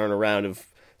VHSs that aren't around have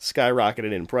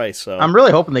skyrocketed in price. So I'm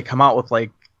really hoping they come out with like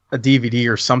a DVD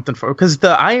or something for, because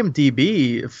the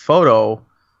IMDb photo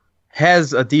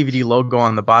has a DVD logo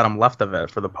on the bottom left of it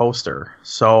for the poster.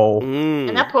 So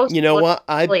And that poster, you know what?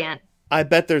 brilliant. I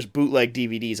bet there's bootleg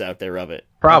DVDs out there of it.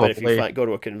 Probably. I bet if you go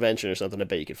to a convention or something, I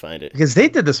bet you could find it. because they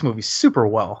did this movie super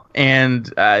well, and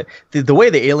the way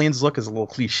the aliens look is a little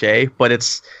cliche, but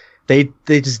it's they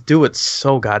just do it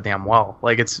so goddamn well.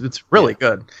 Like it's really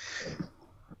good.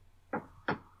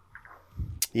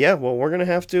 Yeah, well, we're gonna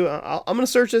have to. I'm gonna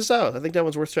search this out. I think that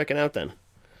one's worth checking out. Then,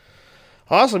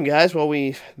 awesome, guys. Well,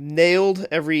 we nailed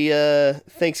every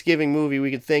Thanksgiving movie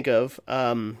we could think of,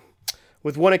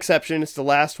 with one exception. It's the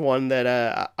last one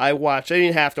that I watched. I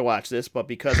didn't have to watch this, but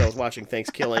because I was watching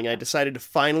Thanksgiving, I decided to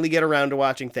finally get around to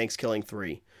watching Thanksgiving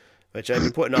 3, which I've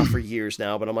been putting off for years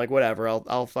now. But I'm like, whatever.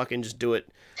 I'll fucking just do it,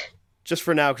 just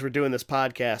for now, because we're doing this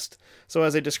podcast. So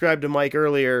as I described to Mike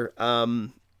earlier,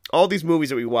 all these movies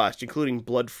that we watched, including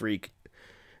Blood Freak,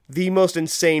 the most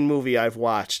insane movie I've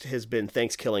watched has been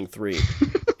Thanksgiving 3.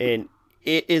 And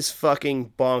it is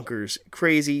fucking bonkers.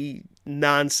 Crazy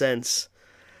nonsense.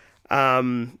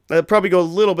 I'll probably go a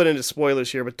little bit into spoilers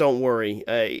here, but don't worry.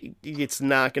 It's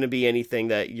not going to be anything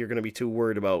that you're going to be too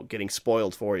worried about getting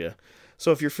spoiled for you.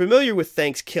 So if you're familiar with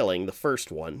Thanksgiving, the first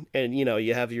one, and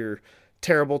you have your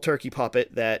terrible turkey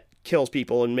puppet that kills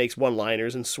people and makes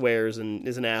one-liners and swears and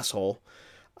is an asshole,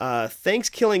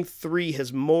 Thanksgiving 3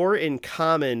 has more in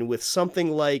common with something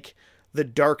like The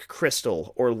Dark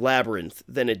Crystal or Labyrinth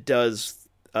than it does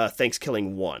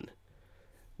Thanksgiving 1.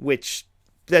 Which,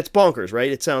 that's bonkers,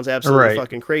 right? It sounds absolutely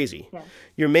fucking crazy. Yeah.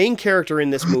 Your main character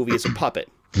in this movie is a puppet.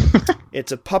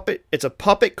 It's a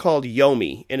puppet called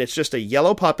Yomi, and it's just a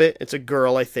yellow puppet. It's a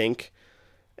girl, I think.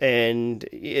 And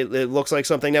it looks like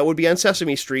something that would be on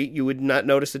Sesame Street. You would not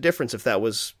notice the difference if that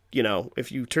was,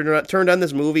 if you turned on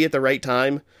this movie at the right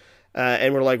time,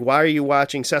 and were like, why are you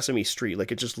watching Sesame Street?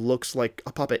 Like, it just looks like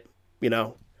a puppet,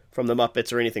 from the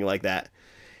Muppets or anything like that.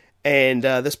 And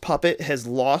this puppet has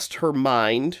lost her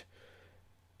mind,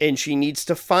 and she needs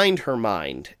to find her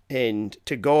mind. And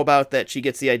to go about that, she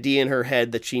gets the idea in her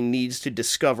head that she needs to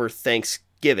discover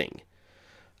Thanksgiving.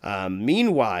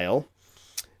 Meanwhile,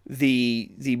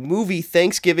 the movie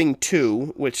Thanksgiving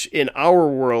 2, which in our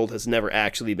world has never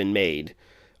actually been made,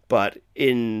 but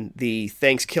in the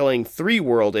Thanksgiving 3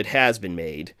 world it has been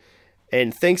made.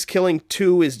 And Thanksgiving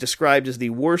 2 is described as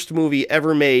the worst movie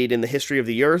ever made in the history of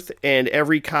the earth, and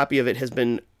every copy of it has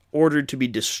been ordered to be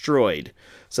destroyed.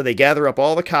 So they gather up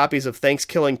all the copies of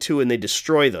Thanksgiving 2 and they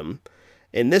destroy them.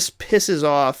 And this pisses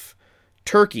off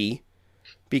Turkey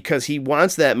because he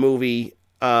wants that movie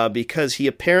because he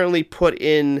apparently put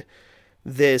in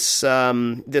this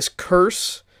this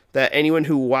curse that anyone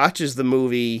who watches the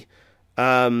movie,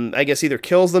 I guess, either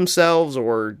kills themselves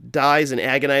or dies an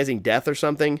agonizing death or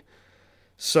something.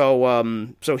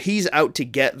 So he's out to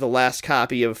get the last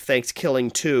copy of Thanksgiving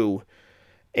 2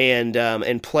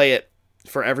 and play it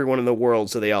for everyone in the world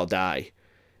so they all die.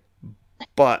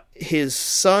 But his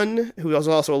son, who is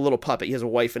also a little puppet, he has a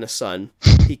wife and a son,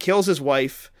 he kills his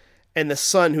wife, and the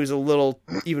son, who's a little,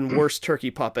 even worse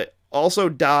turkey puppet, also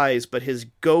dies, but his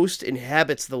ghost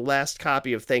inhabits the last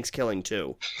copy of Thanksgiving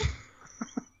 2,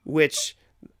 which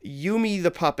Yumi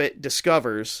the puppet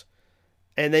discovers,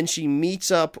 and then she meets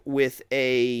up with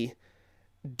a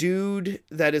dude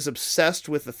that is obsessed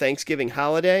with the Thanksgiving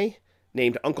holiday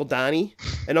named Uncle Donnie.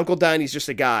 And Uncle Donnie's just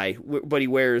a guy, but he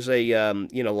wears a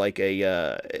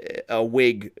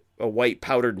wig, a white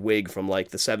powdered wig from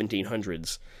like the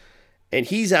 1700s. And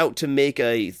he's out to make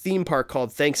a theme park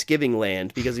called Thanksgiving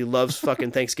Land because he loves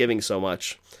fucking Thanksgiving so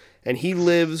much. And he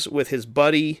lives with his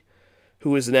buddy,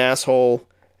 who is an asshole,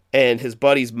 and his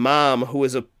buddy's mom, who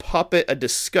is a puppet, a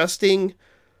disgusting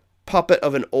puppet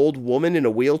of an old woman in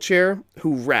a wheelchair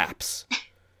who raps.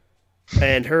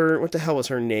 And what the hell was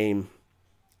her name?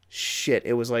 Shit,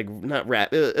 it was like, not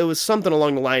rap. It was something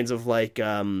along the lines of like,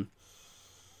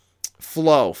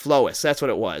 Flois, that's what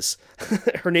it was.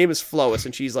 Her name is Flois,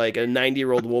 and she's like a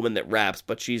 90-year-old woman that raps,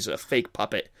 but she's a fake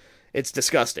puppet. It's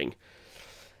disgusting.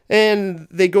 And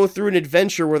they go through an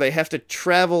adventure where they have to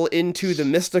travel into the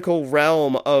mystical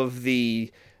realm of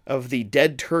the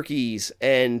dead turkeys,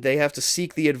 and they have to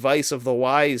seek the advice of the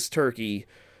wise turkey,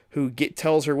 who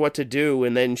tells her what to do,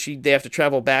 and then they have to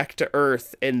travel back to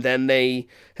Earth, and then they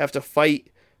have to fight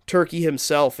Turkey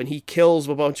himself, and he kills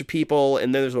a bunch of people,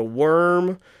 and then there's a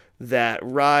worm that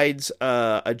rides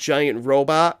a giant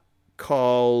robot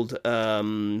called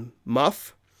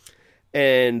Muff,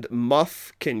 and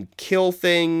Muff can kill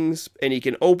things, and he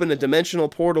can open a dimensional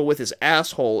portal with his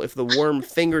asshole if the worm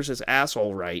fingers his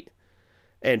asshole right,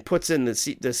 and puts in the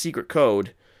secret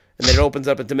code, and then it opens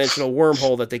up a dimensional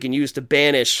wormhole that they can use to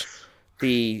banish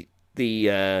the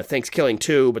Thanksgiving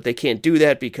 2, but they can't do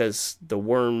that because the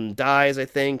worm dies, I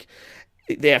think.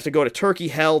 They have to go to Turkey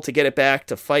Hell to get it back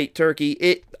to fight Turkey.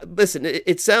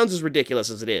 It sounds as ridiculous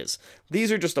as it is.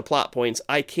 These are just the plot points.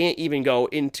 I can't even go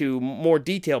into more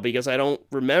detail because I don't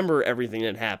remember everything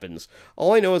that happens.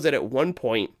 All I know is that at one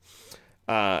point,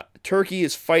 Turkey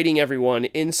is fighting everyone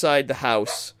inside the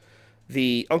house.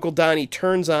 The Uncle Donnie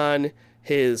turns on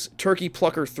his Turkey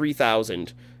Plucker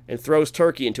 3000 and throws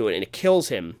Turkey into it, and it kills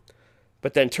him.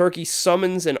 But then Turkey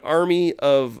summons an army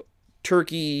of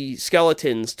turkey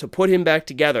skeletons to put him back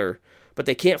together, but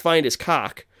they can't find his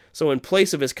cock. So in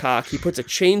place of his cock, he puts a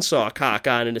chainsaw cock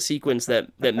on in a sequence that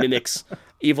mimics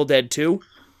Evil Dead 2.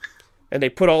 And they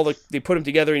put him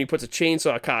together, and he puts a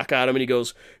chainsaw cock on him, and he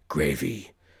goes,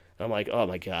 "Gravy." And I'm like, oh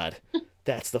my god,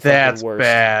 that's the fucking worst.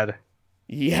 That's bad.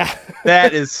 Yeah.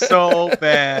 That is so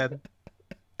bad.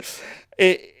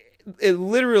 It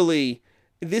literally,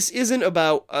 this isn't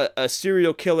about a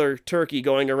serial killer turkey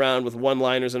going around with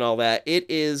one-liners and all that. It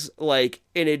is like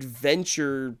an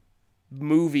adventure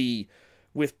movie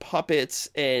with puppets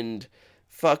and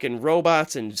fucking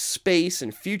robots and space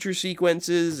and future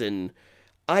sequences, and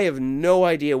I have no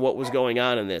idea what was going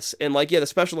on in this. And like, yeah, the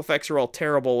special effects are all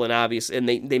terrible and obvious, and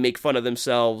they make fun of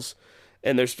themselves.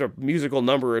 And there's a musical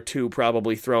number or two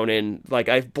probably thrown in. Like,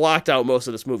 I've blocked out most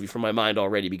of this movie from my mind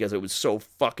already because it was so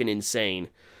fucking insane.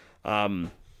 But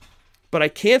I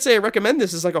can't say I recommend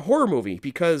this as like a horror movie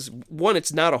because, one,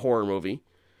 it's not a horror movie.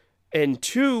 And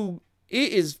two,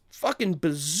 it is fucking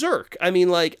berserk. I mean,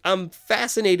 like, I'm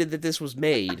fascinated that this was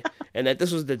made and that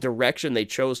this was the direction they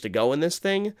chose to go in this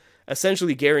thing,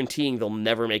 essentially guaranteeing they'll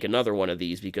never make another one of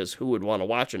these because who would want to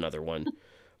watch another one?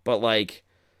 But, like,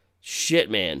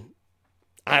 shit, man.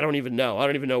 I don't even know. I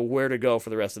don't even know where to go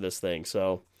for the rest of this thing.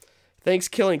 So,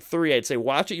 Thanksgiving 3, I'd say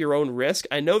watch at your own risk.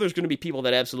 I know there's going to be people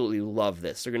that absolutely love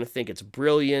this. They're going to think it's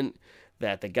brilliant,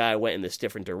 that the guy went in this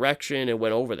different direction and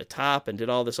went over the top and did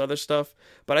all this other stuff.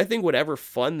 But I think whatever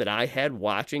fun that I had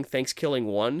watching Thanksgiving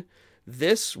 1,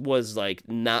 this was, like,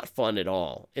 not fun at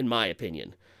all, in my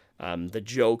opinion. The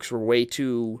jokes were way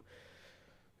too...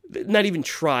 Not even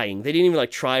trying. They didn't even,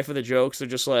 like, try for the jokes. They're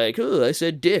just like, oh, I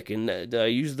said dick, and I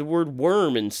used the word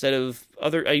worm instead of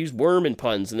other... I used worm in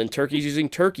puns, and then turkey's using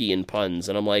turkey in puns.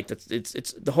 And I'm like,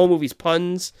 it's the whole movie's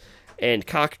puns and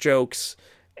cock jokes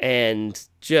and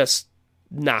just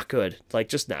not good. Like,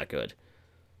 just not good.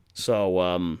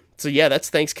 So yeah, that's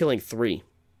Thanksgiving 3.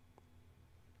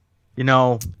 You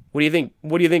know... What do you think?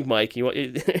 What do you think, Mike? You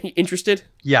interested?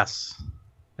 Yes.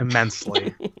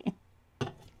 Immensely.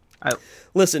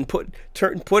 Listen, put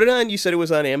it on. You said it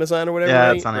was on Amazon or whatever. Yeah,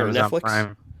 right? it's on or Amazon Netflix.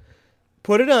 Prime.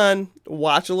 Put it on.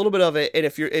 Watch a little bit of it, and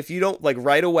if you don't like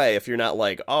right away, if you're not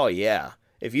like, oh yeah,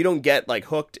 if you don't get like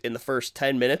hooked in the first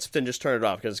 10 minutes, then just turn it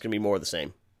off because it's gonna be more of the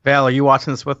same. Val, are you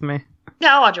watching this with me?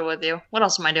 Yeah, I'll watch it with you. What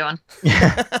else am I doing?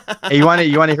 Hey, you want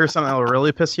to hear something that will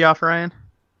really piss you off, Ryan?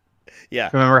 Yeah.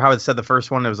 Remember how it said the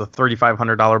first one, it was a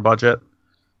 $3,500 budget?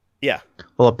 Yeah.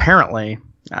 Well, apparently,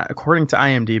 according to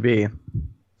IMDb,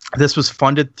 this was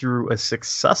funded through a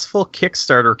successful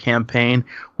Kickstarter campaign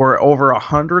where over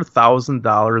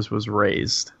 $100,000 was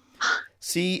raised.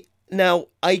 See, now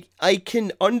I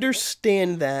can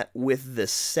understand that with the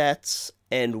sets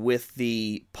and with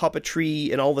the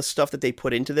puppetry and all the stuff that they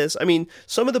put into this. I mean,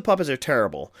 some of the puppets are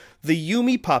terrible. The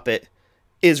Yumi puppet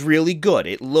is really good.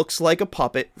 It looks like a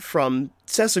puppet from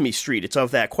Sesame Street. It's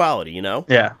of that quality, you know?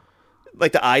 Yeah.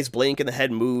 Like the eyes blink and the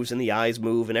head moves and the eyes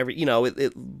move and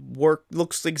it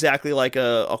looks exactly like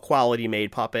a quality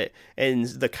made puppet. And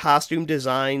the costume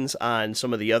designs on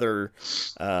some of the other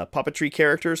puppetry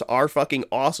characters are fucking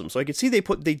awesome. So I could see they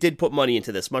did put money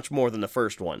into this much more than the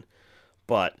first one,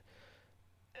 but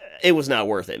it was not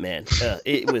worth it, man.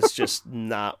 It was just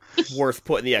not worth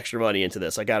putting the extra money into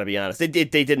this. I got to be honest. They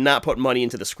did not put money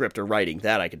into the script or writing.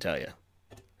 That I can tell you.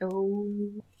 Oh,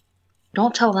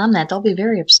 don't tell them that. They'll be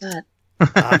very upset.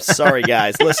 I'm sorry,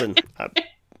 guys. Listen,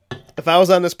 if I was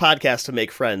on this podcast to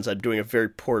make friends, I'm doing a very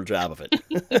poor job of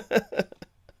it.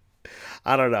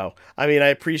 I don't know. I mean, I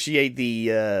appreciate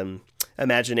the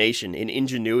imagination and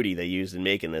ingenuity they used in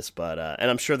making this, but and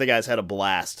I'm sure the guys had a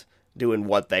blast doing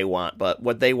what they want, but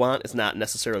what they want is not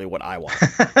necessarily what I want.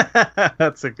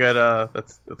 That's a good.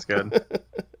 That's good.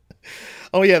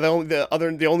 Oh yeah,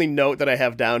 the only note that I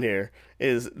have down here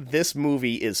is this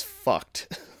movie is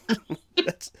fucked.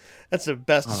 that's the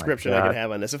best description I could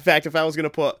have on this. In fact, if I was gonna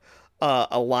put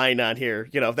a line on here,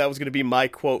 if that was gonna be my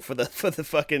quote for the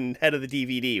fucking head of the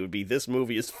DVD, it would be "This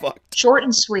movie is fucked." Short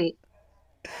and sweet.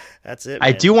 That's it. Man.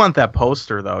 I do want that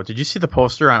poster though. Did you see the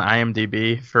poster on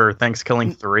IMDb for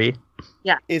Thanksgiving 3?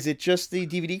 Yeah. Is it just the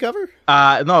DVD cover?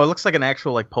 No, it looks like an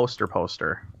actual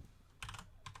poster.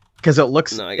 Because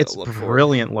it's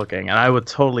brilliant looking, and I would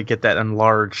totally get that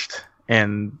enlarged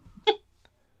and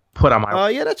put on my.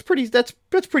 Yeah, that's pretty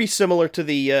similar to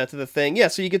the thing. Yeah,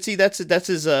 so you can see that's his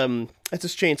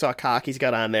chainsaw cock he's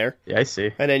got on there. Yeah, I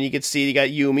see. And then you can see you got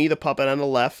Yumi, the puppet on the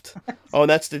left. Oh, and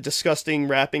that's the disgusting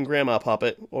rapping grandma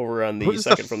puppet over on the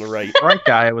second from the right. Front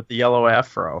guy with the yellow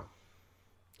afro.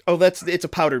 Oh, it's a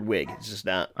powdered wig. It's just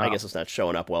not. I guess it's not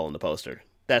showing up well in the poster.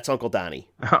 That's Uncle Donnie.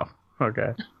 Oh,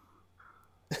 okay.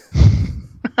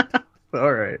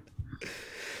 All right.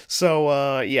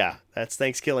 So yeah, that's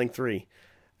Thanksgiving 3.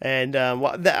 And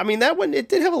that one, it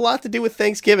did have a lot to do with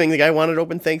Thanksgiving. The guy wanted to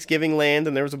open Thanksgiving land,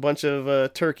 and there was a bunch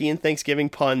of turkey and Thanksgiving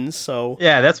puns. So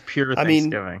yeah, that's pure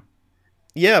Thanksgiving.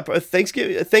 Yeah, but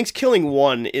Thanksgiving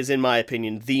 1 is, in my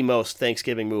opinion, the most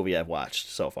Thanksgiving movie I've watched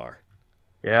so far.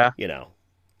 Yeah.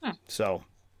 So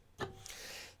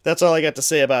that's all I got to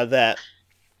say about that.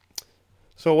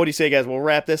 So what do you say, guys? We'll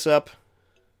wrap this up.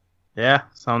 Yeah,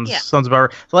 sounds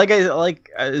about right.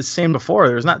 Like I was saying before,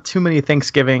 there's not too many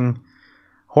Thanksgiving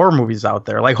horror movies out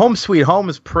there. Like Home Sweet Home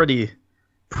is pretty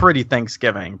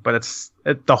Thanksgiving, but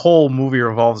the whole movie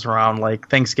revolves around like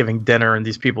Thanksgiving dinner and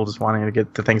these people just wanting to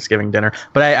get to Thanksgiving dinner.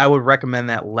 But I would recommend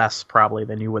that less probably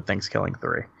than you would Thanksgiving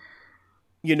 3.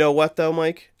 You know what though,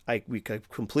 Mike? We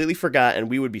completely forgot, and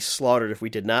we would be slaughtered if we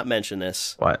did not mention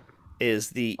this. What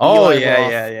is the Eli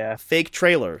Roth fake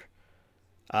trailer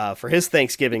for his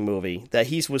Thanksgiving movie that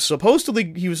he was supposedly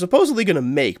going to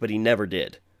make, but he never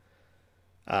did.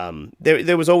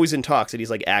 There was always in talks that he's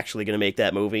like actually going to make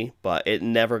that movie, but it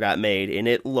never got made, and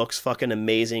it looks fucking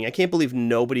amazing. I can't believe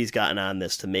nobody's gotten on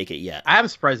this to make it yet. I'm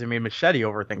surprised they made Machete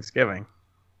over Thanksgiving.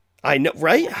 I know,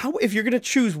 right? How if you're going to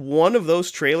choose one of those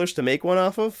trailers to make one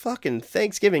off of, fucking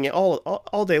Thanksgiving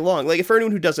all day long. Like, for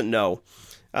anyone who doesn't know,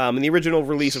 in the original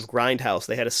release of Grindhouse,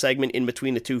 they had a segment in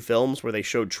between the two films where they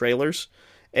showed trailers,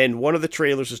 and one of the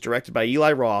trailers was directed by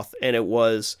Eli Roth, and it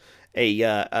was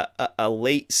a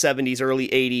late 70s, early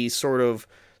 80s sort of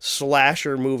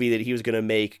slasher movie that he was going to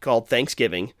make called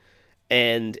Thanksgiving.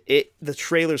 And the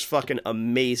trailer's fucking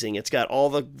amazing. It's got all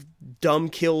the dumb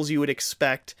kills you would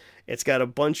expect. It's got a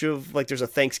bunch of, like, there's a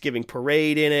Thanksgiving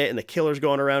parade in it, and the killer's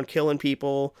going around killing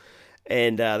people.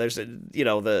 And there's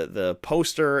the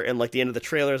poster, and like the end of the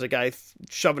trailer, there's a guy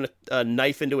shoving a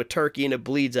knife into a turkey, and it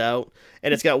bleeds out.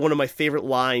 And it's got one of my favorite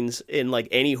lines in like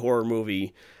any horror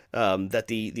movie that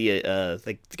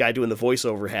the guy doing the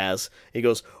voiceover has. He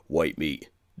goes, "White meat,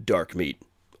 dark meat,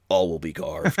 all will be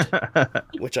carved,"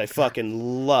 which I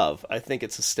fucking love. I think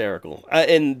it's hysterical.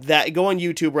 And that, go on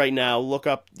YouTube right now, look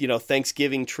up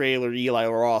Thanksgiving trailer Eli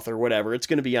Roth or whatever. It's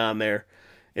going to be on there.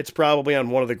 It's probably on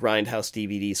one of the Grindhouse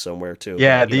DVDs somewhere too.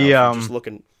 Yeah, just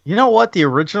looking. You know what?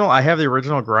 I have the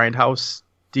original Grindhouse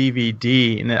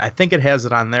DVD, and I think it has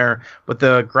it on there. But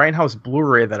the Grindhouse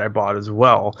Blu-ray that I bought as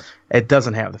well, it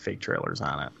doesn't have the fake trailers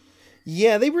on it.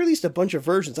 Yeah, they released a bunch of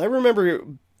versions. I remember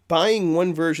buying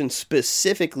one version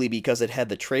specifically because it had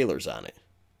the trailers on it.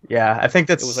 Yeah, I think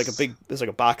it was like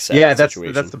a box set. Yeah, that's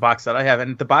the box set I have,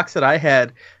 and the box set I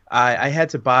had, I had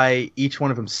to buy each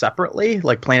one of them separately,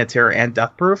 like Planet Terror and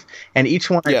Death Proof, and each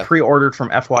one I pre-ordered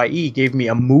from FYE gave me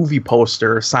a movie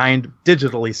poster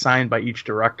digitally signed by each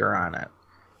director on it.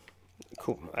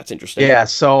 Cool, that's interesting. Yeah,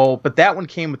 but that one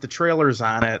came with the trailers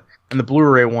on it, and the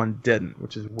Blu-ray one didn't,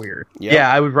 which is weird. Yep.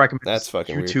 Yeah, I would recommend that's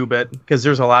fucking YouTube it, because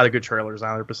there's a lot of good trailers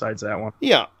on there besides that one.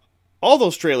 Yeah, all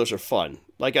those trailers are fun.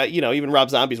 Like, even Rob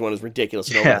Zombie's one is ridiculous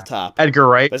and over the top. Edgar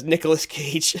Wright. That's Nicolas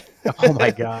Cage. Oh my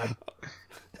god.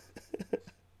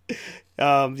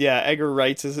 Edgar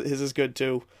Wright's his is good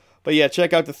too. But yeah,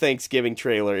 check out the Thanksgiving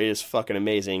trailer. It is fucking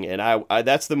amazing, and I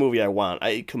that's the movie I want.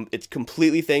 It's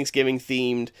completely Thanksgiving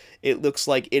themed. It looks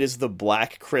like it is the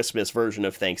Black Christmas version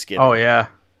of Thanksgiving. Oh yeah.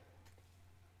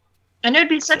 And it would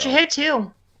be such a hit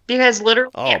too, because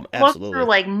literally it looked through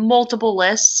like multiple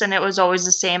lists, and it was always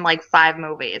the same like 5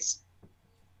 movies.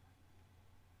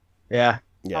 Yeah.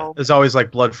 Yeah. Oh, There's always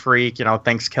like Blood Freak,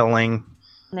 Thanksgiving.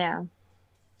 yeah.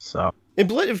 So And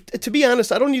to be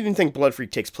honest, I don't even think Blood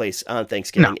Freak takes place on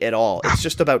Thanksgiving at all. It's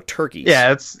just about turkeys.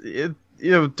 yeah,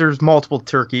 there's multiple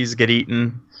turkeys get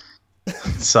eaten.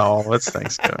 So it's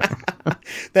Thanksgiving.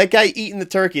 That guy eating the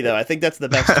turkey, though, I think that's the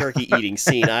best turkey eating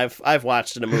scene I've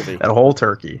watched in a movie. That whole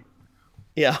turkey.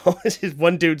 Yeah,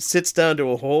 one dude sits down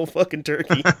to a whole fucking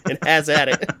turkey and has at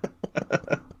it.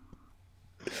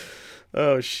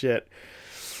 Oh, shit.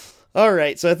 All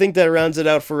right, so I think that rounds it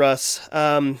out for us.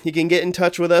 You can get in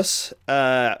touch with us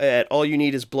at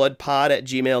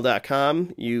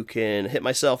allyouneedisbloodpod@gmail.com. You can hit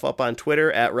myself up on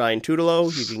Twitter at Ryan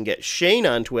Tutelo. You can get Shane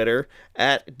on Twitter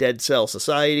at Dead Cell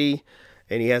Society.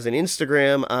 And he has an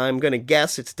Instagram. I'm going to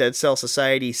guess it's Dead Cell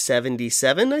Society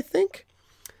 77, I think.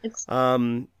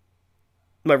 Am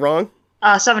I wrong?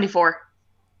 74.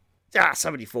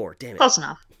 74. Damn it. Close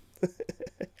enough.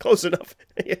 Close enough.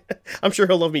 I'm sure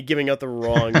he'll love me giving out the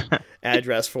wrong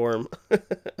address for him.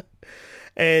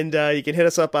 And you can hit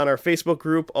us up on our Facebook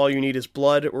group, All You Need Is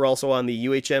Blood. We're also on the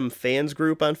UHM fans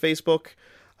group on Facebook.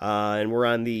 And we're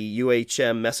on the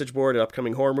UHM message board at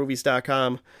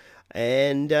upcominghorrormovies.com.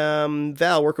 And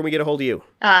Val, where can we get a hold of you?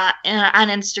 On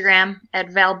Instagram at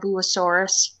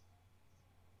Valbuosaurus.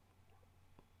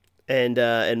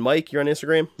 And Mike, you're on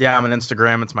Instagram? Yeah, I'm on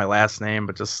Instagram. It's my last name,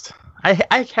 but just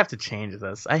I have to change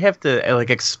this. I have to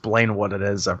explain what it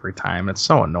is every time. It's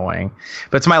so annoying.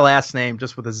 But it's my last name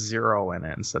just with a 0 in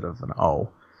it instead of an O.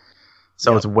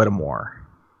 So It's Whittemore.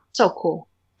 So cool.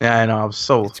 Yeah, I know. I'm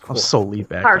so laid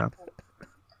back now.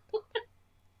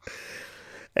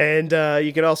 And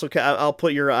you can also, I'll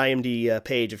put your IMDb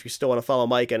page if you still want to follow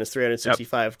Mike on his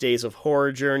 365 Days of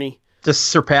Horror journey. Just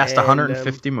surpassed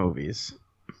 150 movies.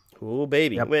 Oh,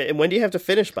 baby. Yep. And when do you have to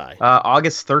finish by?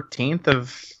 August 13th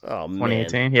of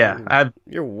 2018. Man. Yeah.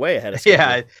 You're way ahead of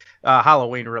schedule. Yeah.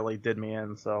 Halloween really did me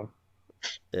in, so.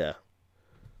 Yeah.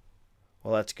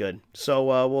 Well, that's good.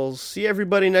 So we'll see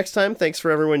everybody next time. Thanks for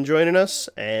everyone joining us.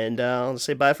 And I'll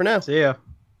say bye for now. See ya.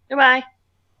 Goodbye.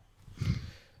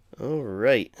 All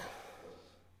right.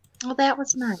 Well, that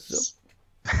was nice.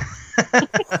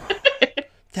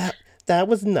 That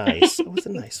was nice. That was a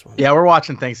nice one. Yeah, we're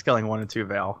watching Thanksgiving 1 and 2,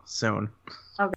 Val, soon.